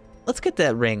get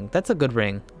that ring. That's a good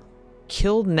ring.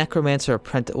 Killed Necromancer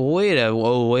Apprentice. Wait,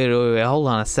 hold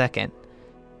on a second.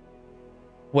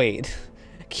 Wait.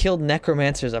 Killed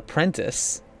Necromancer's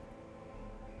Apprentice.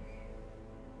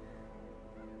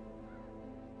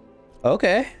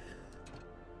 Okay.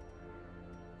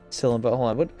 Still in, but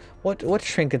hold on. What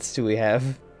trinkets do we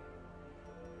have?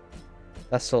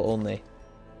 Vessel only.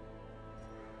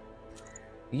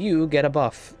 You get a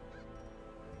buff.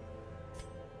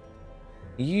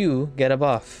 You get a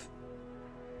buff.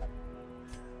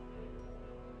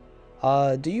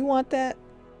 Do you want that?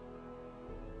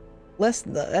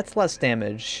 That's less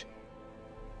damage.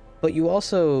 But you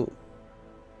also...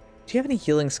 Do you have any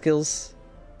healing skills?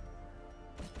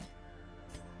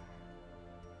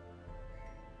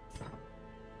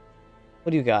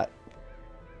 What do you got?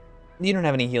 You don't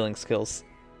have any healing skills.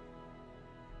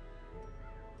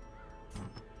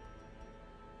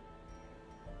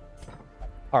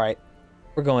 Alright.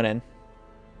 We're going in.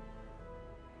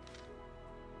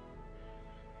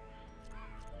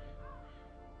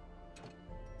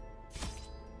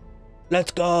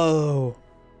 Let's go!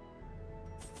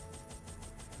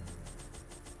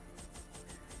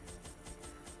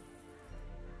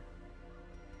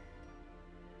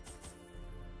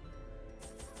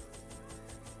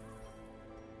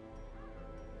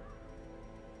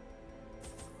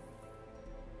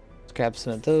 Let's grab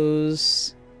some of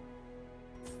those.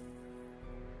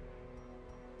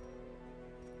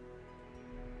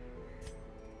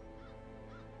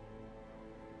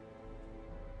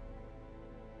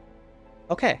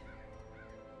 Okay.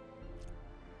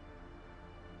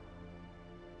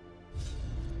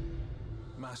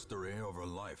 Mastery over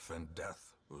life and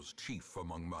death was chief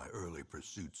among my early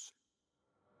pursuits.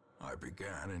 I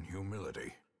began in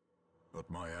humility, but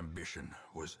my ambition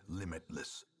was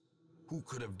limitless. Who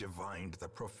could have divined the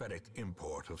prophetic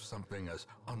import of something as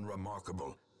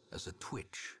unremarkable as a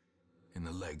twitch in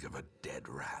the leg of a dead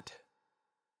rat?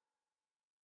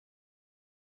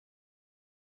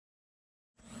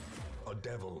 A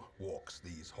devil walks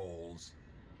these halls.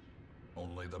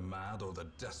 Only the mad or the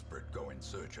desperate go in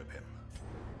search of him.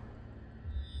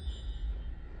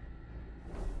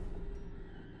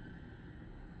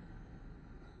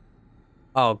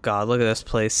 Oh god, look at this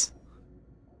place.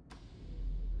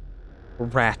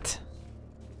 Rat.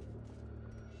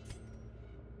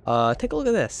 Take a look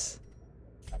at this.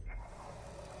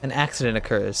 An accident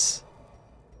occurs.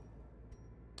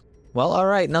 Well,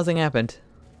 alright, nothing happened.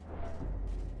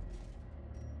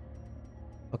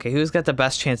 Okay, who's got the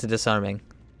best chance of disarming?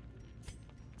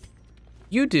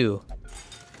 You do.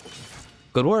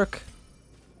 Good work.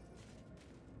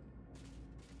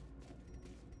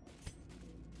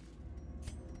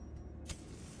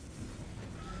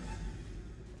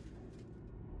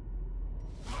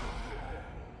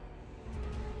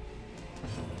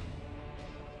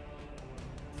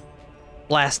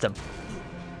 Blast him.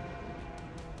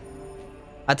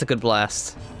 That's a good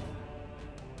blast.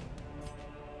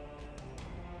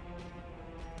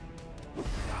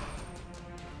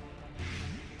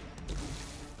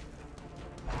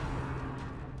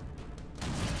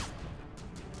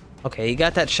 Okay, he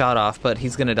got that shot off, but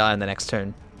he's gonna die in the next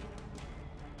turn.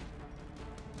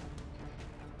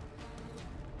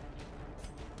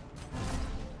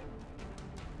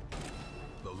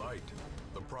 The light,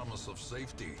 the promise of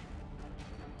safety.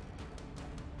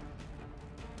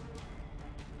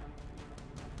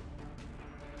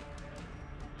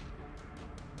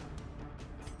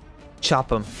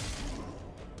 Chop him.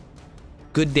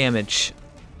 Good damage.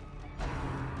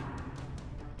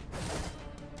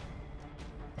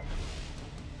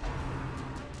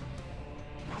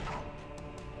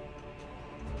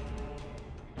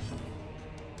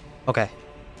 Okay.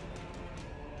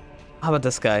 How about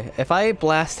this guy? If I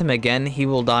blast him again, he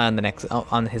will die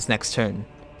on his next turn.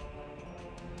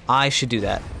 I should do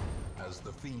that. As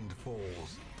the fiend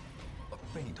falls, a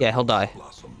faint Yeah, he'll die.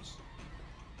 blossoms.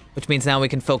 Which means now we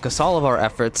can focus all of our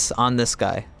efforts on this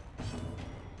guy.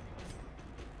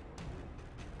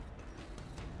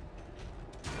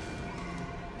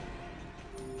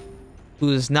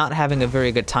 Who's not having a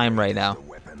very good time right now. The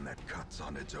weapon that cuts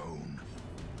on its own.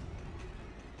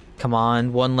 Come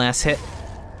on, one last hit.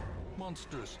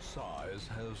 Monstrous size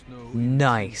has no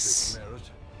Nice. intrinsic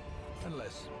merit,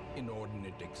 unless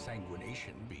inordinate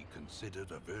exsanguination be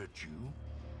considered a virtue.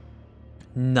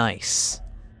 Nice.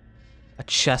 A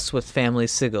chest with family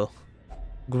sigil.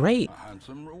 Great. A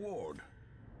handsome reward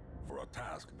for a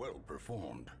task well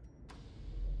performed.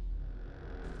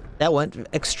 That went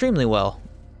extremely well.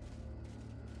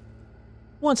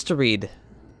 Who wants to read?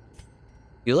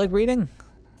 You like reading?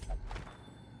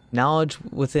 Knowledge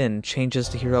within changes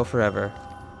to hero forever.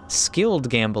 Skilled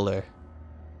gambler.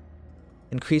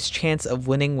 Increased chance of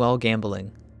winning while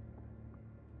gambling.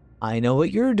 I know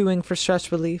what you're doing for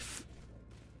stress relief.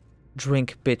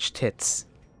 Drink bitch tits.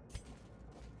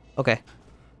 Okay.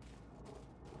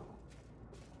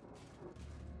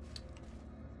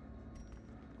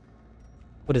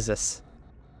 What is this?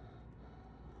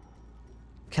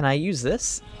 Can I use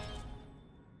this?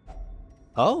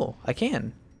 Oh, I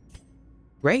can.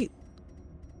 Great.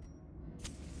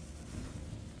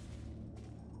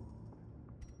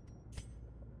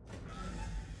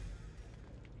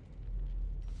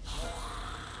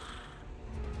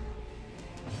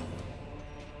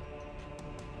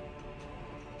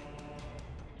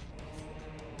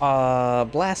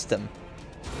 Blast him.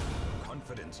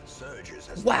 Confidence surges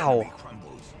as Wow. the enemy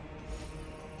crumbles.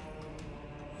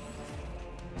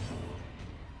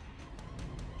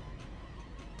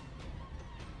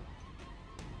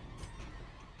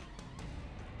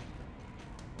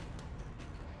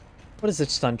 What is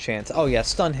its stun chance? Oh yeah,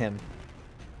 stun him.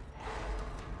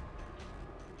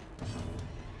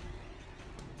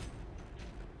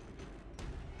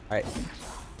 Alright.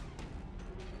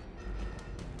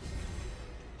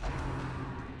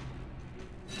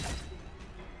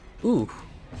 Ooh.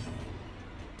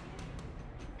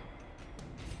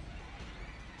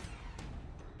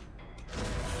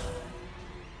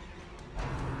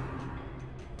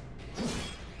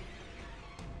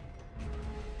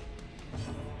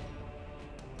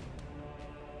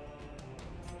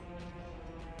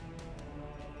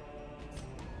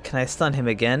 Can I stun him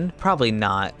again? Probably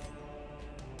not.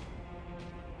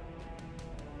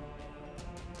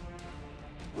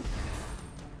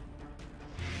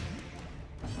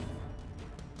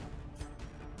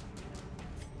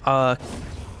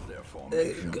 Their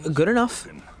formation is Good enough.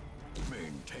 broken.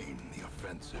 Maintain the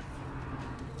offensive.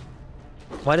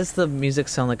 Why does the music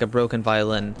sound like a broken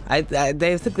violin?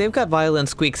 They've got violin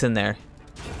squeaks in there.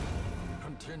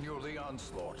 Continue the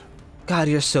onslaught. God,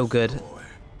 you're so good. Destroy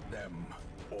them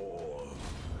all.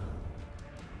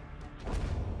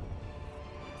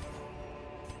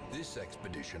 This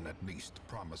expedition at least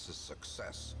promises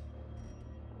success.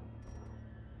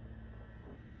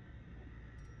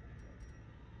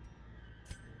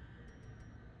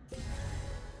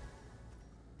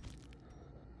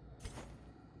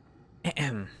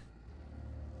 Ahem.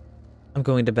 I'm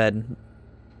going to bed.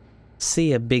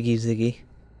 See ya, Biggie Ziggy.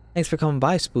 Thanks for coming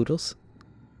by, Spoodles.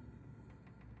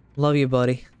 Love you,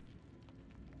 buddy.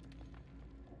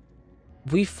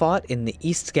 We fought in the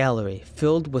East Gallery,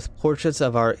 filled with portraits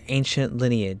of our ancient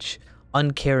lineage,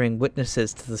 uncaring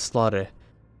witnesses to the slaughter.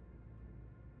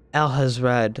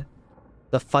 Alhazrad,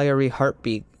 the fiery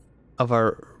heartbeat of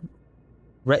our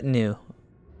retinue,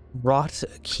 wrought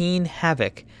keen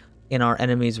havoc in our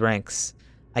enemy's ranks.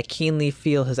 I keenly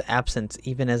feel his absence,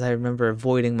 even as I remember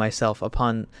avoiding myself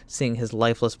upon seeing his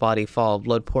lifeless body fall,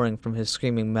 blood pouring from his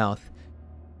screaming mouth.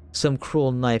 Some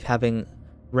cruel knife having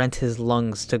rent his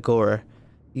lungs to gore.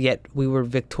 Yet we were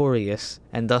victorious,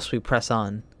 and thus we press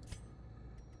on.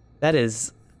 That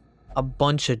is a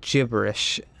bunch of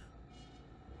gibberish.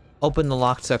 Open the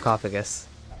locked sarcophagus.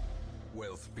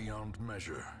 Wealth beyond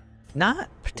measure. Not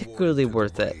particularly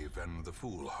Reward to the worth it. brave and the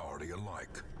foolhardy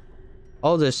alike.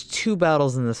 Oh, there's 2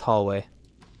 battles in this hallway.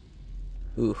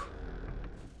 Ooh.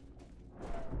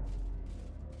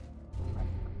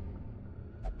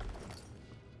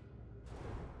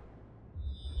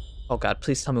 Oh god,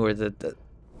 please tell me where the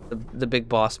big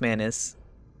boss man is.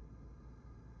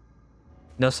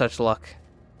 No such luck.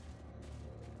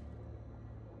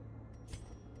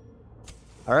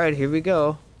 Alright, here we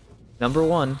go. Number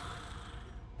 1.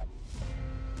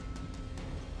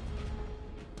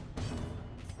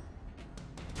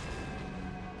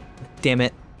 Damn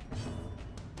it.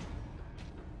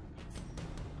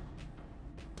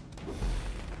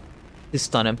 Just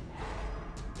stun him.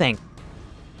 Thank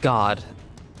God.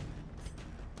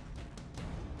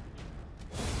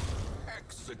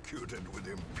 Executed with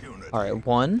impunity. Alright,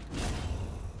 1,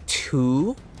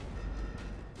 2.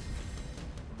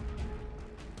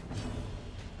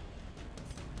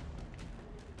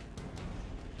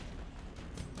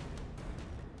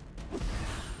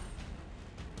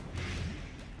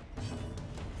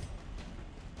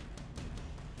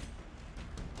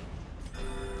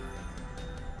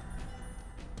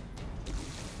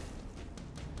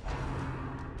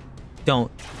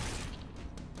 Don't.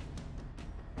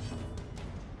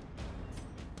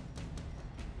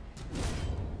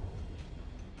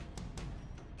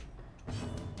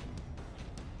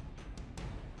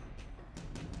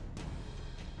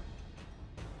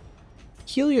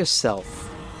 Heal yourself.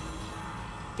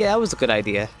 Yeah, that was a good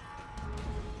idea.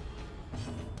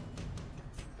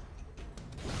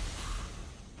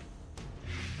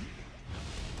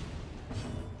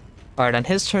 Alright, on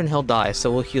his turn he'll die,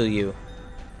 so we'll heal you.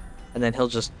 And then he'll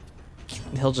just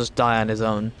die on his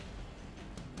own.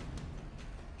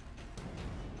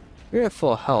 You're at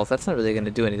full health, that's not really gonna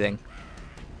do anything.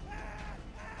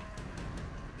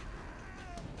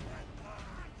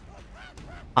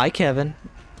 Hi, Kevin.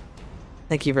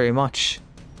 Thank you very much.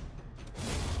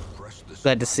 Press this.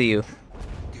 Glad to see you.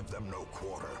 Give them no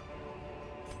quarter.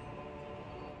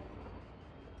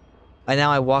 And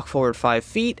now I walk forward 5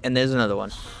 feet, and there's another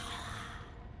one.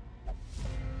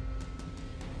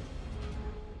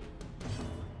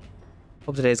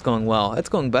 Hope today's going well. It's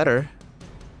going better.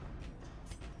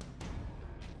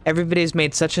 Everybody's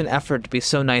made such an effort to be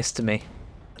so nice to me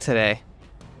today.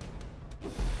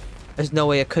 There's no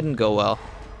way it couldn't go well.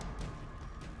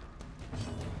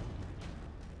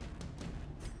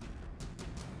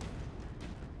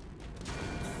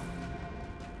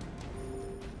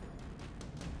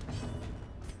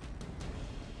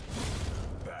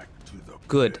 Back to the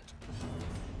Good. pit.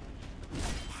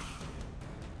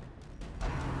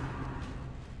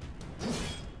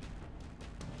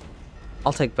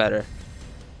 I'll take better.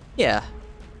 Yeah.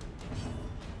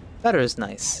 Better is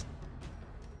nice.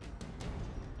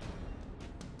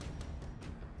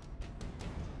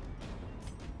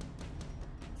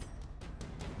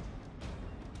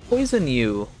 Poison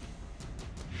you.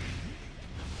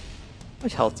 How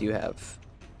much health do you have?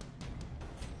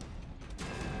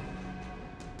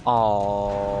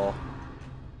 Oh.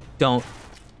 Don't.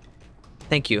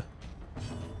 Thank you.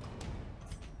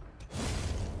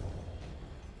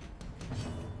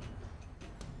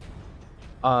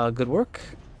 Good work.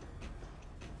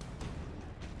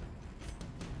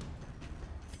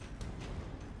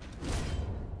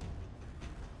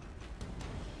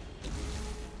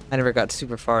 I never got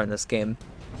super far in this game.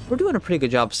 We're doing a pretty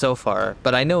good job so far,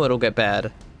 but I know it'll get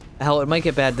bad. Hell, it might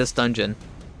get bad this dungeon.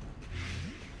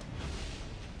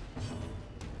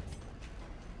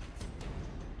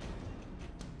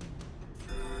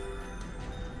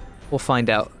 We'll find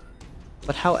out.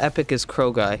 But how epic is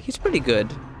Crow Guy? He's pretty good.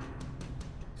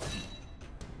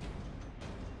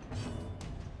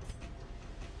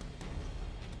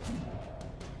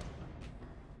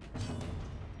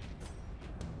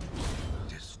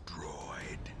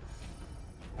 Destroyed.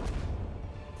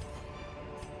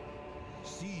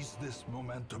 Seize this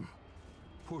momentum.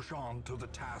 Push on to the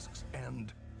task's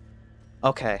end.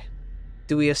 Okay.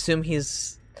 Do we assume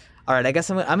he's... Alright, I guess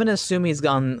I'm gonna assume he's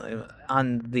gone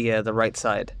on the right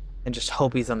side. And just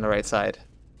hope he's on the right side.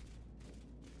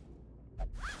 I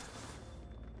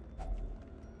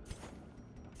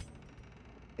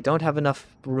don't have enough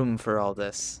room for all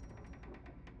this.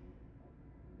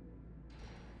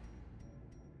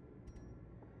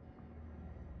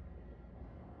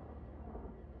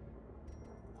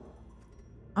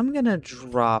 I'm gonna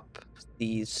drop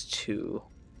these two.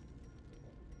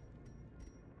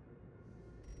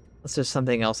 Unless there's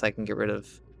something else I can get rid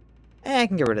of. I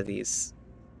can get rid of these.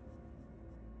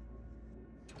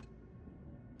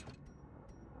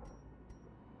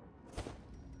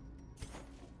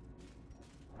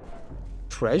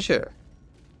 Treasure.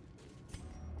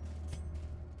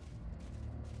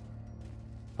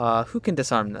 Who can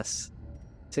disarm this?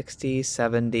 60,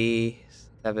 70,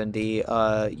 70,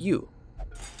 you.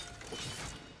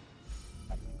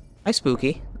 Hi,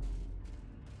 Spooky.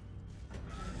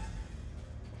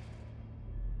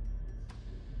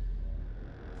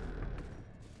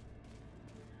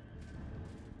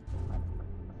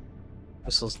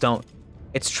 Whistles don't.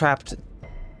 It's trapped,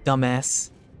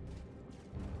 dumbass.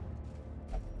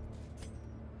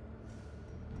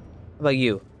 How about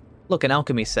you? Look, an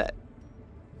alchemy set.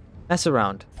 Mess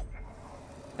around.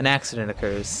 An accident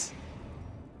occurs.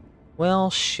 Well,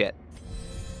 shit.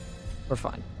 We're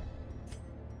fine.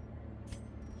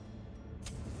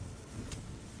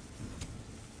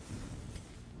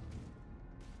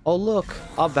 Oh look,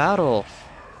 a battle.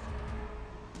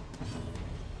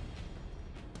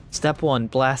 Step 1,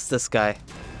 blast this guy.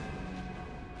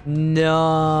 No.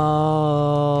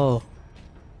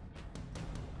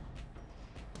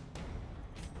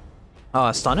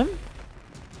 Oh, stun him?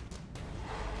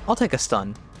 I'll take a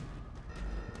stun.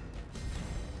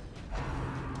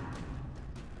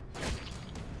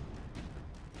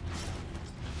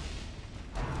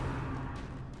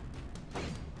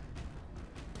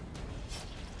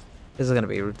 This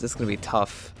is gonna be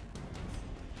tough.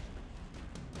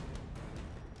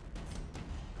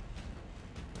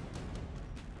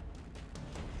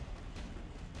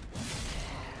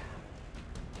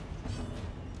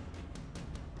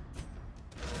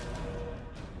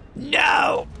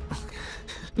 No!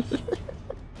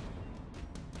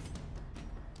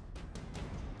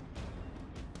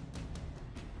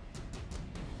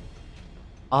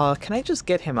 Can I just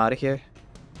get him out of here?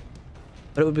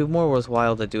 But it would be more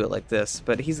worthwhile to do it like this,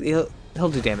 but he'll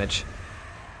do damage.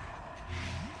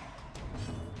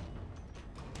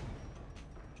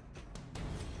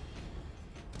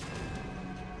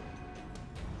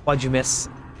 Why'd you miss?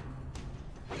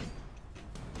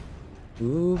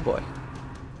 Ooh boy.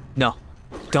 No.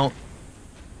 Don't.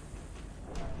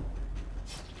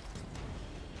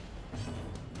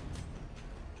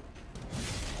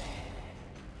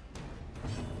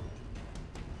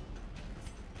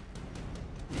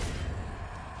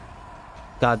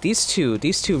 God, these two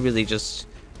really just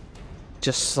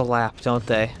slap, don't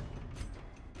they?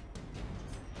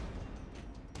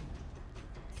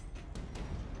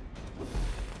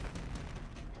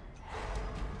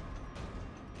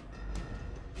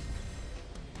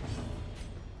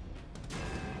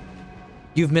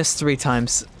 You've missed 3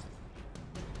 times.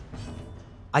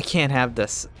 I can't have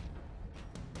this.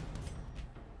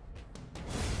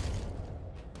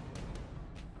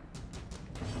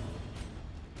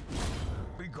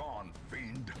 Be gone,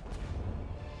 fiend.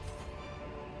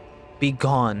 Be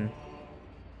gone.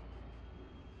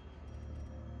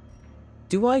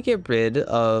 Do I get rid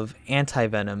of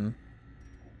anti-venom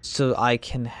so I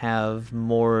can have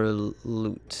more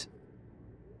loot?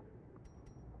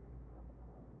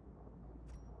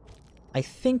 I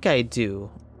think I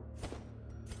do.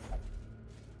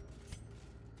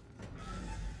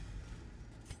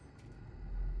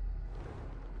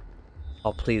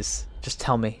 Oh, please. Just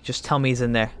tell me. Just tell me he's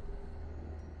in there.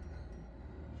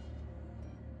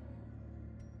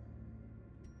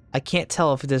 I can't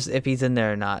tell if he's in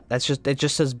there or not. It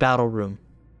just says battle room.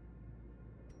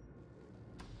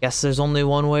 Guess there's only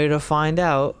one way to find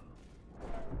out.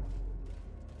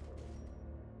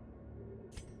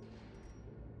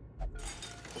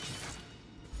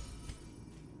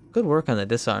 Good work on the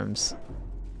disarms.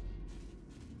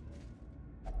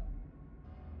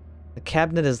 The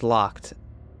cabinet is locked.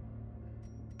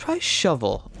 Try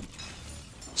shovel.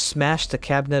 Smash the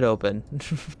cabinet open.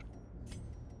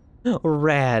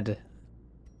 Rad.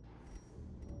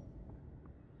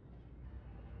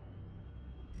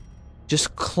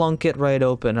 Just clunk it right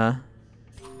open, huh?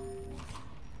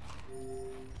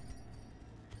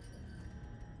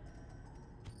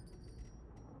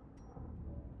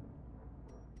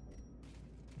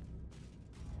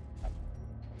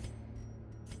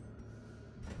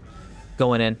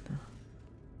 Going in.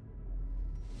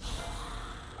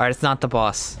 Alright, it's not the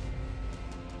boss.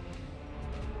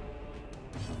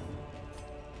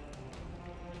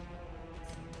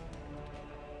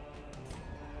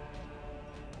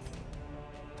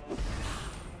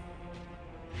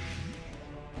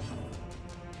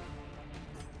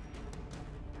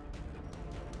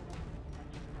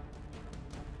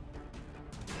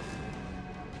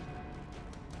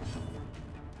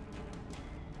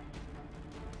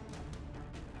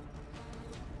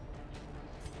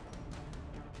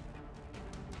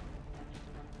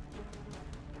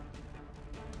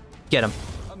 Get him.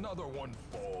 Another one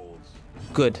falls.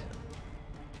 Good.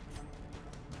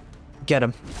 Get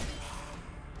him.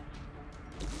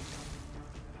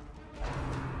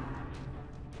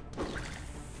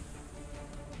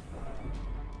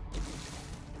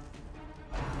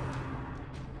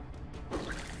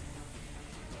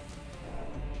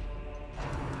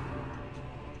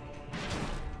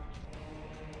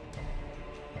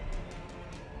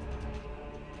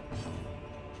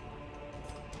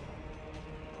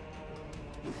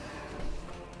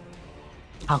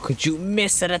 How could you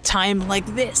miss at a time like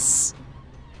this?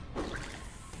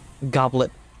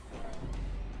 Goblet.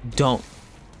 Don't.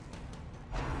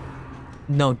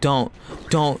 No, don't.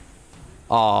 Don't.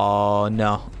 Oh,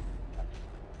 no.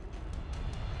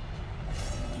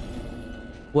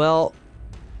 Well.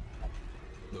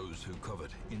 Those who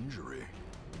covet injury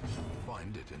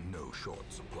find it in no short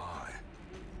supply.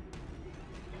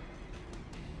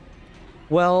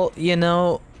 Well, you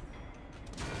know.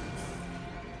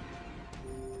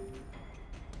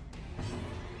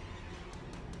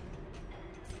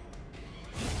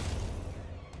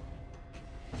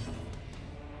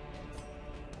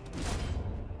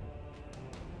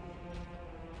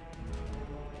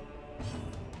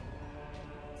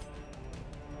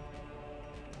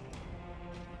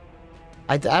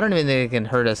 I don't even think it can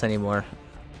hurt us anymore.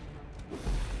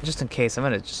 Just in case, I'm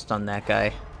gonna just stun that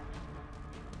guy.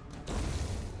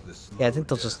 Yeah, I think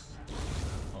they'll just...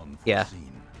 Yeah.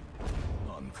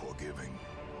 Unforgiving.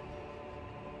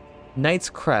 Knight's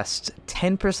Crest,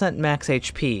 10% max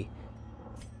HP.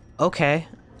 Okay.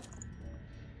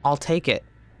 I'll take it.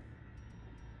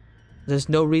 There's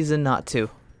no reason not to.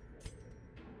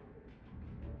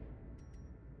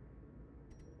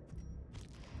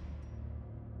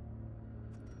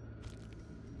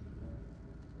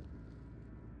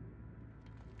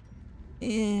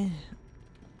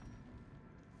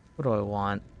 What do I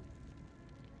want?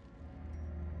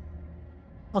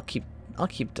 I'll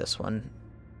keep this one.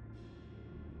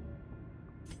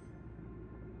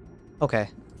 Okay.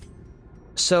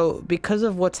 So because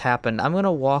of what's happened, I'm gonna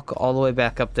walk all the way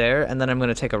back up there, and then I'm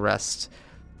gonna take a rest.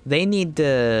 They need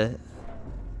to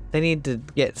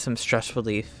get some stress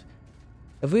relief.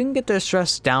 If we can get their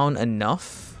stress down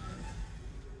enough,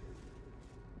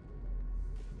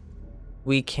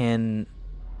 we can.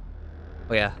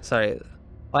 Oh yeah, sorry.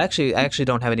 Well, I actually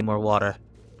don't have any more water.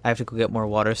 I have to go get more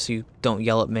water, so you don't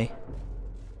yell at me.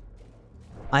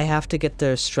 I have to get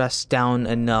their stress down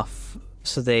enough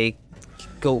so they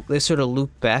sort of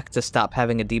loop back to stop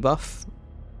having a debuff.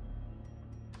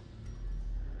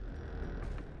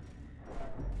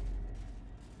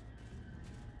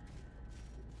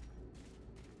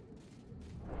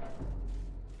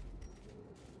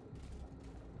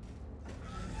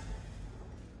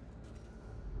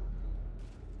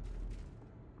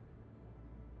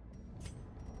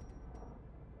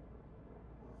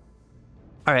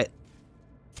 All right.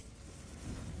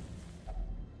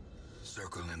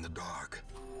 Circle in the dark.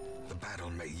 The battle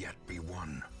may yet be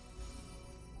won.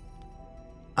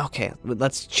 Okay,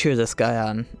 let's cheer this guy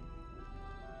on.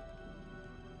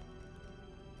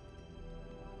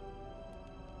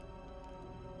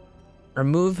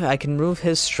 I can remove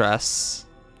his stress.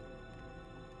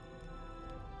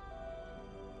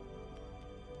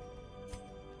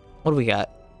 What do we got?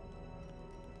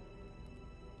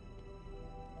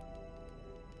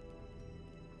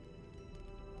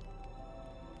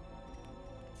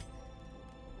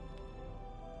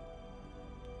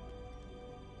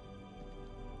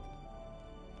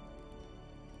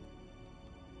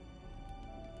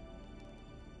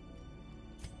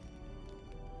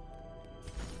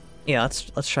 Yeah,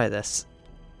 let's try this.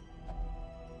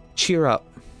 Cheer up.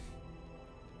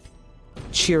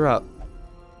 Cheer up.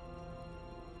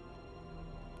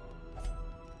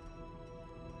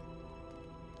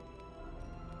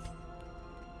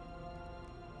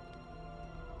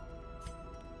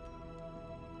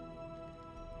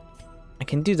 I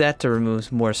can do that to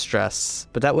remove more stress,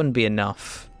 but that wouldn't be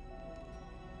enough.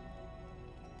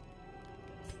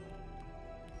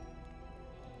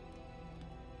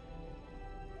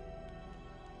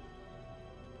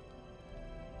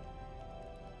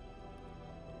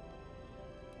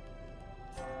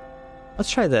 Let's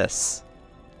try this.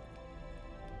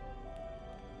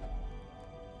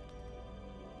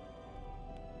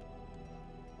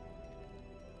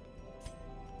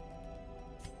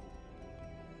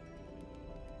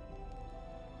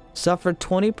 Suffer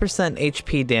 20%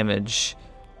 HP damage,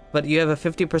 but you have a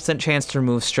 50% chance to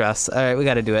remove stress. Alright, we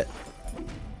gotta do it.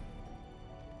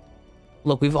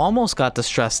 Look, we've almost got the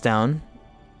stress down.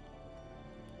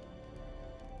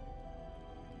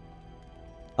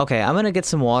 Okay, I'm gonna get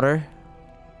some water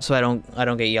so I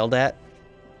don't get yelled at.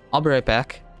 I'll be right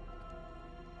back.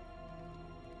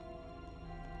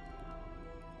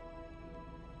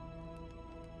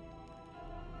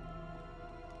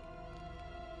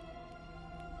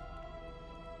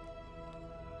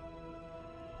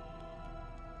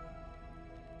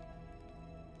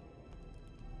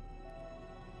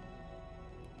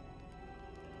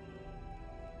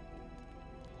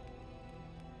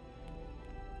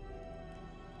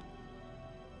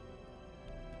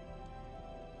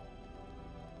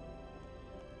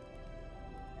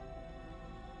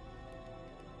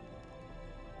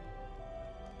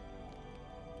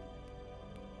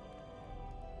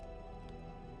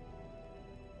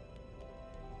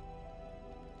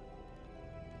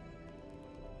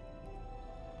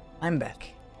 I'm back.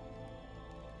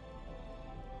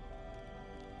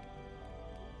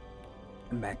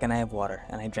 I'm back and I have water,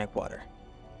 and I drank water.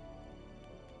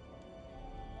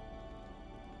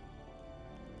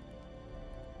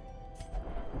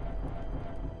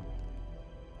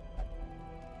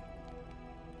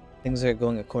 Things are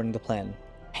going according to plan.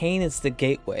 Pain is the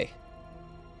gateway.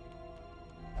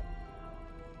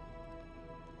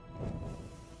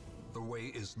 The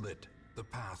way is lit. The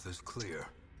path is clear.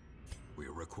 We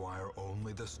require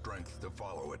only the strength to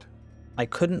follow it. I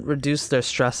couldn't reduce their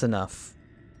stress enough.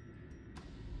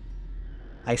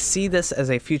 I see this as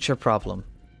a future problem.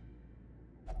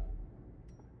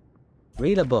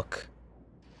 Read a book.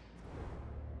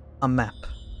 A map.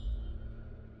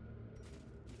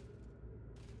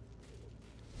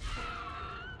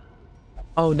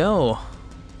 Oh no!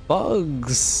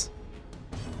 Bugs!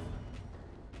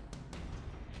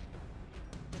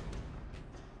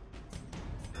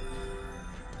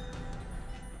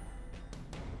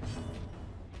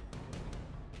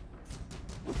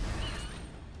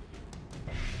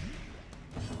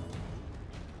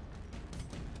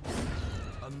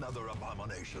 Another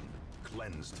abomination,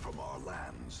 cleansed from our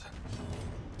lands.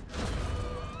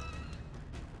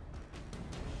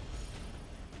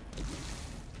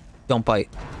 Don't bite.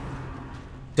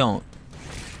 Don't.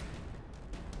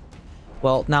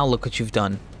 Well, now look what you've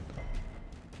done.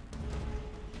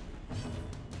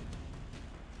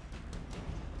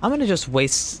 I'm gonna just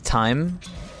waste time.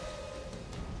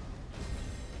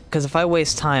 Because if I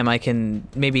waste time, I can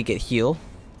maybe get heal.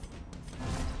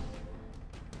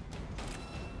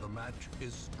 The match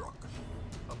is struck.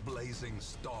 A blazing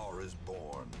star is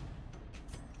born.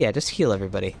 Yeah, just heal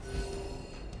everybody.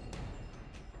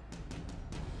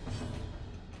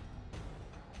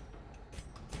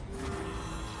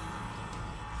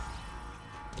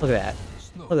 Look at that.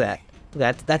 Look at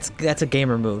that. That's a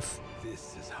gamer move.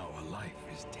 This is how a life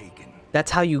is taken. That's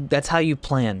how you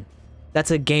plan. That's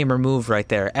a gamer move right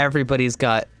there. Everybody's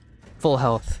got full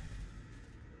health.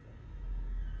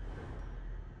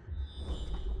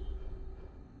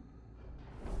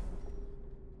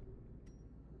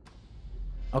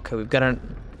 Okay, we've got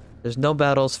there's no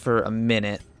battles for a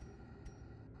minute.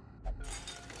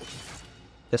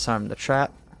 Disarm the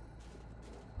trap.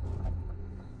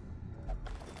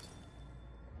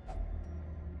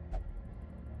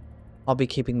 I'll be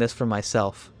keeping this for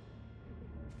myself.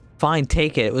 Fine,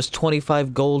 take it. It was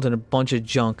 25 gold and a bunch of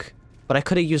junk. But I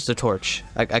could have used a torch.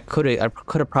 I could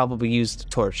have probably used a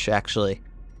torch, actually.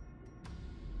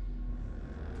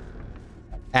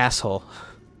 Asshole.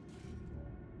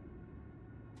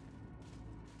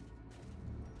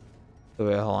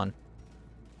 Wait, hold on.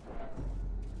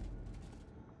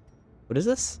 What is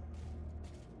this?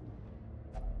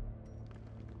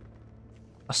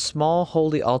 A small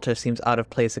holy altar seems out of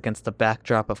place against the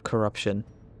backdrop of corruption.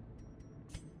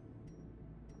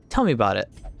 Tell me about it.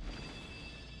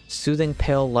 Soothing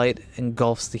pale light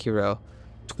engulfs the hero.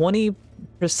 20%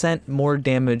 more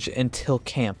damage until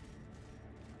camp.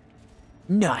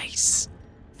 Nice!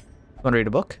 Want to read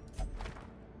a book?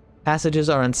 Passages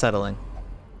are unsettling.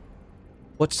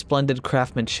 What splendid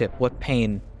craftsmanship, what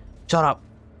pain. Shut up!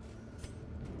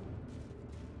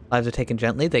 Lives are taken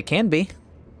gently, they can be.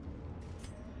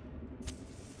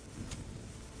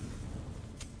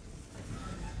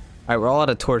 Alright, we're all out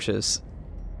of torches.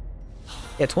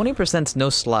 Yeah, 20%'s no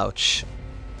slouch.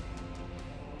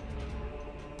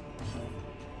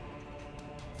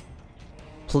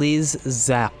 Please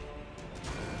zap.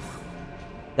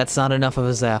 That's not enough of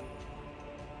a zap.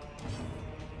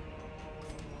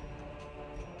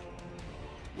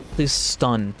 Please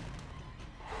stun.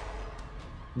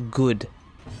 Good.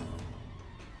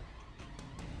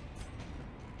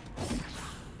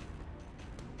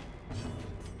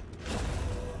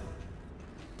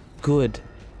 Good.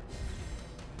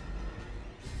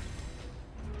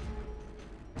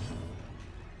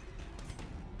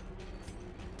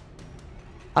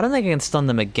 I don't think I can stun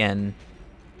them again.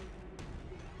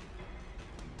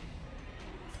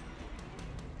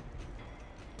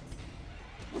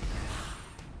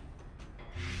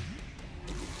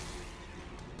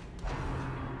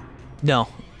 No.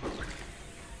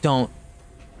 Don't.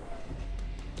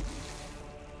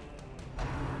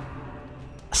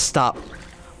 Stop.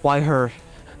 Why her?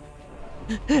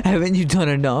 Haven't you done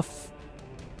enough?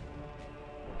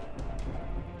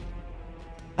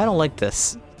 I don't like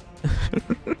this.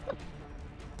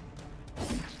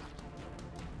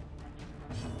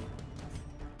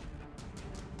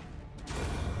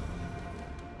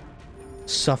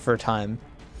 Suffer time.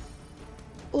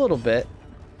 A little bit.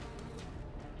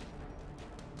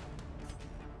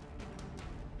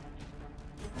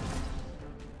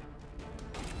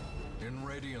 In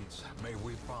Radiance, may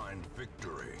we find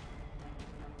victory.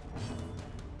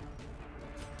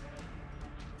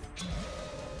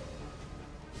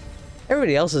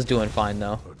 Everybody else is doing fine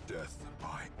though. A death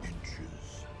by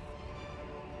inches.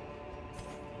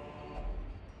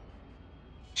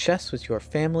 Chest with your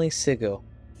family, Sigil.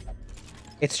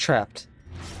 It's trapped.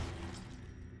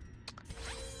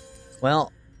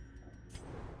 Well,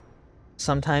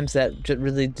 sometimes that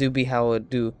really do be how it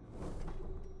do.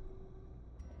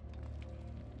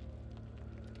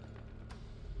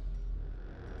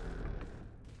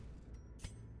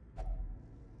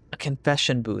 A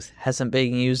confession booth hasn't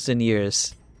been used in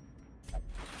years.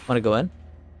 Want to go in?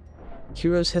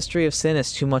 Hero's history of sin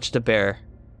is too much to bear.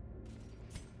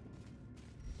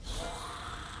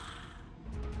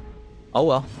 Oh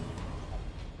well.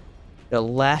 The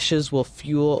lashes will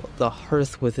fuel the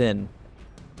hearth within.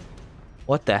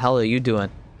 What the hell are you doing?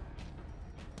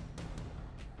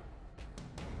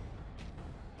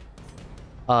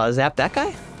 Zap that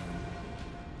guy?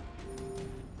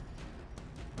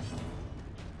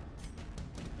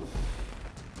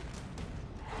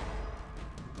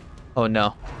 Oh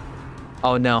no.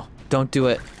 Oh no. Don't do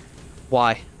it.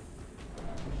 Why?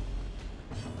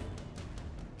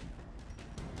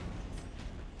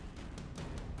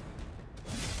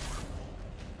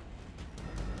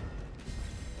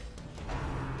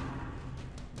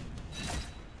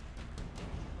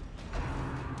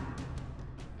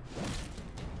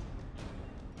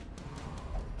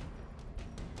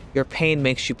 Your pain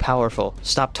makes you powerful.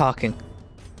 Stop talking.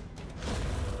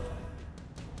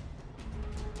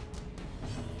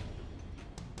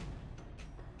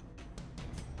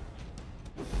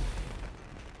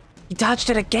 He dodged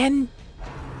it again?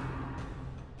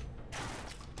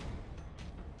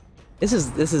 This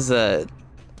is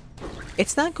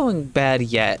it's not going bad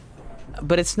yet,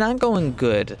 but it's not going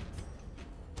good.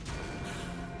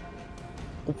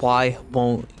 Why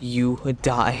won't you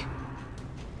die?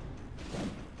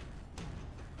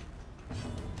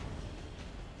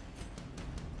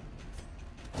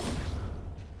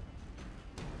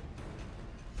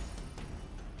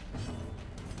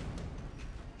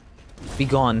 Be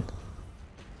gone.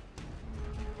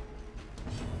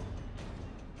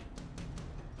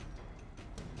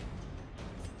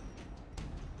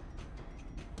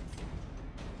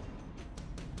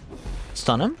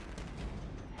 Stun him?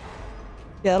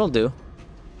 Yeah, that'll do.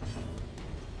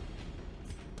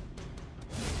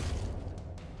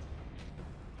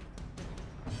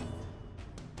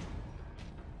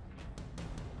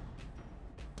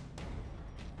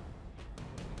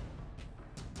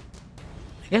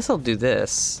 I guess I'll do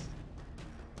this.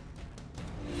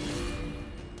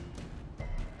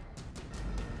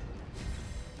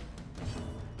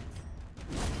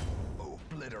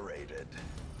 Obliterated.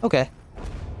 Okay.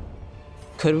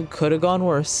 Could have gone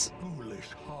worse.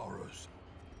 Foolish horrors.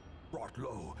 Brought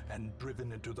low and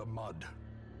driven into the mud.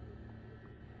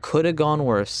 Could have gone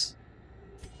worse.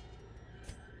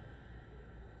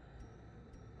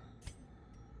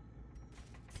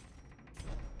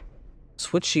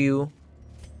 Switch you.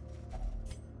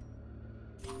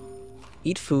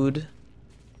 Eat food.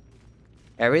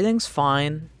 Everything's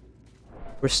fine.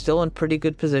 We're still in pretty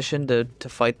good position to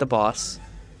fight the boss.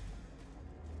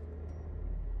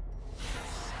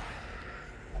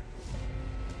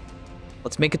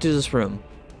 Let's make it to this room.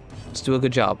 Let's do a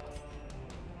good job.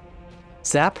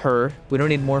 Zap her. We don't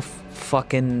need more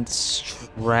fucking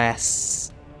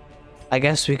stress. I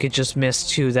guess we could just miss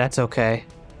too. That's okay.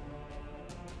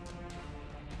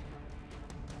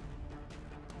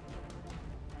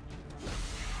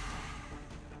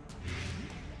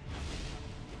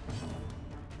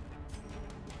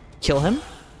 Kill him?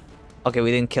 Okay,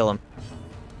 we didn't kill him.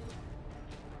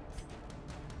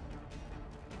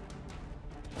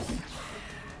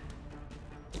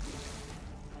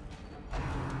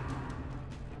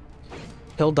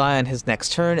 He'll die on his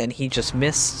next turn, and he just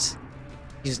missed.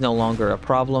 He's no longer a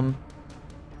problem.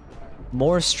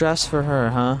 More stress for her,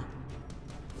 huh?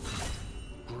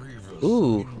 Grievous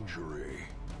Ooh. injury.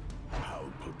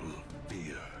 Palpable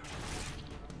fear.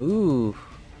 Ooh.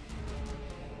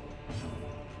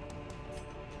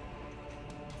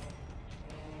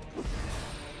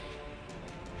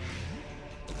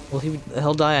 Well,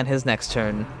 he'll die on his next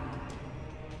turn.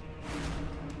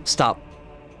 Stop.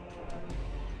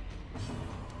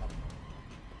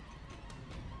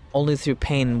 Only through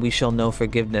pain we shall know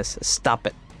forgiveness. Stop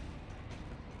it.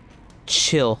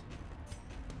 Chill.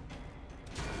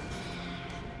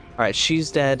 Alright,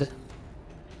 she's dead.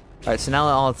 Alright, so now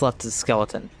all that's left is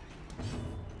skeleton.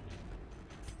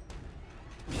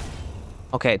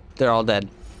 Okay, they're all dead.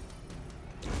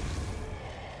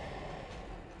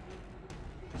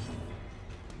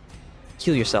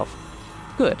 Heal yourself.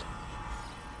 Good.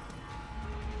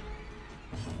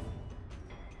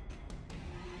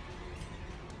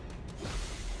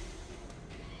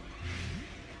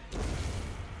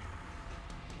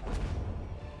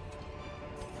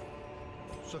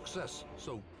 Success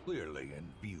so clearly in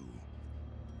view.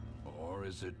 Or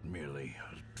is it merely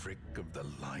a trick of the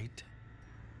light?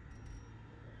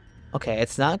 Okay,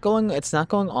 it's not going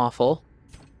awful.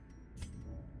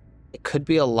 It could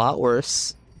be a lot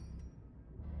worse.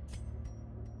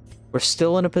 We're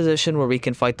still in a position where we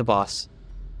can fight the boss.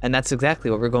 And that's exactly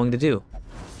what we're going to do.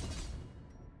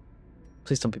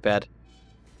 Please don't be bad.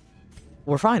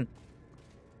 We're fine.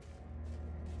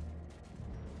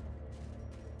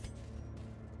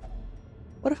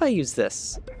 What if I use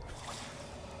this?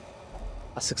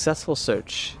 A successful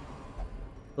search.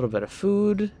 A little bit of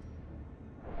food.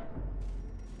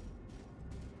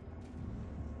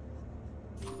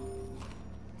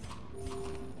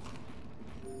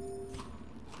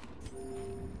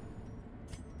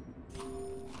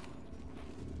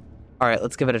 Alright,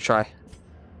 let's give it a try.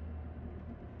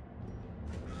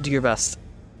 Do your best.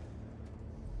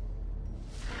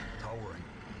 Towering,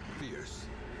 fierce,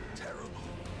 terrible,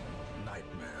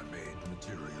 nightmare-made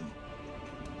material.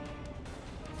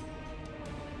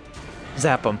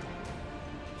 Zap him.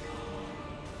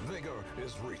 Vigor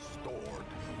is restored.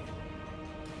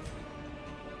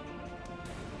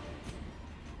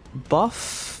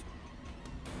 Buff.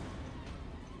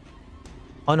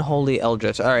 Unholy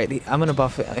Eldritch. Alright, I'm gonna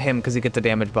buff him because he gets a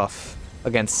damage buff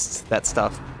against that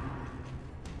stuff.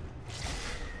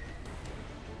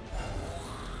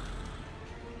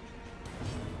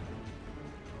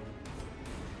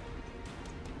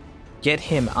 Get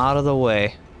him out of the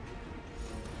way.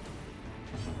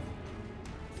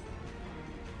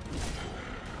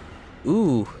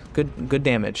 Ooh, good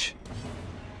damage.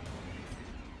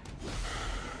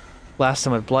 Blast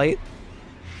him with Blight.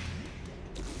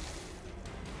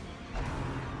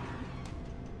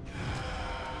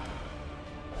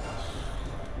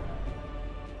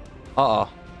 Uh-oh.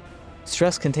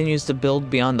 Stress continues to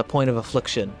build beyond the point of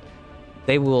affliction.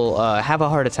 They will have a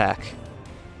heart attack.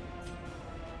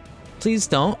 Please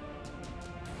don't.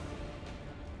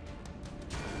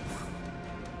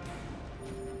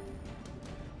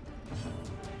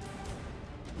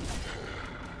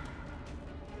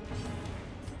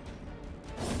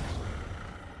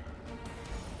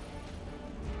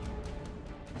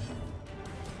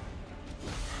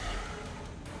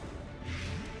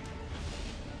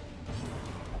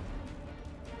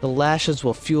 The lashes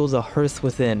will fuel the hearth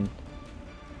within.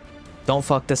 Don't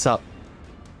fuck this up.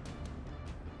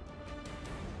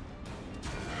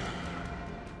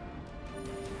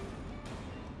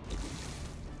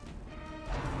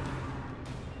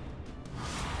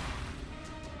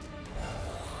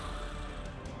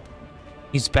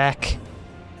 He's back.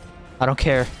 I don't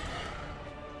care.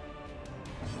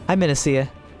 Hi, Menacea.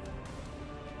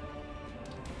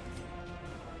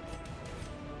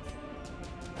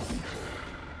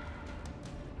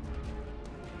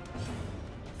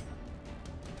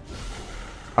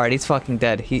 Alright, he's fucking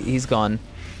dead. He's gone.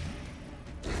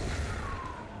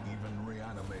 Even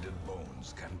reanimated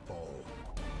bones can fall.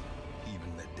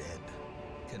 Even the dead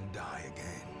can die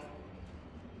again.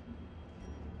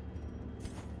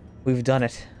 We've done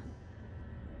it.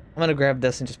 I'm gonna grab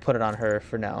this and just put it on her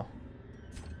for now.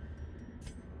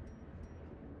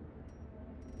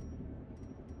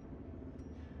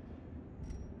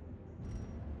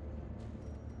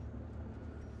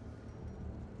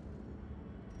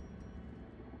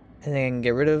 And then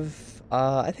get rid of,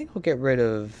 I think we'll get rid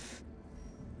of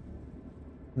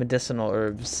medicinal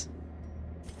herbs.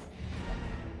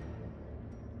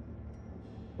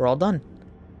 We're all done.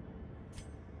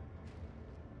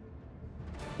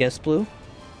 Yes, Blue?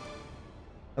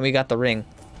 And we got the ring.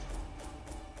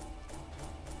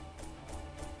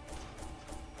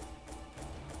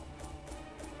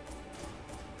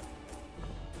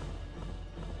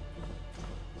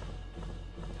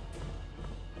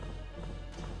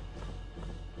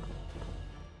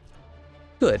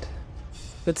 Good.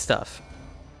 Good stuff.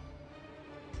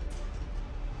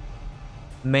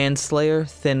 Manslayer,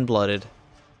 thin-blooded.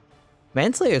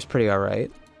 Manslayer's pretty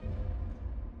alright.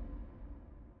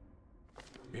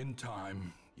 In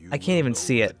time, you I can't even will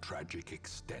see know it. the tragic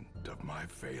extent of my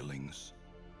failings.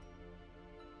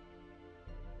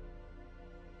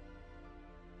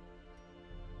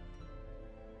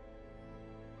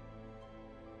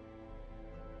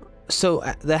 So,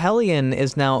 the Hellion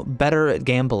is now better at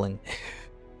gambling.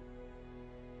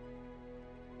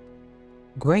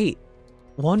 Great.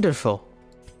 Wonderful.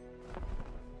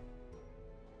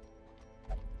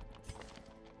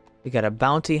 We got a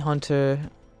bounty hunter.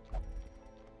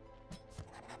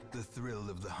 The thrill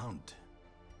of the hunt.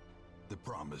 The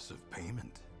promise of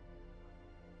payment.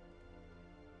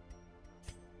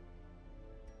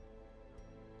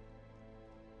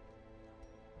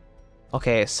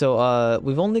 Okay, so,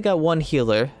 we've only got one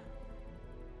healer.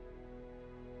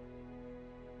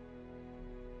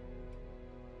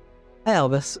 Hi,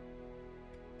 Albus.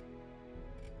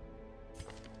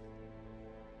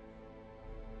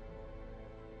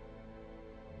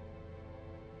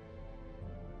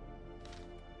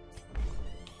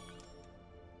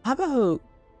 How about...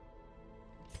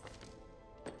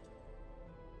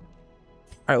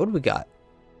 Alright, what do we got?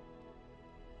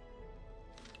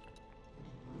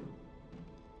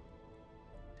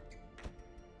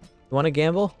 You want to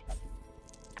gamble?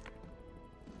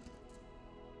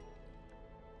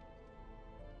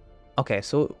 Okay,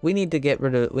 so we need to get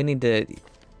rid of... We need to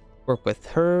work with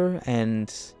her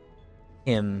and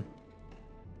him.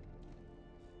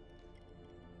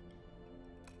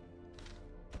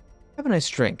 Have a nice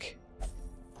drink.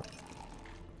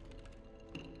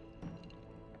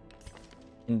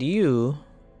 And you...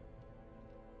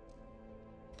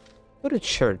 Go to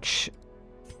church.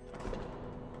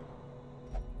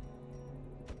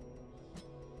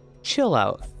 Chill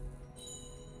out.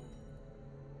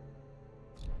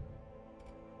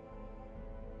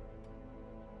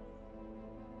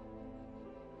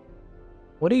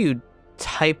 What are you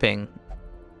typing?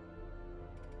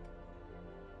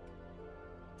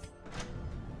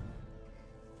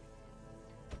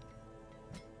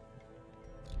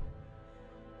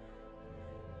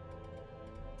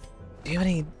 Do you have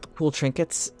any cool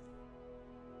trinkets?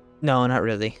 No, not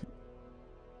really.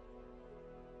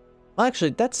 Well,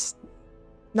 actually, that's...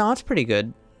 No, that's pretty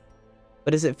good.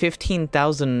 But is it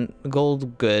 15,000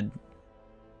 gold good?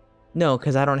 No,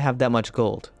 because I don't have that much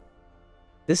gold.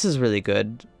 This is really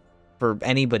good for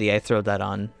anybody I throw that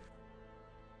on.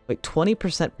 Wait,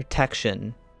 20%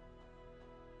 protection.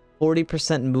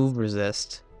 40% move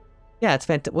resist. Yeah, it's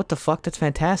what the fuck? That's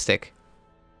fantastic.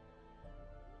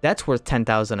 That's worth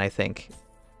 10,000, I think.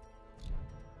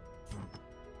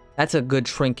 That's a good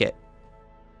trinket.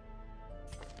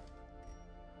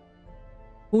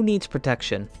 Who needs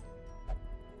protection?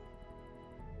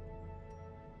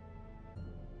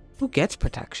 Who gets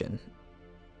protection?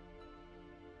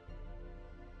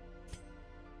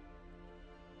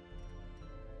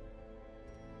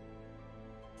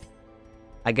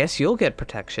 I guess you'll get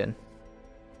protection.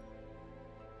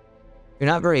 You're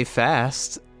not very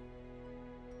fast.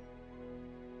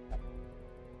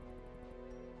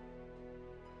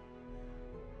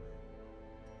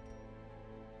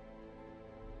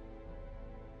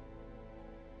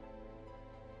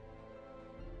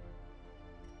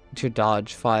 Your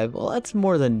dodge 5. Well, that's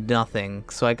more than nothing,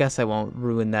 so I guess I won't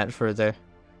ruin that further.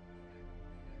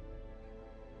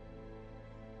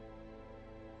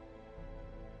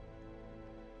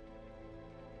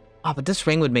 Oh, but this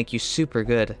ring would make you super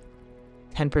good.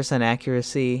 10%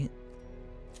 accuracy.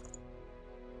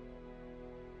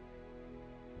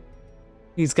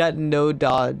 He's got no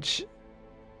dodge.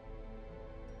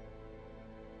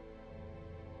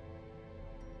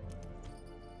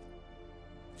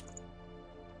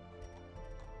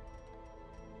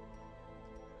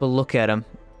 But look at him.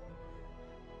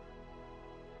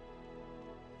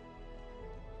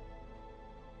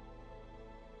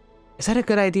 Is that a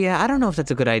good idea? I don't know if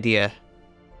that's a good idea.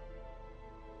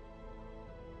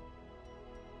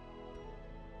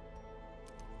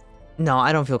 No,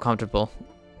 I don't feel comfortable.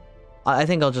 I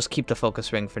think I'll just keep the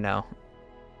focus ring for now.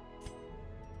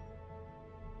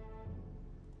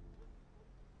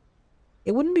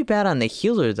 It wouldn't be bad on the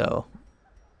healer, though.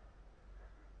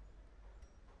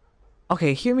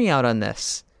 Okay, hear me out on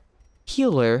this.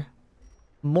 Healer,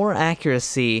 more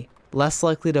accuracy, less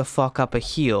likely to fuck up a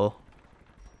heal.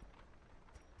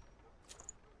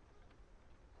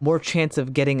 More chance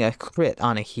of getting a crit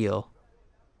on a heal.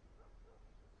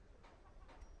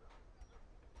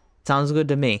 Sounds good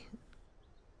to me.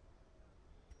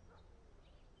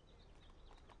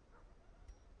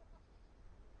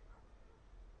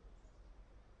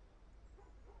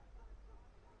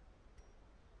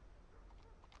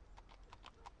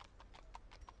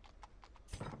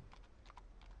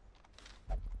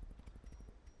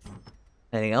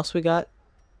 Anything else we got?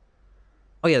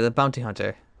 Oh yeah, the bounty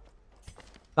hunter.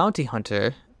 Bounty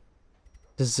hunter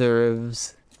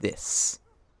deserves this.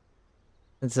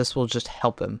 Since this will just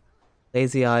help him.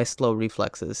 Lazy eye, slow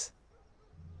reflexes.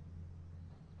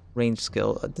 Range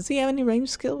skill. Does he have any range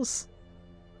skills?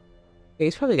 Yeah,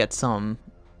 he's probably got some.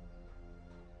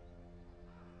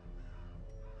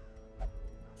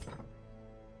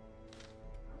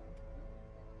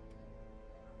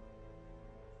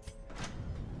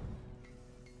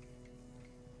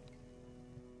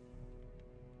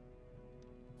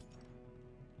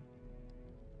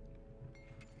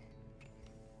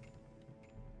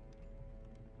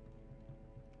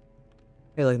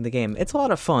 Like the game. It's a lot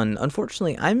of fun.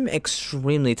 Unfortunately, I'm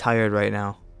extremely tired right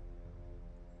now.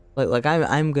 Like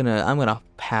I'm gonna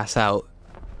pass out.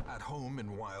 At home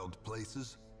in wild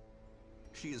places,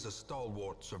 she is a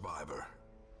stalwart survivor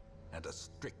and a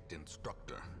strict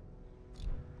instructor.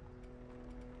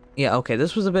 Yeah, okay,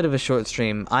 this was a bit of a short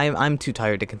stream. I'm too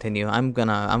tired to continue. I'm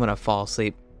gonna fall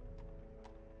asleep.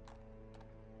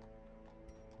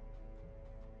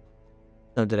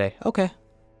 No today. Okay.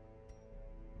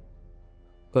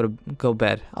 Go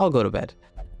bed. I'll go to bed.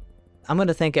 I'm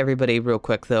gonna thank everybody real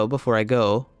quick though before I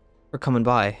go for coming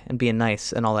by and being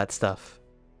nice and all that stuff.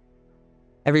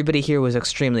 Everybody here was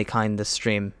extremely kind this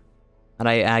stream, and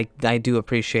I do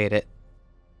appreciate it.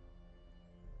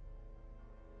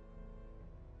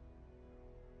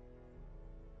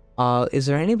 Is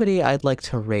there anybody I'd like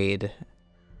to raid?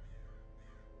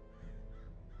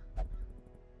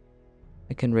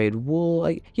 I can raid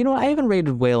Wool. You know what? I haven't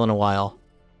raided Whale in a while.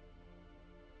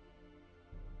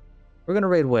 We're gonna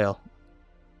raid Whale.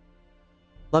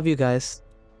 Love you guys.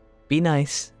 Be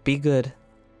nice. Be good.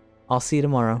 I'll see you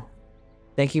tomorrow.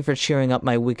 Thank you for cheering up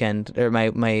my weekend, or my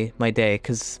day,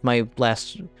 because my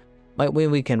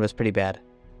weekend was pretty bad.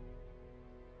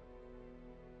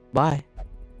 Bye.